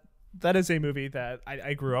 that is a movie that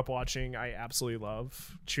I grew up watching. I absolutely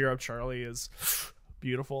love. Cheer Up Charlie is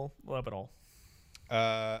beautiful. Love it all.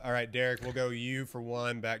 All right, Derek, we'll go you for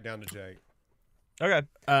 1, back down to Jake. Okay.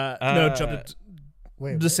 No, jump to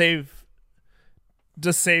Wait, just save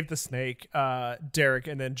the snake, Derek,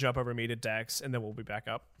 and then jump over me to Dex, and then we'll be back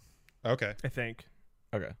up. Okay. I think.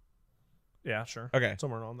 Okay. Yeah, sure. Okay.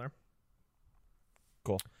 Somewhere on there.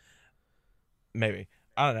 Cool. Maybe.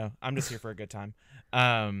 I don't know. I'm just here for a good time.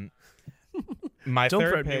 My Don't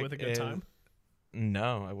third threaten pick me with a good time.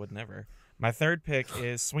 No, I would never. My third pick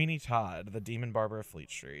is Sweeney Todd, the Demon Barber of Fleet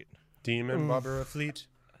Street. Demon Barber of Fleet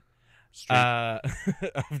Street.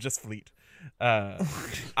 Of just Fleet.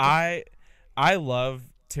 I love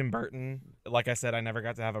Tim Burton. Like I said, I never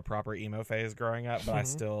got to have a proper emo phase growing up, but I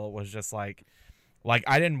still was just like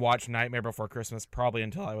I didn't watch Nightmare Before Christmas probably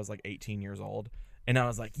until I was like 18 years old. And I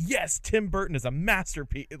was like, yes, Tim Burton is a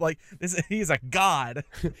masterpiece. Like he's a god.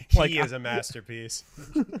 Like, he is a masterpiece.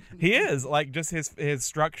 He is, like, just his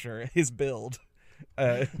structure, his build.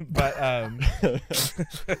 But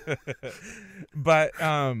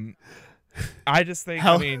I just think,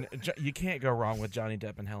 I mean, you can't go wrong with Johnny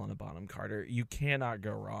Depp and Helena Bonham Carter. You cannot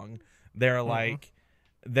go wrong. They're like,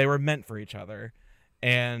 they were meant for each other.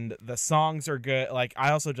 And the songs are good. Like,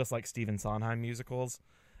 I also just like Stephen Sondheim musicals.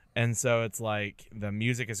 And so it's like, the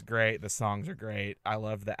music is great. The songs are great. I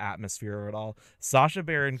love the atmosphere of it all. Sacha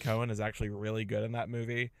Baron Cohen is actually really good in that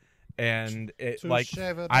movie. And it, like,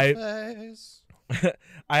 I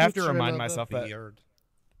have to remind myself that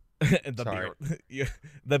the beard.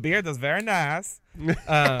 The beard is very nice. Wait,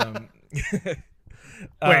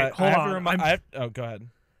 hold on. Go ahead.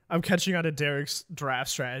 I'm catching on to Derek's draft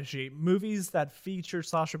strategy. Movies that feature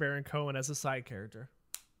Sacha Baron Cohen as a side character.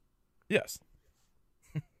 Yes.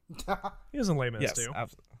 He was in Les Mis too.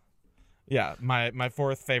 Absolutely. Yeah, my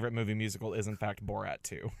fourth favorite movie musical is in fact Borat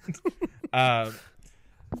 2.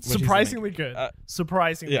 Surprisingly good.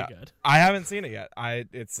 Surprisingly good. I haven't seen it yet.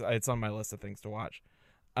 It's on my list of things to watch.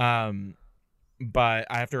 But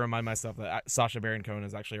I have to remind myself that Sacha Baron Cohen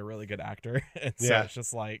is actually a really good actor. And so it's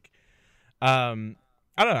just like, I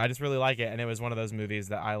don't know. I just really like it. And it was one of those movies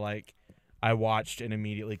that I watched and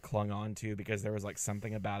immediately clung on to because there was like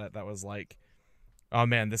something about it that was like, oh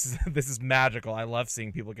man, this is magical. I love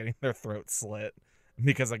seeing people getting their throats slit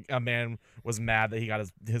because a man was mad that he got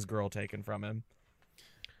his girl taken from him.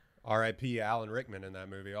 R.I.P. Alan Rickman in that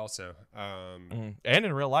movie also. And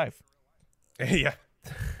in real life. Yeah.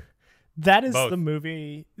 That is the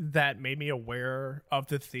movie that made me aware of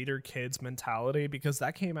the theater kids mentality because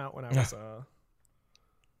that came out when I was a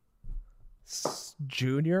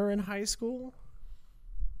junior in high school,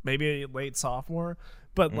 maybe a late sophomore.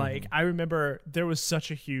 But like, I remember there was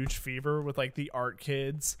such a huge fever with like the art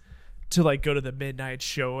kids to like go to the midnight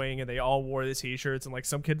showing, and they all wore the t-shirts, and like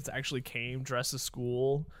some kids actually came dressed to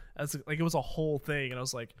school as like it was a whole thing. And I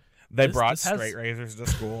was like, they brought straight razors to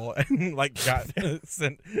school and like got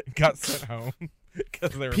sent home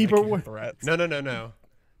because they were making threats. No.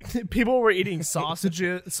 People were eating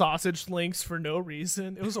sausage links for no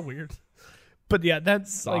reason. It was a weird. But yeah,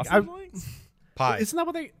 that's sausage like links? Pie. Isn't that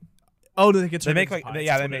what they? Oh, do they get They make pies? like That's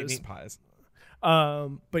they what make it is. meat pies.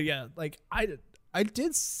 But yeah, like I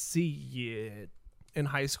did see it in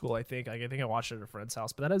high school. I think I watched it at a friend's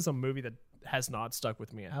house, but that is a movie that has not stuck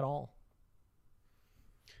with me at all.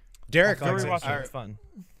 Derek Go likes it. rewatch it. It's fun.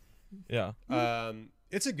 Yeah.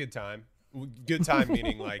 It's a good time. Good time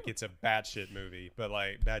meaning like it's a batshit movie, but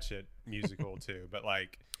like batshit musical too. But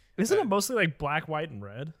like, Isn't it mostly like black, white, and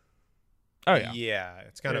red? Oh yeah. yeah,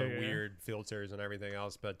 it's kind of Yeah. weird filters and everything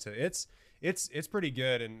else, but it's pretty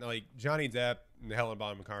good. And like Johnny Depp and Helena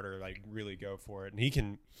Bonham Carter like really go for it, and he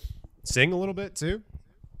can sing a little bit too,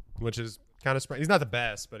 which is kind of he's not the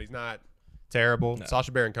best, but he's not terrible. No.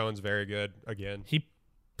 Sacha Baron Cohen's very good again. He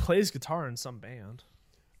plays guitar in some band.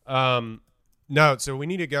 No, so we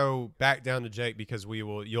need to go back down to Jake because you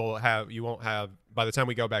won't have by the time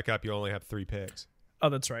we go back up, you'll only have 3 picks. Oh,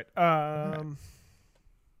 that's right. All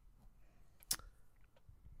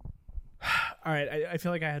right. I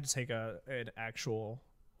feel like I had to take an actual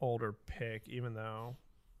older pick, even though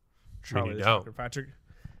Charlie the Chocolate Factory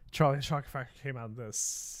came out in the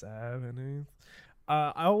 70s.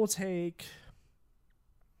 I will take.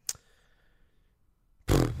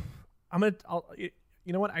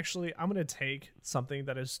 You know what? Actually, I'm gonna take something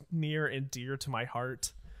that is near and dear to my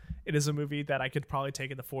heart. It is a movie that I could probably take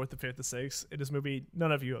in the 4th, the 5th, the 6th. It is a movie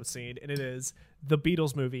none of you have seen, and it is the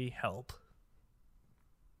Beatles movie Help.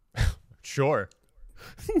 Sure.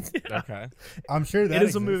 Okay. I'm sure that It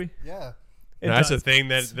is a exists. movie. Yeah. It That's does. a thing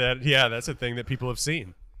that's a thing that people have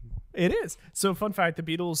seen. It is. So, fun fact: the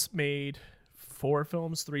Beatles made 3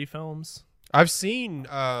 films. I've seen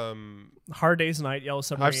Hard Day's Night, Yellow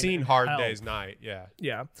Submarine. I've seen and Hard Help. Day's Night, yeah.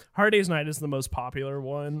 Yeah, Hard Day's Night is the most popular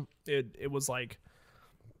one. It was like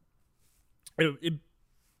it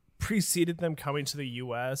preceded them coming to the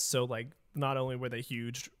U.S. So like, not only were they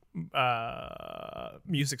huge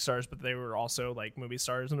music stars, but they were also like movie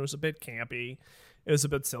stars, and it was a bit campy. It was a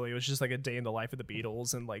bit silly. It was just like a day in the life of the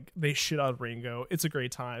Beatles, and like they shit on Ringo. It's a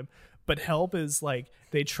great time. But Help is like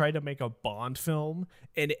they try to make a Bond film,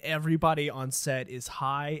 and everybody on set is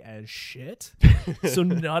high as shit. So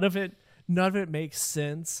none of it makes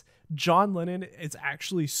sense. John Lennon is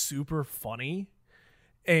actually super funny,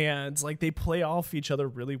 and like they play off each other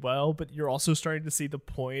really well. But you're also starting to see the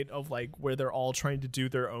point of like where they're all trying to do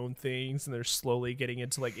their own things, and they're slowly getting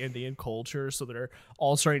into like Indian culture. So they're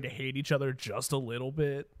all starting to hate each other just a little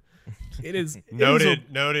bit. It is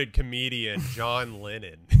Noted comedian John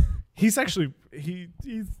Lennon. He's actually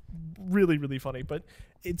he's really, really funny, but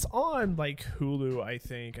it's on like Hulu. I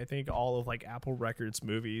think all of like Apple Records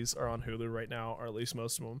movies are on Hulu right now, or at least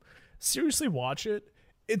most of them. Seriously, watch it.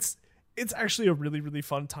 It's actually a really, really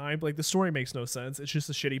fun time. Like the story makes no sense. It's just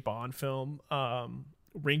a shitty Bond film.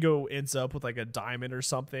 Ringo ends up with like a diamond or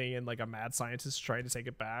something, and like a mad scientist trying to take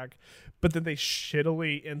it back, but then they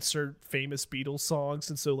shittily insert famous Beatles songs,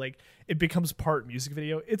 and so like it becomes part music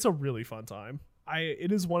video. It's a really fun time.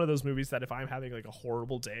 It is one of those movies that if I'm having like a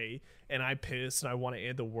horrible day and I'm pissed and I want to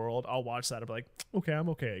end the world, I'll watch that and be like, okay, I'm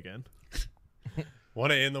okay again.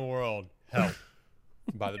 Want to end the world. Help.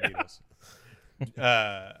 By the Beatles.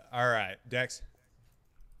 All right, Dex.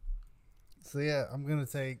 So yeah, I'm gonna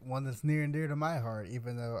take one that's near and dear to my heart,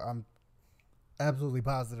 even though I'm absolutely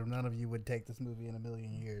positive none of you would take this movie in a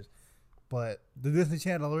million years. But the Disney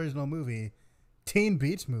Channel original movie, Teen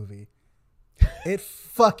Beach Movie, it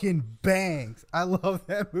fucking bangs. I love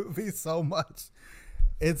that movie so much.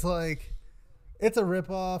 It's like, it's a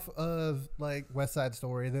ripoff of like West Side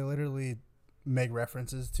Story. They literally make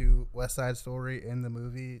references to West Side Story in the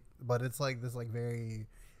movie, but it's like this like very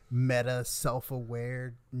meta,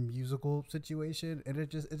 self-aware musical situation, and it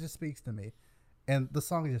just speaks to me. And the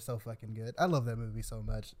song is just so fucking good. I love that movie so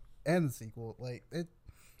much, and the sequel, like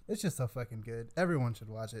it's just so fucking good. Everyone should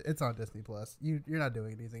watch it. It's on Disney Plus. You're not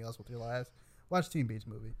doing anything else with your lives. Watch Teen Beach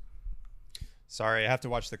Movie. Sorry, I have to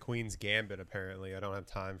watch The Queen's Gambit. Apparently, I don't have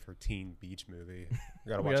time for Teen Beach Movie. I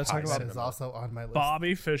gotta We watch gotta talk High about That is Cinema. also on my list.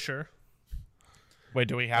 Bobby Fischer. Wait,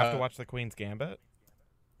 do we have to watch The Queen's Gambit?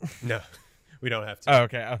 No, we don't have to. Oh,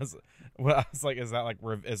 okay. I was like, is that like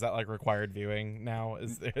required viewing now?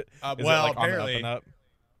 Is it Well, like on the up apparently- and up?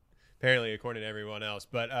 Apparently, according to everyone else,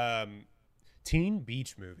 but Teen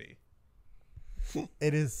Beach Movie.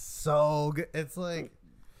 It is so good. It's like,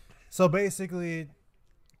 so basically,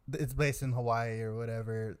 it's based in Hawaii or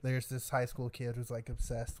whatever. There's this high school kid who's like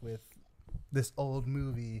obsessed with this old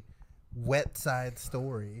movie, Wet Side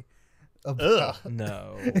Story. About,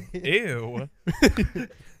 No. Ew.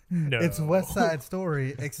 No, it's West Side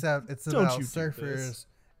Story, except it's Don't about you do surfers this.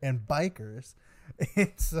 and bikers.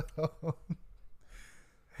 And so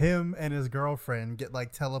him and his girlfriend get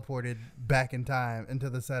like teleported back in time into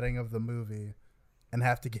the setting of the movie. and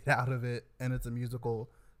have to get out of it, and it's a musical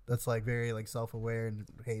that's like very like self-aware and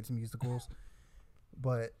hates musicals.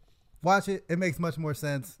 But watch it; it makes much more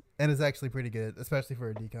sense, and it's actually pretty good, especially for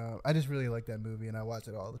a decom. I just really like that movie, and I watch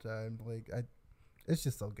it all the time. It's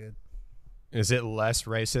just so good. Is it less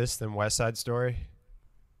racist than West Side Story?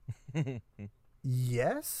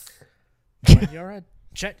 Yes. You're a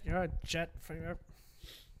jet for your.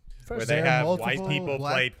 Where they There are have multiple white people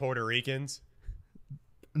black- play Puerto Ricans?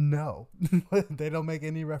 No, they don't make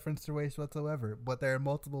any reference to race whatsoever. But there are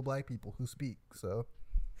multiple black people who speak. So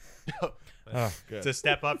Oh, good. It's a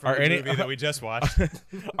step up from Are the any- movie that we just watched.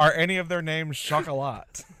 Are any of their names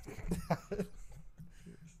Chocolat?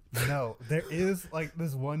 no, there is like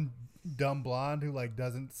this one dumb blonde who like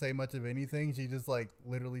doesn't say much of anything. She just like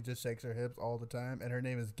literally just shakes her hips all the time, and her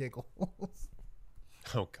name is Giggles.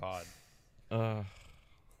 Oh God.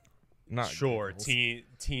 Not Sure, Giggles.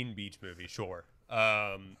 teen beach movie. Sure.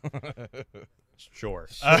 Sure.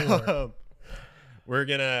 We're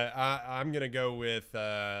gonna. I'm gonna go with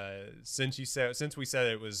since we said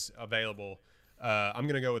it was available. I'm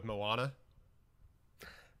gonna go with Moana.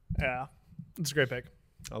 Yeah, it's a great pick.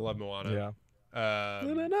 I love Moana. Yeah.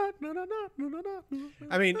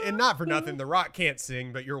 I mean, and not for nothing, The Rock can't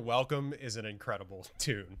sing, but You're Welcome is an incredible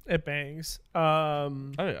tune. It bangs. Oh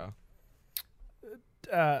yeah.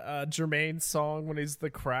 Jermaine's song when he's the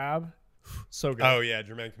crab, so good. Oh yeah,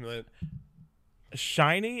 Jermaine Clement.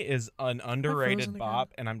 Shiny is an underrated Frozen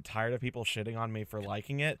bop, and I'm tired of people shitting on me for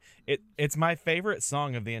liking it. It's my favorite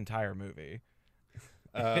song of the entire movie.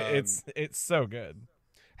 It's so good.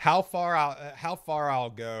 How far I'll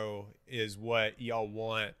go is what y'all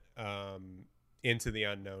want Into the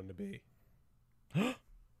Unknown to be.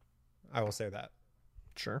 I will say that.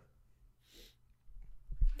 Sure.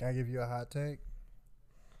 Can I give you a hot take?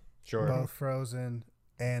 Sure. Both Frozen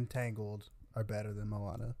and Tangled are better than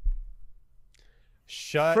Moana.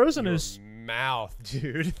 Shut Frozen your is- mouth,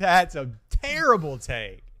 dude. That's a terrible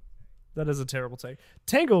take. That is a terrible take.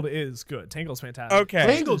 Tangled is good. Tangled's fantastic. Okay.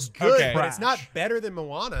 Tangled's good, Okay. but it's not better than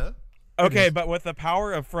Moana. Okay, but with the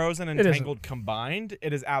power of Frozen and It isn't. Tangled combined,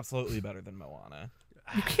 it is absolutely better than Moana.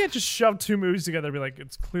 You can't just shove two movies together and be like,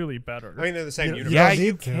 it's clearly better. I mean, they're the same universe. Yeah, don't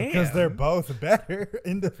you need to, because can. they're both better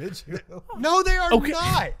individually. No, they are Okay.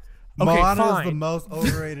 not. Moana is the fine. most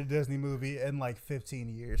overrated Disney movie in like 15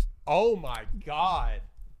 years. Oh my God.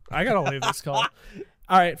 I gotta leave this call.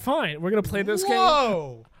 All right, fine. We're gonna play this game.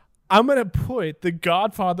 Whoa. I'm gonna put The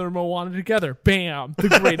Godfather and Moana together. Bam! The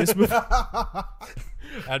greatest movie.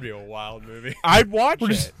 That'd be a wild movie. I'd watch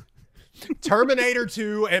it. Terminator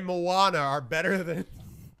 2 and Moana are better than.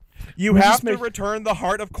 You have just to make- return the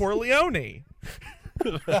heart of Corleone.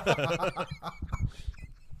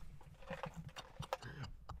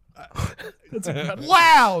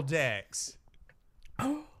 Wow, Dex.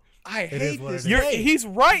 I is hate what this. it is. game. He's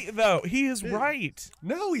right though. He is right.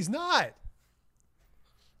 No, he's not.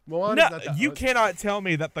 Moana's No, not that. you cannot tell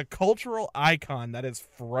me that the cultural icon that is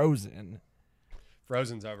Frozen.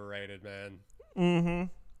 Frozen's overrated, man. Mm-hmm.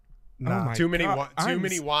 Nah. Oh my Too many God. too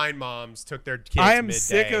many wine moms took their kids I am midday.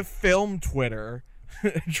 sick of film Twitter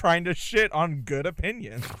trying to shit on good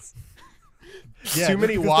opinions. Yeah, too just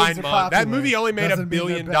many because wine things are moms. That popular movie only made $1 doesn't mean they're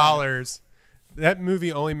billion. bad. That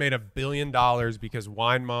movie only made $1 billion because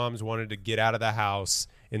wine moms wanted to get out of the house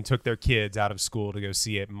and took their kids out of school to go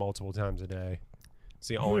see it multiple times a day. It's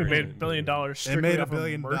the only We made reason $1 billion It strictly made $1 off of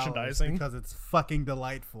billion merchandising. because it's fucking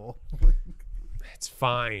delightful. It's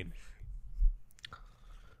fine.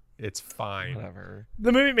 It's fine. Whatever.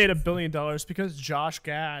 The movie made $1 billion because Josh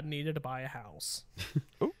Gad needed to buy a house.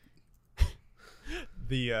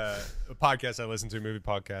 The podcast I listen to, movie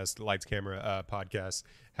podcast, Lights Camera podcast,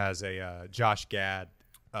 has a Josh Gad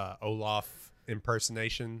Olaf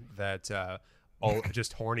impersonation that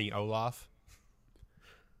just horny Olaf,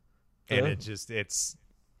 and it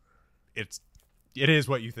is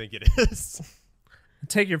what you think it is.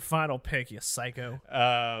 Take your final pick, you psycho.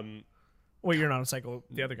 Um, Wait, you're not a psycho.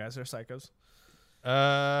 The other guys are psychos.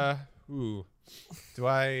 ooh, do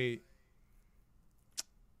I?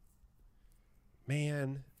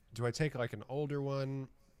 Man, do I take like an older one?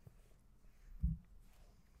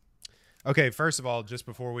 Okay, first of all, just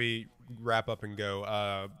before we wrap up and go,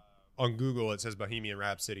 on Google it says Bohemian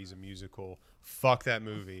Rhapsody is a musical. Fuck that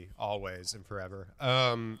movie, always and forever.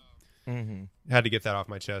 Had to get that off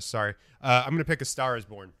my chest. Sorry. I'm gonna pick A Star Is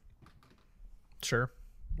Born Sure.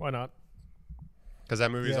 Why not? because that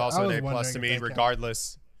movie is Yeah, also I was an A+ to wondering me, if that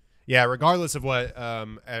regardless. Yeah, regardless of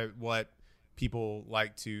what people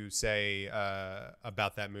like to say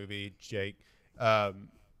about that movie, Jake.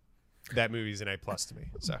 That movie's an A+ to me.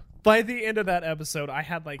 So By the end of that episode, I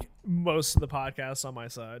had like most of the podcast on my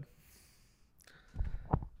side.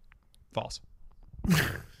 False.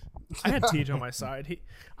 I had Tej on my side.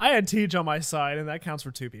 I had Tej on my side, and that counts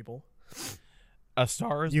for 2 people. A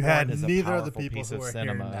Star is You Born had is a neither of the powerful people piece who of are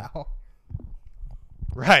cinema. here now.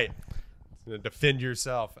 Right. Defend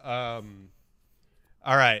yourself. All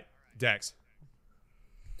right, Dex.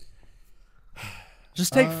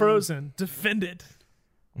 Just take Frozen. Defend it.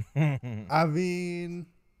 I mean,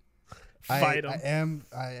 Fight I 'em.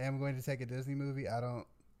 am going to take a Disney movie. I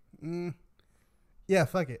don't. Yeah,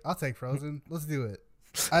 fuck it. I'll take Frozen. Let's do it.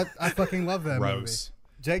 I fucking love that movie. Gross.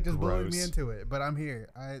 Jake just bullied me Gross. into it, but I'm here.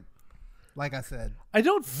 Like I said, I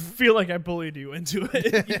don't feel like I bullied you into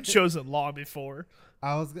it. You chose it long before.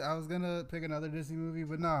 I was gonna pick another Disney movie,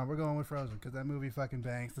 but nah, we're going with Frozen because that movie fucking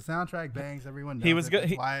bangs. The soundtrack bangs. Everyone knows He was it. go-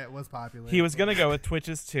 That's he- why it was popular. He was gonna go with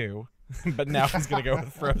Twitches 2, but now he's gonna go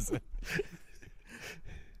with Frozen.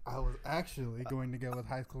 I was actually going to go with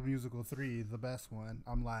High School Musical 3, the best one.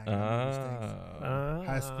 I'm lying. I made mistakes.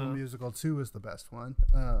 High School Musical 2 is the best one.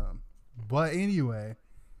 But anyway,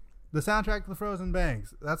 the soundtrack to Frozen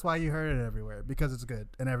bangs. That's why you heard it everywhere, because it's good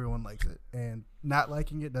and everyone likes it. And not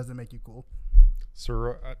liking it doesn't make you cool.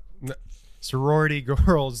 Sorority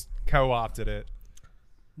girls co-opted it.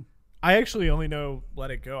 I actually only know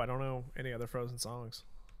Let It Go. I don't know any other Frozen songs.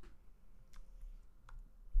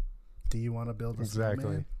 Do you want to build a Exactly.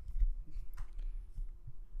 snowman?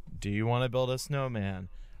 Do you want to build a snowman?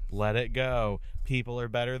 Let it go. People are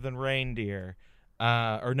better than reindeer.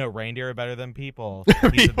 Or no, reindeer are better than people.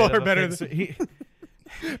 He's People a bit are of a better fixer- than- he-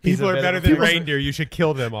 he's People a are bit better of a than fixer- reindeer. You should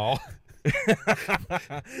kill them all.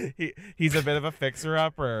 He's a bit of a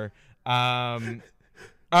fixer-upper. People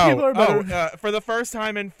are better- For the first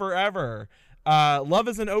time in forever, Love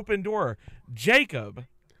is an Open Door. Jacob.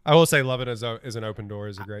 I will say "Love It Is an Open Door"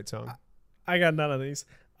 is a great song. I got none of these.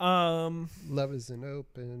 Love is an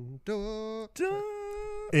open door.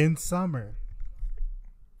 In summer.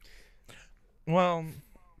 Well,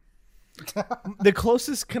 The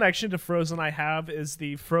closest connection to Frozen I have is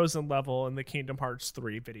the Frozen level in the Kingdom Hearts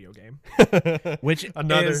 3 video game. which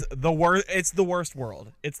Another- is the worst. It's the worst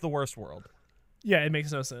world. It's the worst world. Yeah, it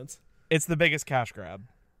makes no sense. It's the biggest cash grab.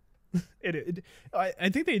 I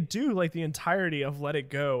think they do like the entirety of Let It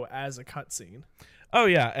Go as a cutscene. Oh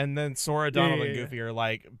yeah, and then Sora, Donald, yeah, and yeah. Goofy are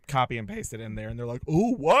like copy and pasted in there, and they're like,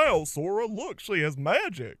 "Oh wow, Sora, look, she has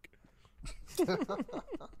magic."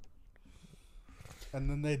 And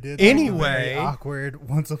then they did Anyway. like, a very awkward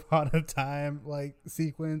Once Upon a Time like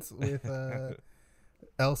sequence with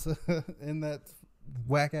Elsa in that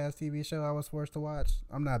whack ass TV show I was forced to watch.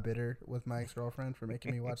 I'm not bitter with my ex girlfriend for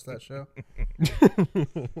making me watch that show.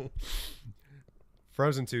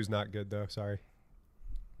 Frozen 2 is not good though. Sorry.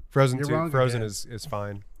 Frozen You're 2. wrong Frozen again. is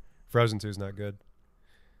fine. Frozen 2 is not good.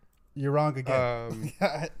 You're wrong again.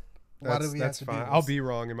 Why do we have That's to fine. do this? I'll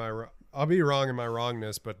be wrong in my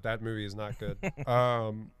wrongness, but that movie is not good.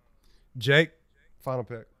 Jake, final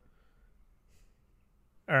pick.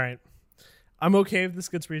 All right. I'm okay if this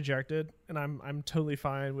gets rejected, and I'm totally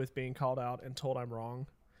fine with being called out and told I'm wrong,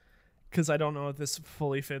 because I don't know if this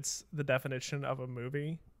fully fits the definition of a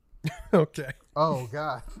movie. Okay. Oh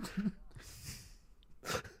God.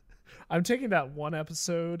 I'm taking that one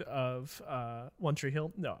episode of One Tree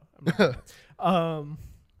Hill. No, I'm not.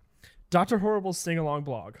 Dr. Horrible's Sing Along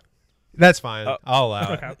blog. That's fine. I'll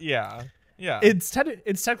allow it. Okay. Yeah. It's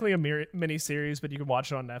technically a mini series, but you can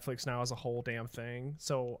watch it on Netflix now as a whole damn thing.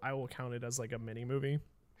 So I will count it as like a mini movie.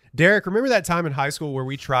 Derek, remember that time in high school where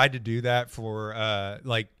we tried to do that for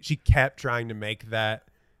she kept trying to make that.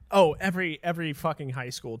 Oh, every fucking high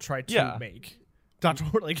school tried to make Dr.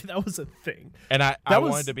 Horrible. Like that was a thing. And I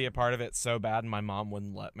was- wanted to be a part of it so bad, and my mom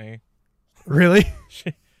wouldn't let me. Really?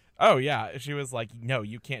 Oh yeah, she was like, "No,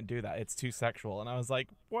 you can't do that. It's too sexual." And I was like,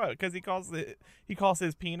 "What?" Because he calls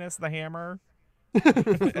his penis the hammer.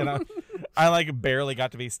 And I like barely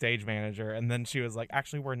got to be stage manager, and then she was like,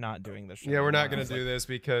 "Actually, we're not doing this." Yeah, we're not going to do this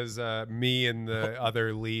because me and the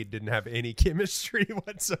other lead didn't have any chemistry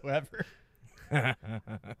whatsoever.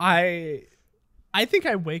 I think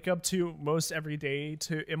I wake up to most every day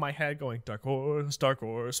in my head going Dark Horse, Dark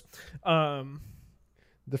Horse.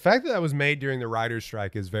 The fact that was made during the writer's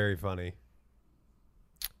strike is very funny.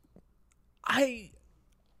 I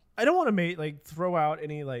don't want to throw out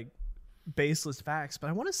any baseless facts, but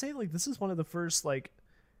I want to say this is one of the first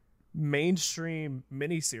mainstream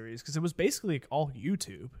miniseries, because it was basically all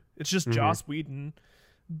YouTube. It's just Joss Whedon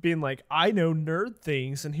being like, I know nerd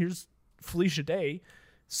things, and here's Felicia Day.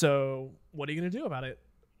 So what are you gonna do about it?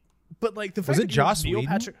 But the fact Was it that you have Joss Neil Whedon?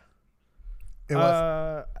 Patrick, It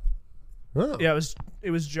was. Oh. yeah,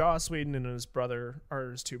 it was Joss Whedon and his brother,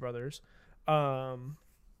 or his two brothers.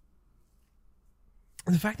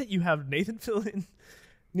 The fact that you have Nathan Fillion,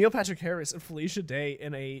 Neil Patrick Harris and Felicia Day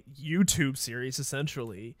in a YouTube series,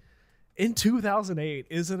 essentially, in 2008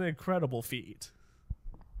 is an incredible feat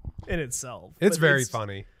in itself. It's But very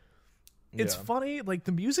funny. It's funny. Like,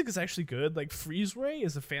 the music is actually good. Like, Freeze Ray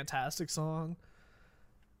is a fantastic song.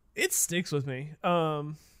 It sticks with me.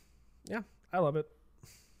 Yeah, I love it.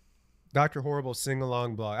 Dr. Horrible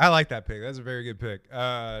sing-along blog. I like that pick. That's a very good pick.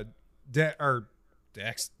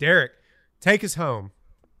 Derek, take us home.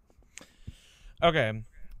 Okay.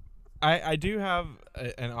 I do have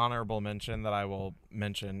an honorable mention that I will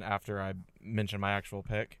mention after I mention my actual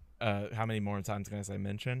pick. How many more times can I say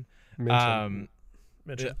mention? Mention.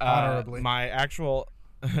 Honorably. My actual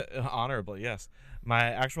honorably, yes. My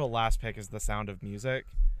actual last pick is The Sound of Music.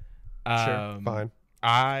 Sure, fine.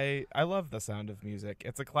 I love The Sound of Music.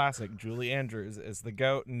 It's a classic. Julie Andrews is the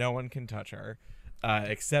GOAT. No one can touch her.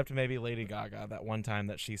 Except maybe Lady Gaga, that one time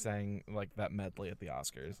that she sang like that medley at the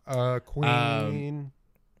Oscars. Queen.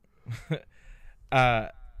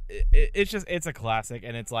 It's a classic,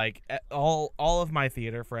 and it's like all of my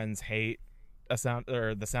theater friends hate The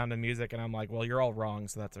Sound of Music, and I'm like, well, you're all wrong,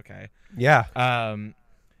 so that's okay. Yeah. My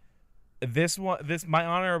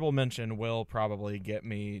honorable mention will probably get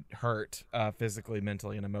me hurt physically,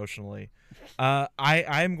 mentally, and emotionally.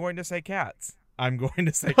 I'm going to say Cats. I'm going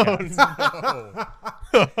to say Cats.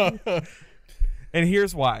 And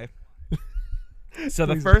here's why. So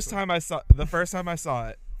the first time I saw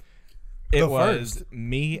it, it was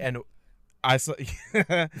me and I saw.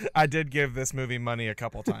 I did give this movie money a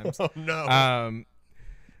couple times. Oh no.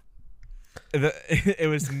 It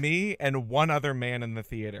was me and one other man in the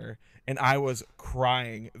theater, and I was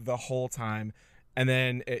crying the whole time, and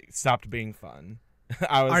then it stopped being fun.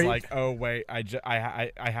 I was like, oh wait, I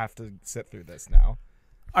have to sit through this now.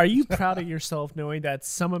 Are you proud of yourself knowing that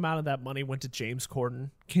some amount of that money went to James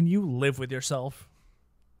Corden? Can you live with yourself?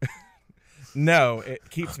 No, it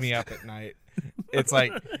keeps me up at night. It's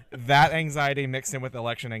like that anxiety mixed in with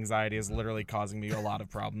election anxiety is literally causing me a lot of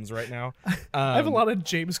problems right now. I have a lot of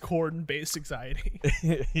James Corden based anxiety.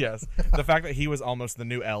 Yes, the fact that he was almost the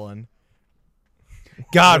new Ellen.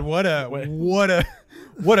 God, what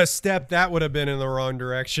a step that would have been in the wrong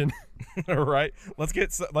direction. Right? Let's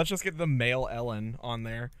just get the male Ellen on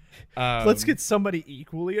there. Let's get somebody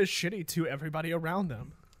equally as shitty to everybody around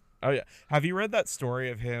them. Oh yeah. Have you read that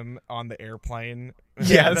story of him on the airplane?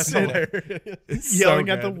 Yeah, that's hilarious. Yelling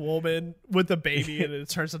at the woman with the baby, and it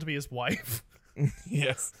turns out to be his wife.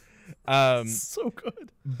 Yes. So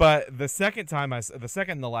good. But the second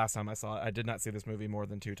and the last time I saw it, I did not see this movie more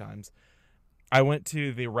than 2 times. I went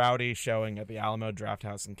to the Rowdy showing at the Alamo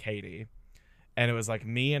Drafthouse in Katy, and it was like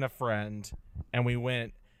me and a friend, and we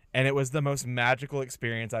went, and it was the most magical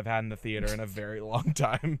experience I've had in the theater in a very long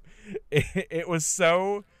time. It was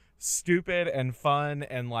so stupid and fun,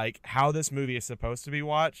 and like how this movie is supposed to be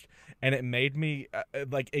watched, and it made me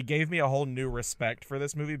it gave me a whole new respect for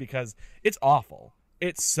this movie because it's awful.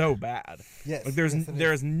 It's so bad. Yes. Like there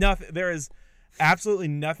is absolutely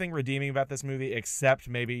nothing redeeming about this movie except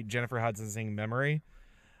maybe Jennifer Hudson singing Memory.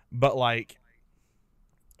 But like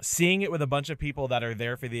seeing it with a bunch of people that are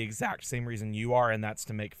there for the exact same reason you are, and that's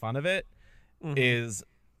to make fun of it, is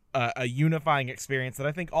a unifying experience that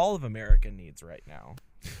I think all of America needs right now.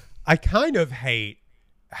 I kind of hate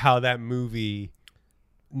how that movie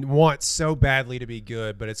wants so badly to be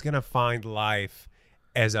good, but it's going to find life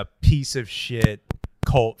as a piece of shit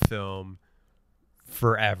cult film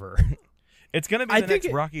forever. It's going to be the next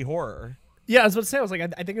Rocky Horror. Yeah, I was about to say,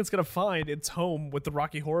 I think it's going to find its home with the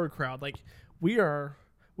Rocky Horror crowd. Like, we are,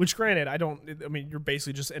 which granted, you're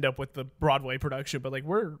basically just end up with the Broadway production, but like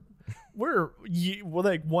we're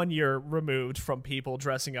like 1 year removed from people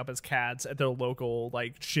dressing up as cats at their local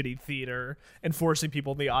like shitty theater and forcing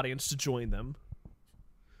people in the audience to join them.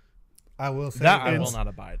 I will say that I will not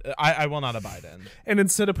abide. I will not abide in. And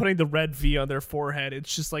instead of putting the red V on their forehead,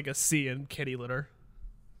 it's just like a C in kitty litter.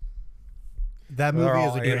 That movie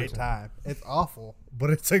is a great time. It's awful, but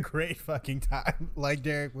it's a great fucking time, like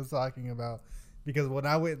Derek was talking about. Because when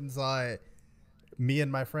I went and saw it, me and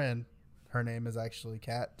my friend, her name is actually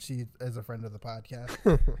Kat. She is a friend of the podcast.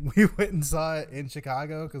 We went and saw it in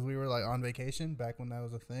Chicago because we were like on vacation back when that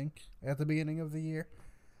was a thing at the beginning of the year.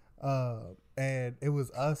 And it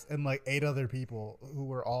was us and like 8 other people who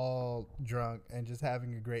were all drunk and just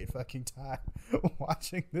having a great fucking time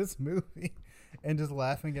watching this movie and just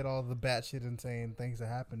laughing at all the batshit insane things that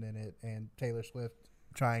happened in it, and Taylor Swift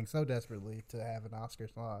trying so desperately to have an Oscar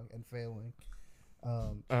song and failing.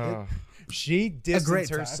 She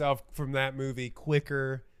distanced herself from that movie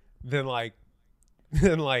quicker than like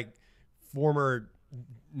former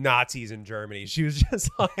Nazis in Germany. She was just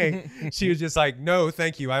like, no,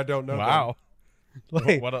 thank you, I don't know. Wow.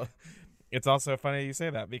 Like, It's also funny you say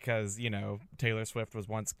that because, you know, Taylor Swift was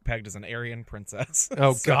once pegged as an Aryan princess.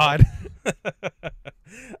 oh So, God.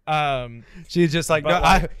 She's just like, but no,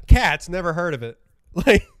 like- Cats, never heard of it.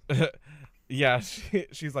 Like, yeah,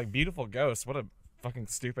 she's like beautiful ghost. What a fucking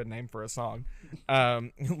stupid name for a song.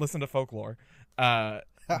 Listen to Folklore.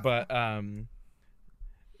 But I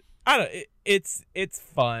don't. It's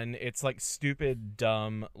fun. It's like stupid,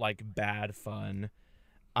 dumb, like bad fun.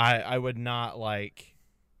 I would not like.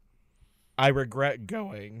 I regret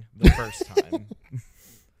going the first time.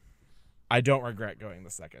 I don't regret going the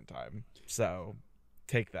second time. So,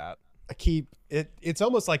 take that. I keep it. It's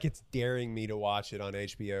almost like it's daring me to watch it on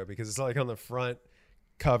HBO because it's like on the front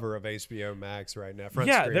cover of HBO Max right now. Front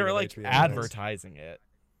Yeah, screen they were of like HBO Max. advertising it.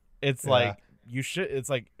 It's Yeah. like you should. It's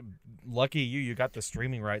like lucky you got the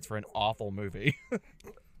streaming rights for an awful movie.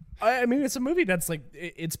 I mean, it's a movie that's like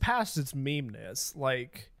it's past its meme-ness.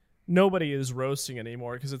 Like nobody is roasting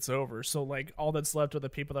anymore because it's over. So like all that's left are the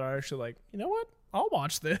people that are actually like, you know what? I'll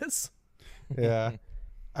watch this. Yeah.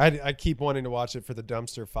 I keep wanting to watch it for the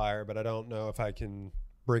dumpster fire, but I don't know if I can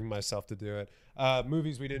bring myself to do it.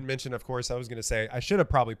 Movies we didn't mention, of course, I was going to say I should have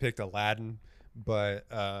probably picked Aladdin, but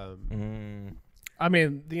I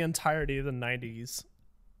mean, the entirety of the 90s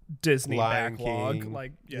Disney Lion backlog. King.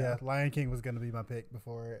 Like, Yeah, Lion King was gonna be my pick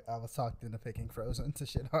before I was talked into picking Frozen to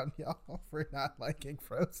shit on y'all for not liking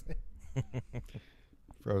Frozen.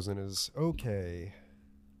 Frozen is okay.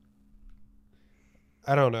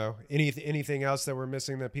 I don't know. Anything else that we're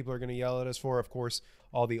missing that people are going to yell at us for? Of course,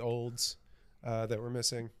 all the olds that we're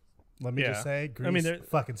missing. Let me Yeah. just say, Grease I mean,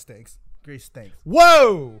 fucking stinks. Grease stinks.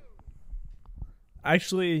 Whoa!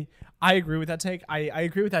 Actually, I agree with that take. I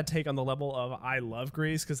agree with that take on the level of I love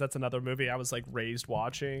Grease because that's another movie I was like raised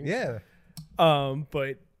watching. Yeah.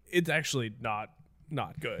 But it's actually not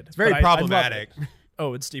good. It's very But I love problematic. it.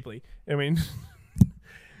 Oh, it's deeply. I mean,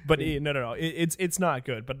 but no. It's not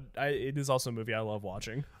good. But it is also a movie I love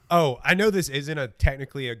watching. Oh, I know this isn't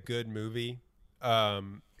technically a good movie.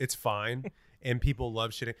 It's fine. And people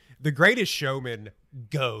love shitting. The Greatest Showman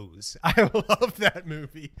goes. I love that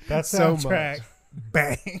movie. That so soundtrack much.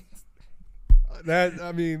 bangs.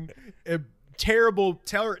 A terrible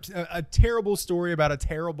story about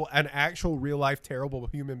an actual real life terrible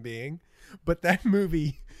human being, but that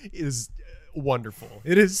movie is wonderful.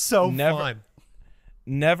 It is so fun.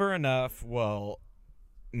 Never enough will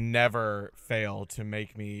never fail to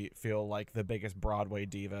make me feel like the biggest Broadway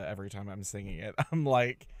diva every time I'm singing it. I'm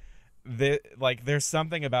like, there's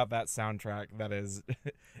something about that soundtrack that is,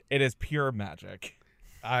 it is pure magic.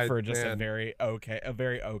 For just a very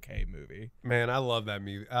okay movie. Man, I love that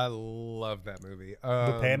movie.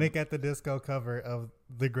 The Panic at the Disco cover of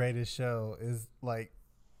The Greatest Show is like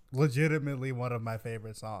legitimately one of my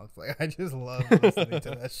favorite songs. Like I just love listening to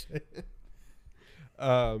that shit.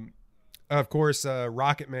 Of course,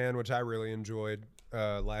 Rocket Man, which I really enjoyed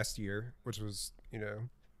last year, which was,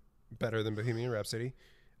 better than Bohemian Rhapsody.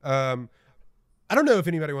 I don't know if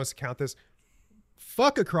anybody wants to count this.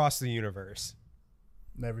 Fuck Across the Universe.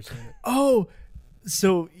 Never seen it. Oh,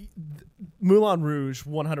 so Moulin Rouge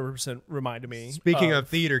 100% reminded me. Speaking of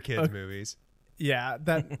theater kids movies. Yeah,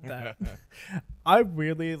 that I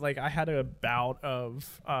really I had a bout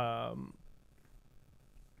of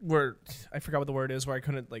where I forgot what the word is, where I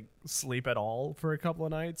couldn't sleep at all for a couple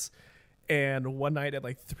of nights. And one night at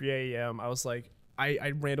 3 a.m. I was like,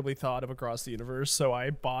 I randomly thought of Across the Universe, so I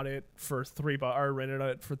bought it for $3 or rented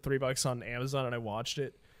it for $3 on Amazon, and I watched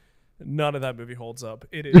it. None of that movie holds up.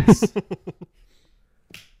 It is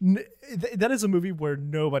that is a movie where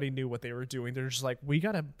nobody knew what they were doing. They're just like, we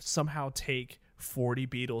gotta somehow take 40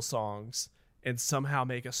 Beatles songs and somehow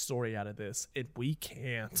make a story out of this, and we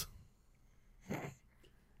can't.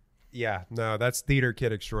 Yeah, no, that's theater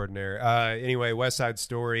kid extraordinaire. Anyway, West Side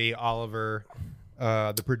Story, Oliver,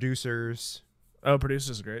 The Producers. Oh, Producers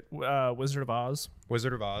is great. Wizard of Oz.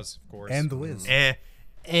 Wizard of Oz, of course. And The Wiz. And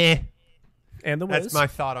The Wiz. That's my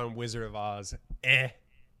thought on Wizard of Oz.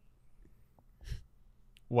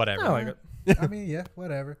 Whatever. I like it. I mean, yeah,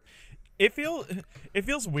 whatever. It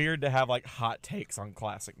feels weird to have hot takes on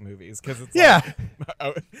classic movies because it's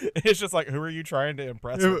it's just like, who are you trying to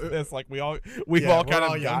impress with this? Like we've all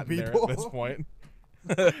kind of gotten there at this point.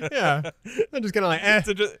 Yeah, I'm just gonna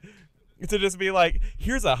to just be like,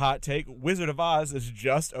 here's a hot take: Wizard of Oz is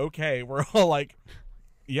just okay. We're all like,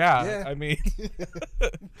 yeah. I mean,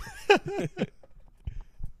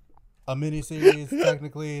 a miniseries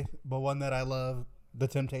technically, but one that I love, The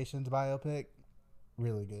Temptations biopic,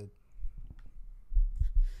 really good.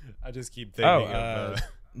 I just keep thinking of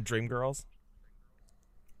Dreamgirls.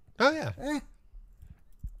 Oh yeah.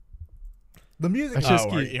 The music. I just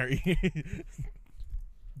are you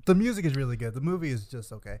The music is really good. The movie is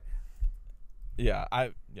just okay. Yeah,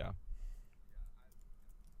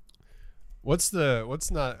 What's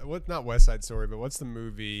not West Side Story, but what's the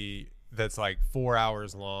movie that's like 4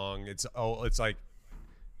 hours long? It's like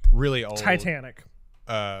really old. Titanic.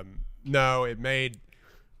 No, it made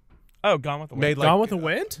Gone with the Wind. made like Gone with the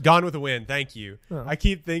Wind? Gone with the Wind. Thank you. Oh. I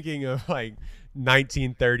keep thinking of like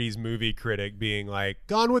 1930s movie critic being like,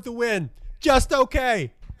 Gone with the Wind, just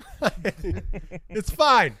okay. It's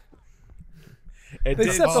fine. It They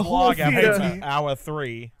did set the whole slog after theater- about hour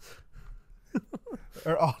 3.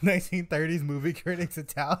 Are all 1930s movie critics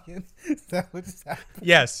Italian? Is that what just happened?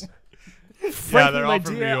 Yes. Frankly, they're my all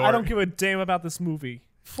from New dear, I York. don't give a damn about this movie.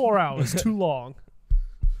 4 hours, too long.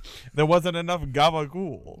 There wasn't enough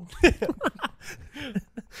gabagool.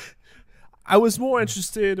 I was more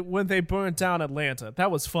interested when they burned down Atlanta. That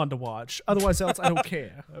was fun to watch. Otherwise, else I don't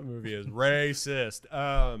care. That movie is racist.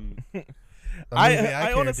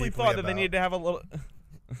 I honestly thought that they needed to have a little. Go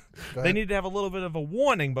They ahead. needed to have a little bit of a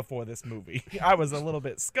warning before this movie. I was a little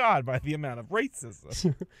bit scarred by the amount of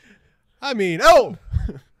racism. I mean, oh,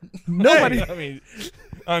 Nobody.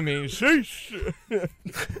 I mean, sheesh.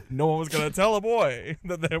 No one was gonna tell a boy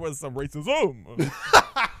that there was some racism.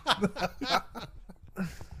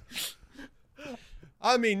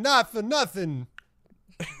 I mean, not for nothing,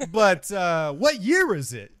 but what year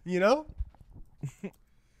is it? You know,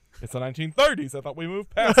 It's the 1930s. I thought we moved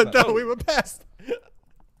past I that. thought we were past.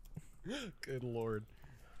 Good Lord.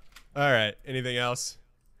 All right. Anything else?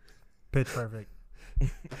 Pitch Perfect.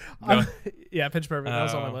 Yeah, Pitch Perfect. That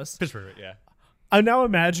was on my list. Pitch Perfect. Yeah. I'm now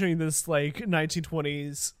imagining this like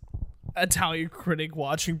 1920s Italian critic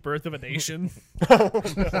watching Birth of a Nation.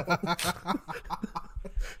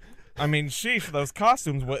 I mean, sheesh, those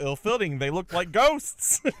costumes were ill-fitting. They looked like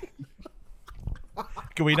ghosts.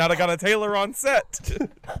 Could we not have got a tailor on set?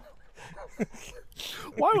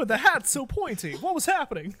 Why were the hats so pointy? What was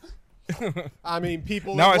happening? I mean,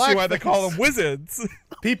 people. Now I in see why they blackface- call them wizards.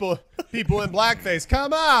 people in blackface.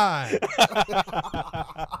 Come on.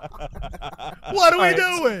 What are we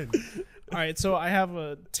doing? All right, so I have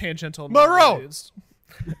a tangential. Moreau!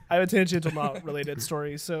 I have a tangential, not related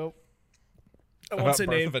story. So I won't About say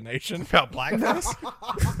Birth name. of a Nation. About blackface?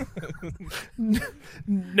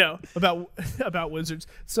 No, about wizards.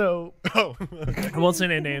 So Oh. I won't say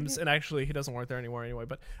any names, and actually, he doesn't work there anymore anyway.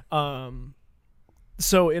 But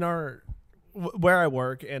so in our where I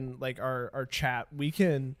work and like our chat, we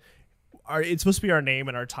can. It's supposed to be our name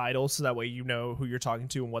and our title, so that way you know who you're talking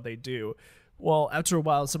to and what they do. Well, after a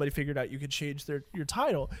while, somebody figured out you could change your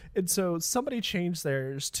title, and so somebody changed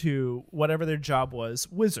theirs to whatever their job was,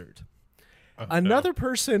 wizard. Another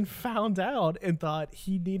person found out and thought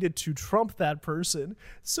he needed to trump that person,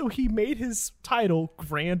 so he made his title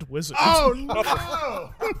Grand Wizard. Oh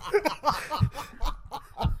no!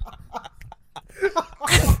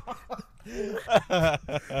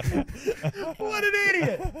 What an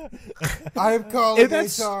idiot! I'm calling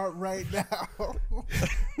that's- HR right now.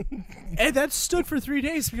 And that stood for 3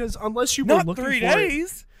 days because unless you were Not looking 3 for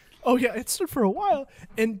days. it, oh yeah, it stood for a while,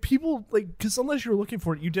 and people like because unless you were looking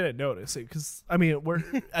for it, you didn't notice it. Because I mean, we're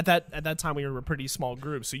at that time we were a pretty small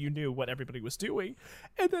group, so you knew what everybody was doing.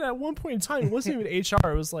 And then at one point in time, it wasn't even HR;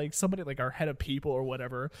 it was like somebody like our head of people or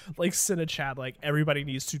whatever, like sent a chat like everybody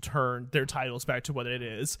needs to turn their titles back to what it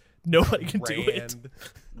is. Nobody can do it. Grand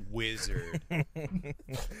Wizard.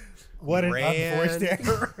 What an unforced Grand-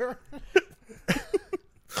 error.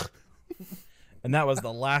 And that was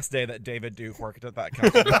the last day that David Duke worked at that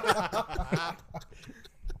company.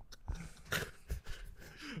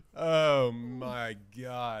 Oh my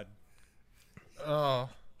God. Oh.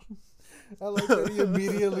 I like that he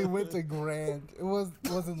immediately went to grand. It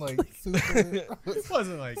wasn't like super. It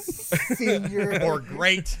wasn't like Senior or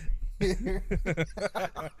great.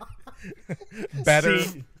 Better.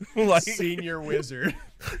 Like, Senior wizard.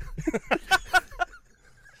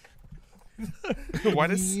 why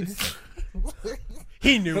does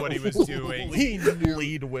He knew what he was doing. He knew.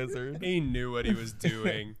 lead wizard? He knew what he was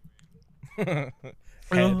doing. Head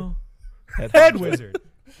Head honcho- wizard.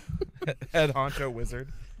 Head honcho wizard.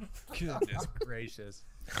 Goodness gracious.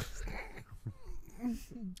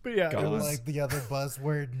 But yeah, God. it was like the other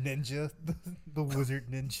buzzword ninja, the wizard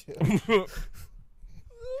ninja.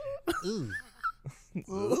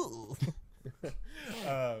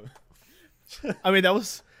 I mean, that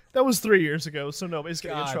was 3 years ago, so nobody's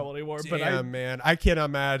getting in God trouble anymore. Damn, But I, man, I can't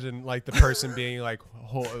imagine like the person being like,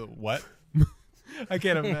 "What?" I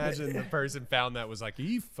can't imagine the person found that was like, "Are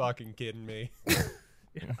you fucking kidding me?"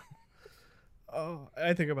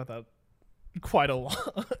 I think about that quite a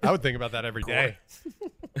lot. I would think about that every day.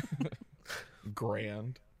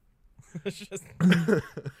 Grand. It's just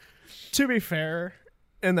To be fair,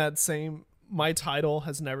 in that same, my title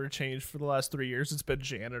has never changed for the last 3 years. It's been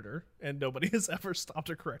janitor, and nobody has ever stopped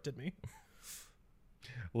or corrected me.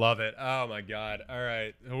 Love it. Oh my God. All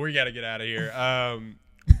right. We got to get out of here.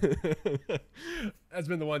 That's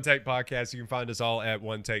been the One Take Podcast. You can find us all at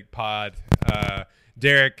One Take Pod.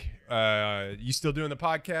 Derek, you still doing the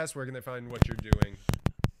podcast? Where can they find what you're doing?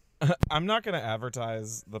 I'm not going to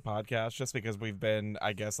advertise the podcast just because we've been,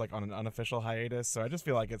 I guess, like on an unofficial hiatus. So I just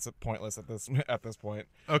feel like it's pointless at this point.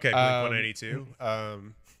 Okay, Blink 182.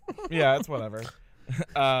 Yeah, it's whatever.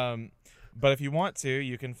 But if you want to,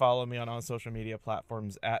 you can follow me on all social media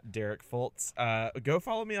platforms at Derek Fultz. Go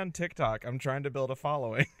follow me on TikTok. I'm trying to build a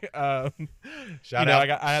following. Shout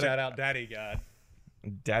out Daddy God.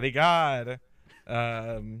 Daddy God.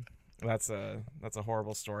 That's a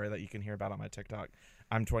horrible story that you can hear about on my TikTok.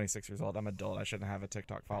 I'm 26 years old. I'm an adult. I shouldn't have a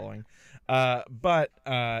TikTok following. But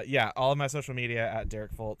yeah, all of my social media at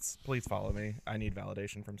Derek Fultz. Please follow me. I need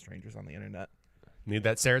validation from strangers on the internet. Need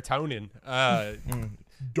that serotonin.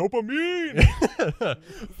 Dopamine.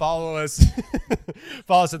 Follow us.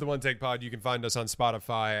 Follow us at the One Take Pod. You can find us on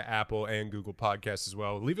Spotify, Apple, and Google Podcasts as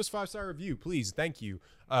well. Leave us a 5-star review, please. Thank you.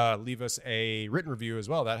 Leave us a written review as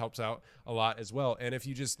well. That helps out a lot as well. And if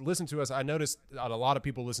you just listen to us, I noticed a lot of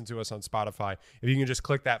people listen to us on Spotify. If you can just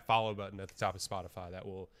click that follow button at the top of Spotify, that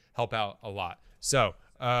will help out a lot. So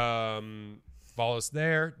follow us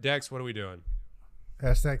there. Dex, what are we doing?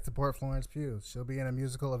 Hashtag support Florence Pugh. She'll be in a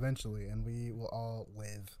musical eventually, and we will all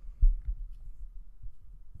live.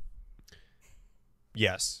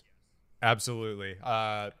 Yes, absolutely.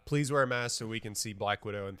 Please wear a mask so we can see Black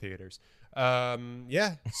Widow in theaters.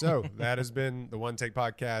 Yeah, so that has been the One Take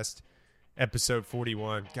Podcast, episode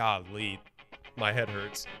 41. Golly, my head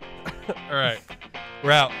hurts. All right, we're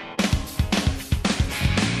out.